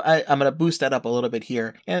 I'm going to boost that up a little bit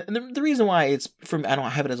here. And the reason why I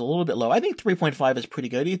don't have it as a little bit low, I think 3.5 is pretty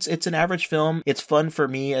good. It's an average film. It's fun for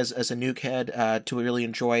me as a nuke head to really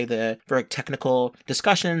enjoy the very technical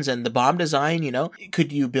discussions and the bomb design.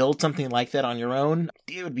 Could you build something like that on your own?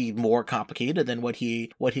 It would be more complicated than what he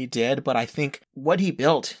did, but I think what he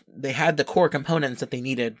built, they had the core components that they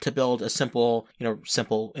needed to build a simple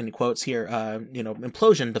in quotes here,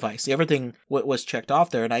 implosion device. Everything was checked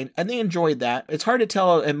off there, and they enjoyed that. It's hard to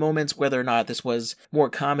tell at moments whether or not this was more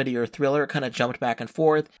comedy or thriller. It kind of jumped back and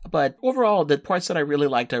forth, but overall, the parts that I really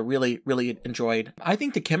liked, I really, really enjoyed. I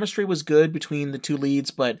think the chemistry was good between the 2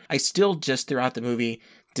 leads, but I still just throughout the movie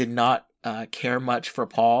did not care much for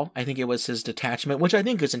Paul. I think it was his detachment, which I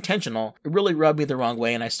think is intentional. It really rubbed me the wrong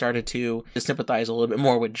way, and I started to sympathize a little bit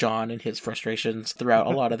more with John and his frustrations throughout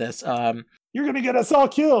a lot of this. You're going to get us all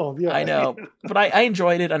killed. Yeah, I know, but I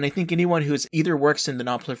enjoyed it, and I think anyone who's either works in the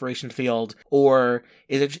non-proliferation field or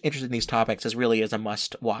is interested in these topics is a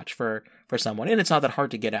must-watch for someone. And it's not that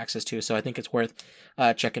hard to get access to, so I think it's worth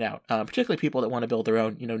checking out. Particularly people that want to build their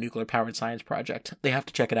own, nuclear-powered science project. They have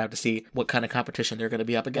to check it out to see what kind of competition they're going to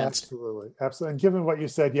be up against. Absolutely. And given what you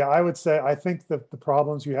said, yeah, I would say I think that the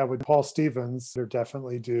problems you have with Paul Stevens are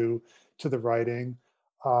definitely due to the writing.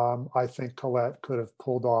 I think Collette could have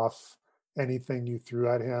pulled off anything you threw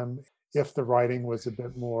at him if the writing was a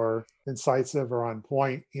bit more incisive or on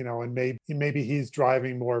point, and maybe he's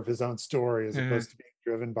driving more of his own story as opposed to being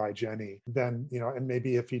driven by Jenny. Then, and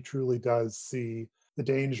maybe if he truly does see the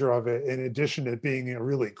danger of it, in addition to it being a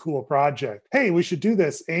really cool project, hey, we should do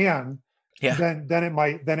this, and then it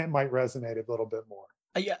might resonate a little bit more.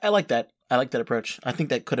 Yeah, I like that. I like that approach. I think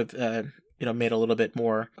that could have made a little bit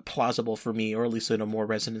more plausible for me, or at least more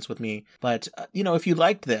resonance with me. But if you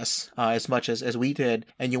liked this as much as we did,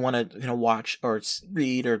 and you want to watch or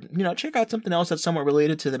read or check out something else that's somewhat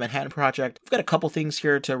related to the Manhattan Project, I've got a couple things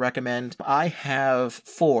here to recommend. I have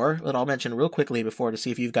 4 that I'll mention real quickly before to see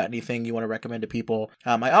if you've got anything you want to recommend to people.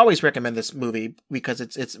 I always recommend this movie because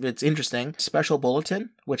it's interesting. Special Bulletin,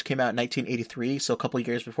 which came out in 1983, so a couple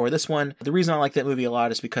years before this one. The reason I like that movie a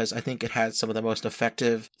lot is because I think it has some of the most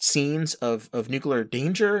effective scenes of nuclear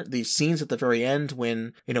danger. These scenes at the very end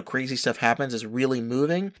when, crazy stuff happens is really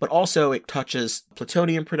moving, but also it touches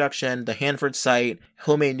plutonium production, the Hanford site,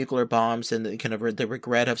 homemade nuclear bombs and the kind of the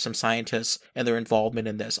regret of some scientists and their involvement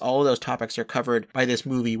in this. All of those topics are covered by this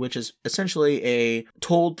movie, which is essentially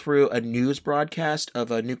told through a news broadcast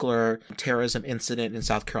of a nuclear terrorism incident in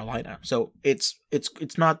South Carolina. So it's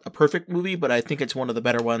not a perfect movie, but I think it's one of the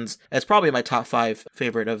better ones. It's probably my top 5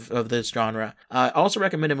 favorite of this genre. I also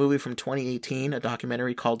recommend a movie from 2018, a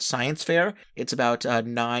documentary called Science Fair. It's about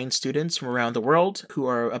 9 students from around the world who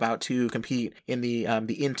are about to compete in the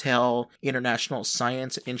Intel International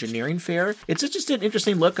Science and Engineering Fair. It's just an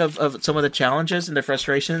interesting look of some of the challenges and the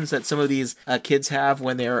frustrations that some of these kids have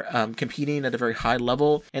when they're competing at a very high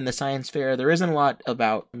level in the science fair. There isn't a lot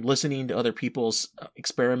about listening to other people's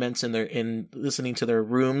experiments in listening to their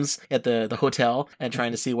rooms at the hotel and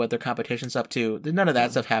trying to see what their competition's up to. None of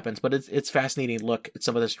that stuff happens, but it's fascinating to look at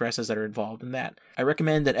some of the stresses that are involved in that. I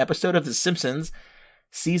recommend an episode of The Simpsons,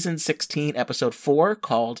 Season 16, Episode 4,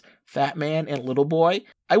 called Fat Man and Little Boy.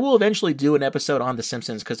 I will eventually do an episode on The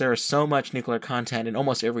Simpsons because there is so much nuclear content in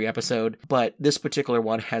almost every episode, but this particular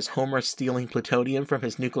one has Homer stealing plutonium from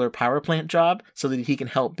his nuclear power plant job so that he can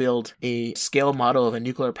help build a scale model of a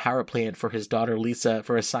nuclear power plant for his daughter Lisa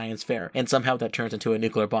for a science fair, and somehow that turns into a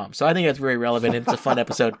nuclear bomb. So I think that's very relevant, and it's a fun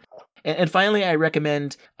episode. And finally, I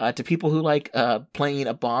recommend to people who like playing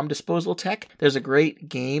a bomb disposal tech, there's a great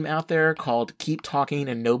game out there called Keep Talking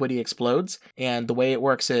and Nobody Explodes. And the way it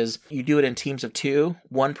works is you do it in teams of 2.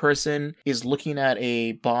 One person is looking at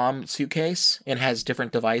a bomb suitcase and has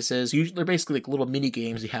different devices. Usually they're basically like little mini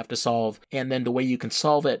games you have to solve. And then the way you can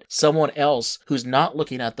solve it, someone else who's not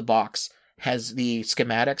looking at the box has the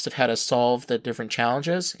schematics of how to solve the different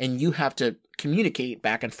challenges, and you have to communicate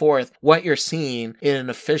back and forth what you're seeing in an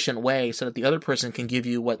efficient way so that the other person can give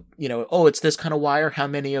you what, it's this kind of wire, how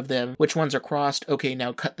many of them, which ones are crossed, okay,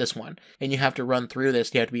 now cut this one. And you have to run through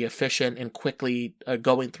this. You have to be efficient and quickly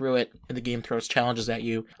going through it, and the game throws challenges at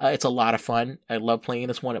you. It's a lot of fun. I love playing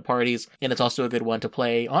this one at parties, and it's also a good one to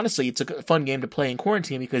play. Honestly, it's a fun game to play in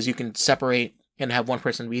quarantine because you can separate and have one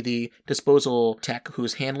person be the disposal tech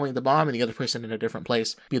who's handling the bomb, and the other person in a different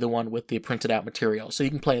place be the one with the printed out material. So you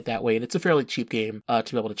can play it that way, and it's a fairly cheap game to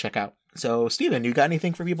be able to check out. So, Stephen, you got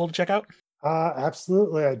anything for people to check out?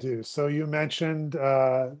 Absolutely, I do. So you mentioned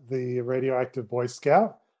the Radioactive Boy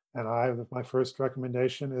Scout, and my first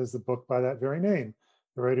recommendation is the book by that very name,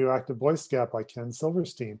 The Radioactive Boy Scout by Ken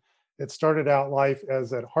Silverstein. It started out life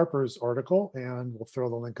as a Harper's article, and we'll throw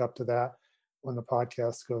the link up to that when the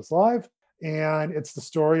podcast goes live. And it's the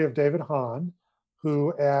story of David Hahn,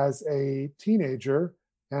 who as a teenager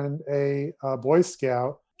and a Boy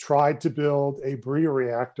Scout tried to build a Bria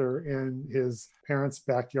reactor in his parents'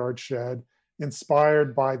 backyard shed,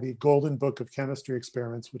 inspired by the Golden Book of Chemistry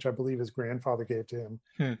experiments, which I believe his grandfather gave to him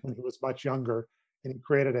when he was much younger. And he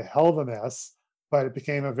created a hell of a mess, but it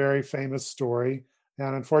became a very famous story.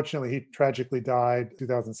 And unfortunately, he tragically died in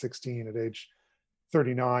 2016 at age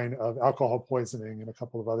 39 of alcohol poisoning and a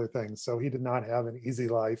couple of other things. So he did not have an easy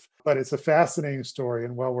life, but it's a fascinating story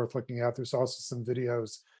and well worth looking at. There's also some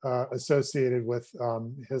videos associated with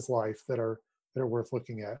his life that are worth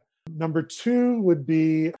looking at. Number 2 would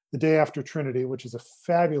be The Day After Trinity, which is a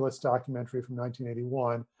fabulous documentary from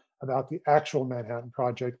 1981 about the actual Manhattan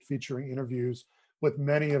Project, featuring interviews with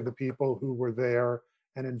many of the people who were there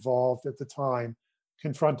and involved at the time,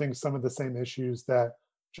 confronting some of the same issues that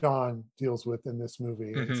John deals with in this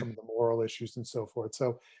movie, and some of the moral issues and so forth.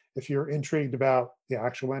 So if you're intrigued about the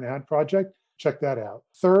actual Manhattan Project, check that out.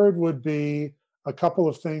 Third would be a couple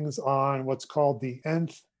of things on what's called the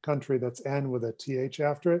Nth Country, that's N with a TH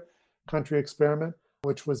after it, Country Experiment,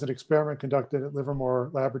 which was an experiment conducted at Livermore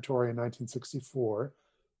Laboratory in 1964,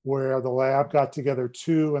 where the lab got together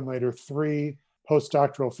 2 and later 3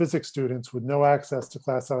 postdoctoral physics students with no access to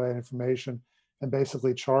classified information, and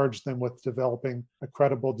basically charged them with developing a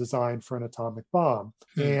credible design for an atomic bomb.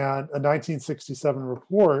 And a 1967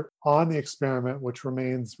 report on the experiment, which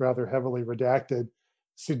remains rather heavily redacted,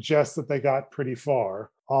 suggests that they got pretty far,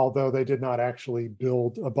 although they did not actually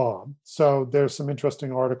build a bomb. So there's some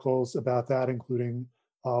interesting articles about that, including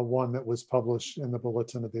one that was published in the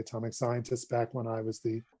Bulletin of the Atomic Scientists back when I was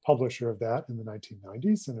the publisher of that in the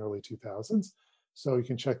 1990s and early 2000s. So you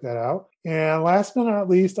can check that out. And last but not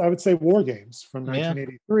least, I would say War Games from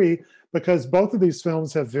 1983, because both of these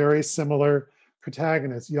films have very similar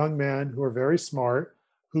protagonists, young men who are very smart,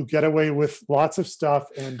 who get away with lots of stuff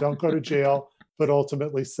and don't go to jail, but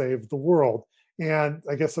ultimately save the world. And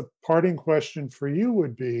I guess a parting question for you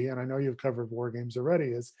would be, and I know you've covered War Games already,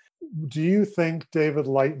 is do you think David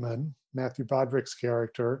Lightman, Matthew Broderick's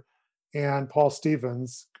character, and Paul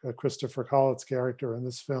Stevens, Christopher Collett's character in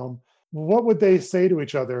this film, what would they say to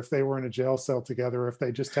each other if they were in a jail cell together, if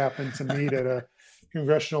they just happened to meet at a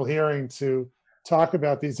congressional hearing to talk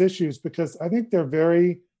about these issues because I think they're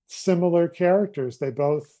very similar characters. They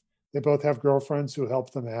both have girlfriends who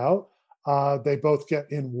help them out. They both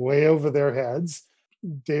get in way over their heads.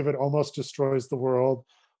 David almost destroys the world.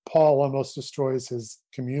 Paul almost destroys his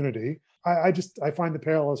community. I find the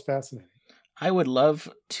parallels fascinating. I would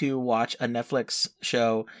love to watch a Netflix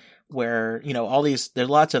show where, there's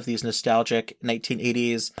lots of these nostalgic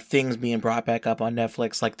 1980s things being brought back up on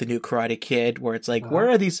Netflix, like the new Karate Kid, where it's like, where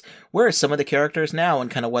are some of the characters now and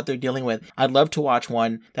kind of what they're dealing with? I'd love to watch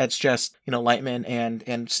one that's just, Lightman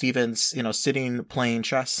and Stevens, sitting playing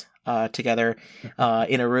chess together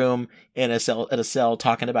in a room in a cell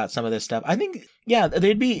talking about some of this stuff. I think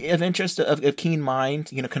they'd be of interest, of keen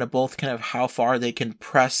mind, kind of both kind of how far they can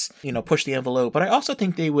press, push the envelope. But I also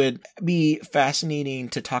think they would be fascinating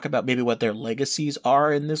to talk about maybe what their legacies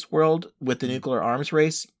are in this world with the nuclear arms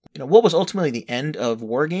race. What was ultimately the end of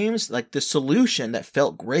war games, like the solution that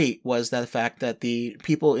felt great was the fact that the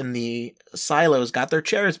people in the silos got their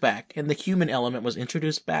chairs back and the human element was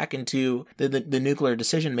introduced back into the nuclear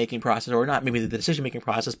decision-making process, or not maybe the decision-making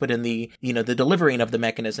process, but in the delivering of the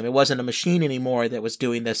mechanism. It wasn't a machine anymore that was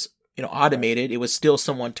doing this, automated. It was still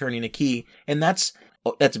someone turning a key. And that's,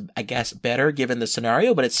 I guess, better given the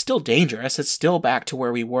scenario, but it's still dangerous. It's still back to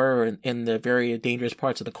where we were in the very dangerous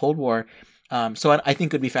parts of the Cold War. So I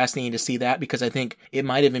think it would be fascinating to see that, because I think it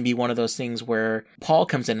might even be one of those things where Paul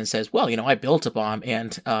comes in and says, well, I built a bomb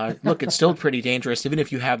and look, it's still pretty dangerous. Even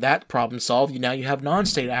if you have that problem solved, now you have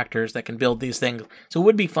non-state actors that can build these things. So it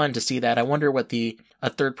would be fun to see that. I wonder what a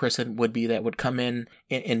third person would be that would come in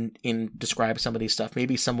and describe some of these stuff.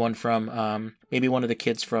 Maybe someone from, maybe one of the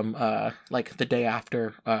kids from like The Day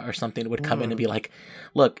After or something would come in and be like,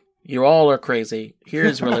 look, you all are crazy.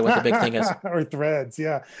 Here's really what the big thing is. Or Threads,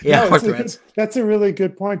 yeah. Yeah, or Threads. That's a really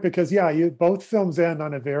good point because, both films end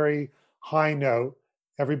on a very high note.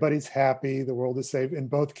 Everybody's happy. The world is safe. In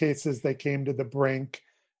both cases, they came to the brink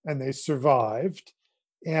and they survived.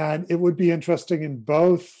 And it would be interesting in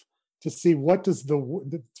both to see what does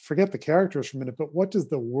forget the characters for a minute, but what does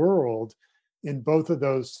the world in both of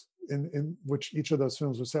those, in which each of those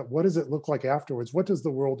films was set, what does it look like afterwards? What does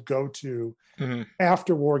the world go to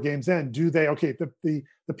after war games end? Do they,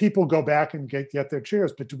 the people go back and get their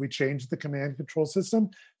chairs, but do we change the command and control system?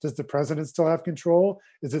 Does the president still have control?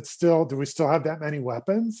 Do we still have that many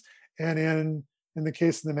weapons? And in the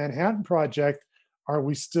case of the Manhattan Project, are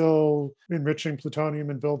we still enriching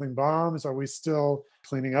plutonium and building bombs? Are we still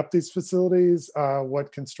cleaning up these facilities?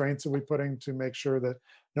 What constraints are we putting to make sure that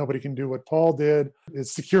nobody can do what Paul did?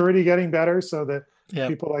 Is security getting better so that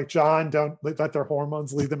people like John don't let their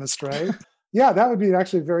hormones lead them astray? Yeah, that would be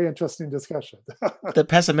actually a very interesting discussion. The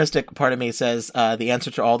pessimistic part of me says the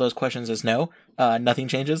answer to all those questions is no. Nothing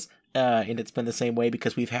changes. And it's been the same way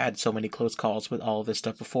because we've had so many close calls with all of this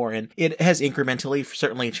stuff before. And it has incrementally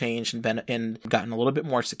certainly changed and gotten a little bit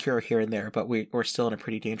more secure here and there. But we're still in a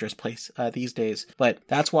pretty dangerous place these days. But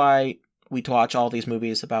that's why we watch all these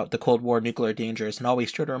movies about the Cold War nuclear dangers and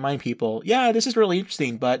always try to remind people, this is really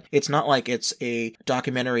interesting, but it's not like it's a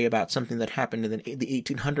documentary about something that happened in the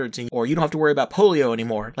 1800s, or you don't have to worry about polio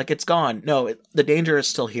anymore. Like, it's gone. No, the danger is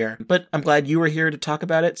still here. But I'm glad you were here to talk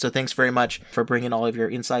about it, so thanks very much for bringing all of your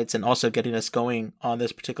insights and also getting us going on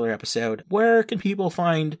this particular episode. Where can people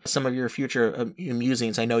find some of your future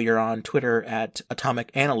musings? I know you're on Twitter at Atomic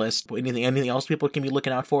Analyst. Anything else people can be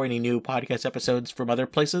looking out for? Any new podcast episodes from other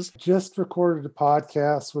places? Just recorded a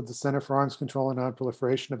podcast with the Center for Arms Control and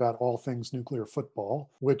Non-Proliferation about all things nuclear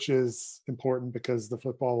football, which is important because the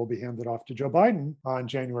football will be handed off to Joe Biden on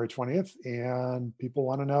January 20th, and people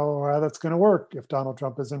want to know how that's going to work if Donald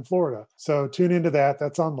Trump is in Florida. So tune into that.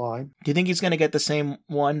 That's online. Do you think he's going to get the same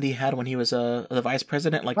one he had when he was the vice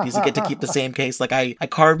president? Like, does he get to keep the same case? Like, I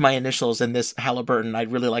carved my initials in this Halliburton.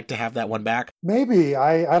 I'd really like to have that one back. Maybe.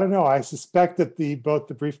 I don't know. I suspect that both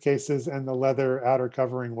the briefcases and the leather outer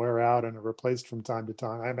covering wear out and are replaced from time to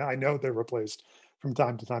time. I know they're replaced from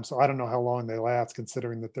time to time, so I don't know how long they last,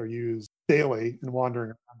 considering that they're used daily and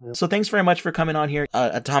wandering around. So thanks very much for coming on here,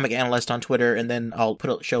 Atomic Analyst on Twitter, and then I'll put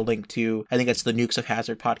a show link to, I think it's the Nukes of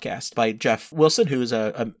Hazard podcast by Jeff Wilson, who's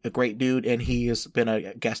a great dude, and he has been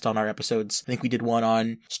a guest on our episodes. I think we did one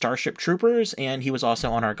on Starship Troopers, and he was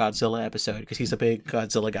also on our Godzilla episode, because he's a big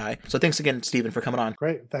Godzilla guy. So thanks again, Stephen, for coming on.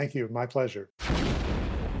 Great. Thank you. My pleasure.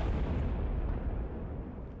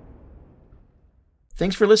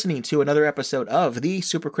 Thanks for listening to another episode of the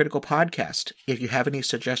Supercritical Podcast. If you have any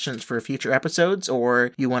suggestions for future episodes,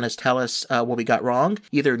 or you want to tell us what we got wrong,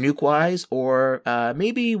 either nuke-wise, or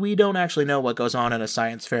maybe we don't actually know what goes on in a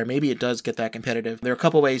science fair. Maybe it does get that competitive. There are a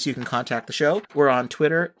couple ways you can contact the show. We're on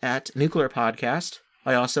Twitter at Nuclear Podcast.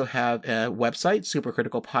 I also have a website,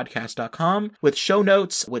 supercriticalpodcast.com, with show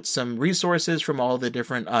notes, with some resources from all the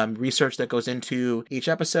different research that goes into each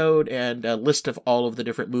episode, and a list of all of the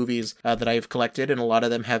different movies that I've collected, and a lot of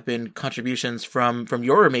them have been contributions from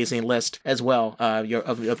your amazing list as well, of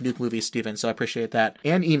Nuke movies, Stephen, so I appreciate that.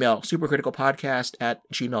 And email,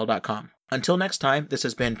 supercriticalpodcast@gmail.com. Until next time, this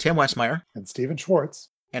has been Tim Westmeyer. And Stephen Schwartz.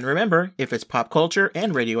 And remember, if it's pop culture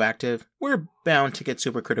and radioactive, we're bound to get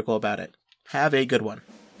super critical about it. Have a good one.